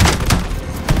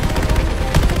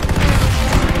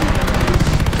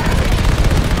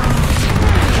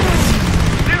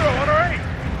 0 on our 8.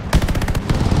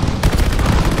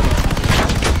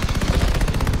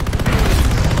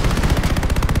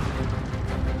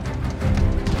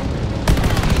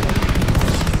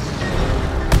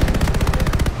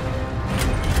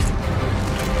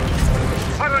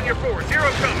 Hot on your 4,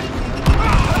 0 coming.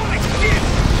 Holy shit!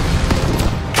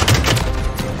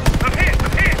 I'm hit!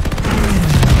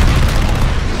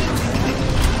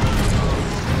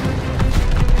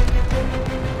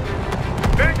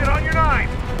 Bandit on your 9!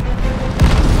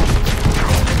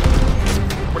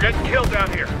 We're getting killed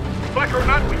down here. Like or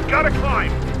not, we gotta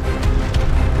climb!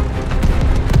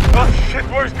 Oh shit,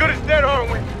 we're as good as dead,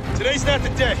 aren't we? Today's not the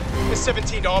day. Miss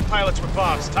 17 to all pilots with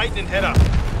bombs. Tighten and head up.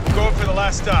 We're going for the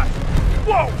last dive.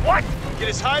 Whoa, what? Get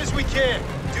as high as we can.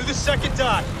 Do the second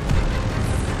dive.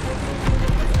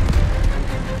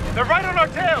 They're right on our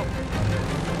tail!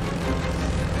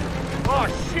 Oh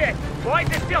shit! Why is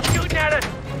it still shooting at us?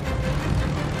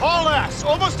 Haul ass!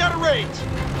 Almost out of range!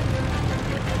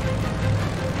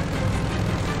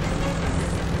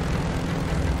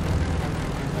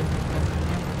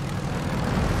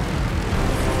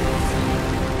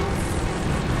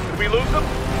 Did we lose them?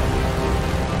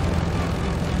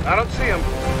 I don't see them.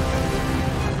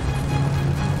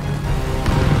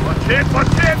 Watch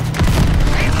it!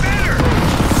 He's better!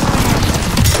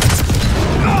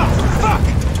 Oh, fuck!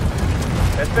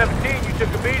 At 17, you took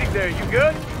a beating there. You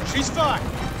good? She's fine.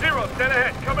 0, dead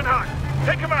ahead. Coming hot.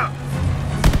 Take him out.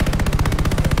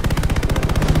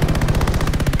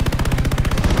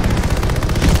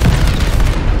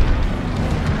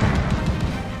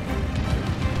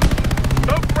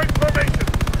 Don't break formation.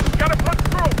 Gotta punch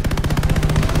through.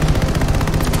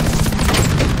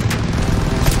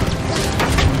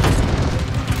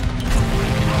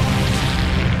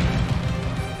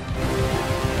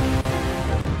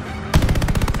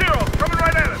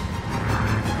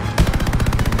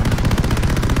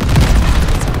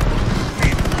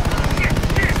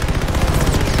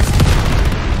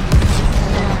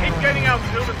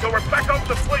 So we're back on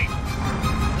the fleet.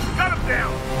 Cut him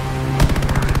down.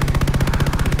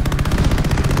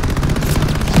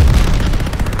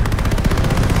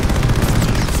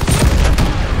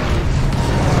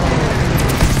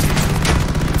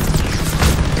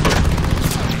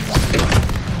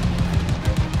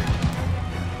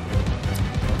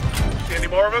 See any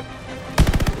more of him?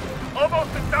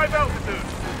 Almost at dive altitude.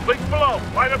 Fleet's below.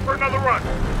 Line up for another run.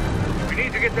 We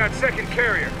need to get that second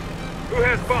carrier. Who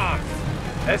has bombs?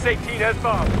 S-18 has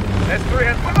bombs. S-3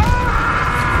 has bombs.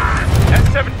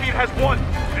 S-17 has 1.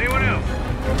 Anyone else?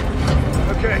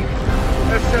 Okay.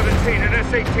 S-17 and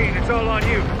S-18, it's all on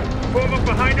you. Form up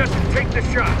behind us and take the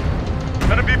shot.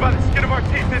 Gonna be by the skin of our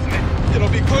teeth, isn't it? It'll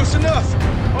be close enough.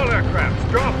 All aircraft,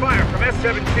 draw fire from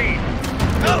S-17.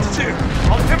 Altitude!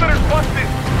 Altimeter's busted.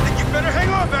 Think you better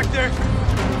hang on back there.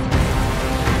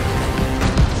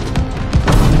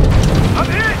 I'm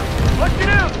hit! Punch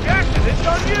it out! Jackson, it's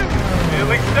on you!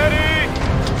 Feeling steady!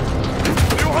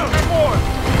 200 more!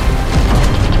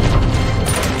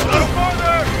 A little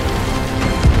farther!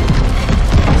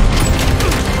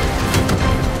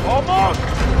 Almost!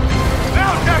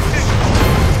 Now, Jackson!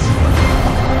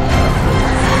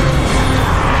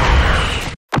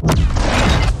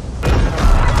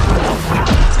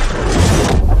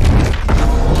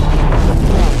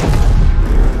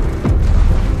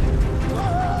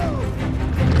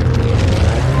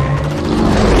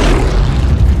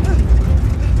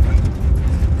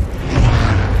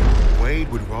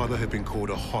 Have been called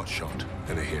a hotshot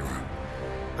than a hero.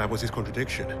 That was his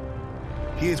contradiction.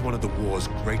 He is one of the war's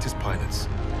greatest pilots,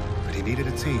 but he needed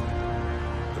a team.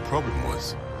 The problem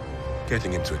was,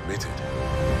 getting him to admit it.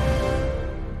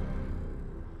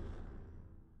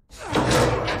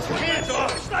 Hands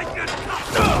off!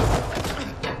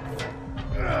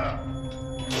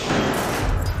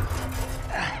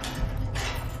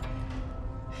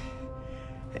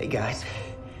 Hey, guys.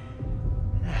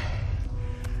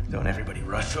 Don't everybody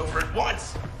rush over at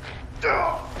once.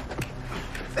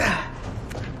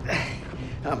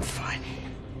 I'm fine.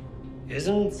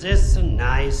 Isn't this a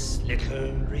nice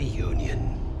little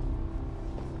reunion?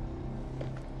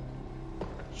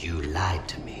 You lied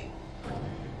to me.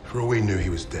 For all we knew, he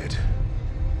was dead.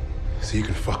 So you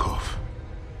can fuck off.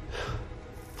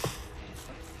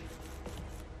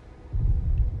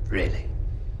 Really?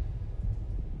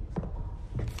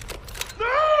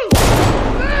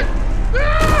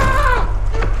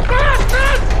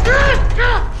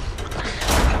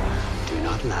 Do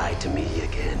not lie to me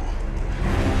again.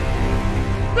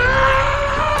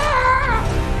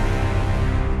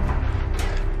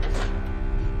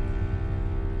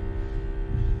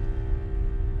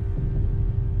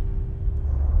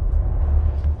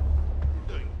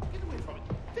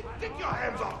 Get your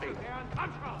hands off me!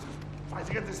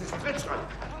 Weisiger, this is treachery.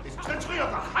 It's treachery of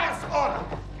the highest order.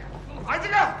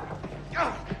 Weisiger!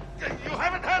 You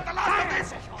haven't heard the last of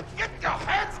this! Get your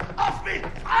hands off me!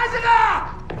 Weisiger!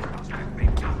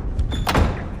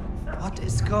 What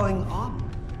is going on?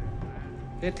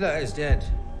 Hitler is dead.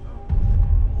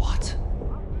 What?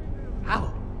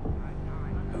 How?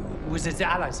 Was it the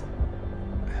Allies?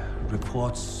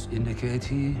 Reports indicate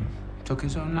he took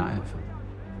his own life.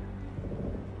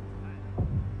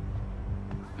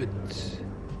 But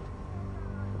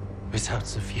without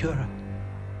the Führer,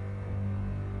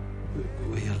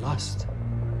 we are lost.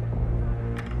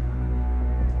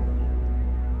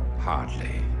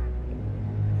 Hardly.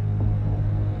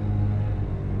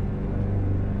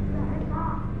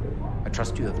 I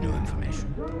trust you have new information.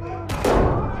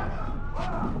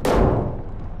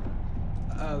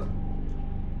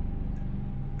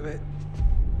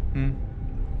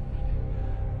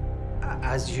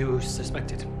 As you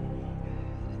suspected,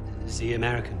 the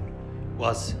American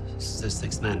was the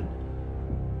sixth man.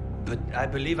 But I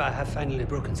believe I have finally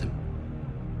broken them.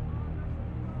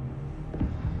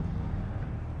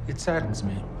 It saddens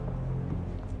me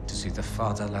to see the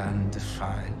fatherland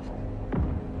defiled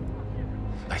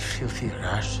by filthy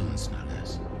rations, no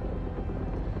less.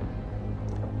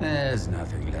 There's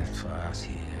nothing left for us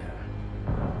here.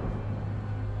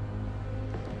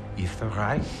 If the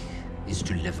Reich is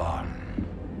to live on,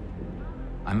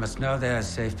 I must know there's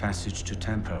safe passage to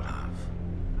Tempelhof.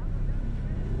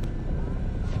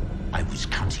 I was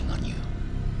counting on you,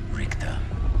 Richter.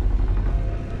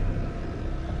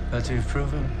 But you've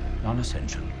proven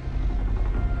non-essential.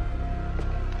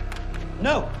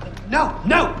 No,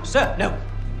 sir, no.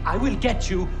 I will get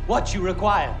you what you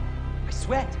require. I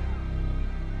swear.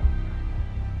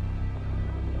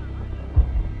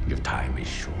 Your time is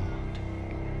short.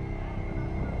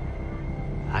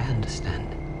 I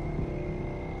understand.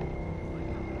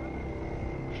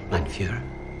 Mein Führer.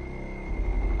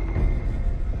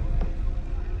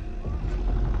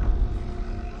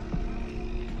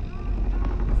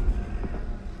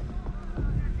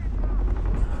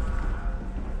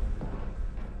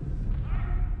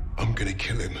 I'm gonna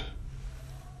kill him.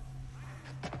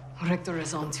 Richter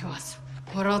is on to us.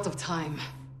 We're out of time.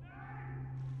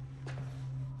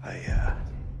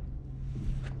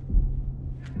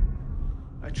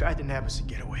 I tried to nab us a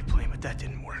getaway plane, but that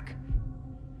didn't work.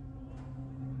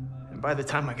 And by the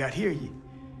time I got here,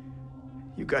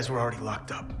 you guys were already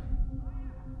locked up.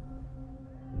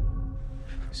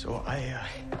 So I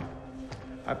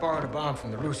borrowed a bomb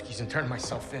from the Ruskies and turned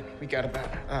myself in. We got about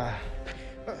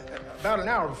an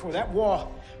hour before that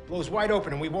wall blows wide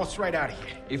open and we waltz right out of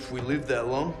here. If we live that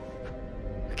long?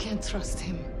 I can't trust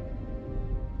him.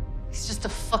 He's just a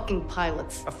fucking pilot.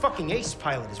 A fucking ace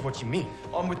pilot is what you mean.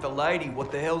 I'm with the lady.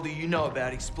 What the hell do you know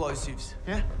about explosives?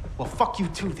 Yeah? Well, fuck you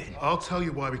too, then. I'll tell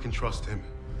you why we can trust him.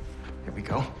 Here we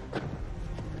go.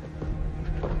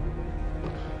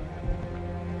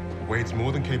 Wade's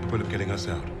more than capable of getting us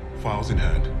out. Files in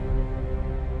hand.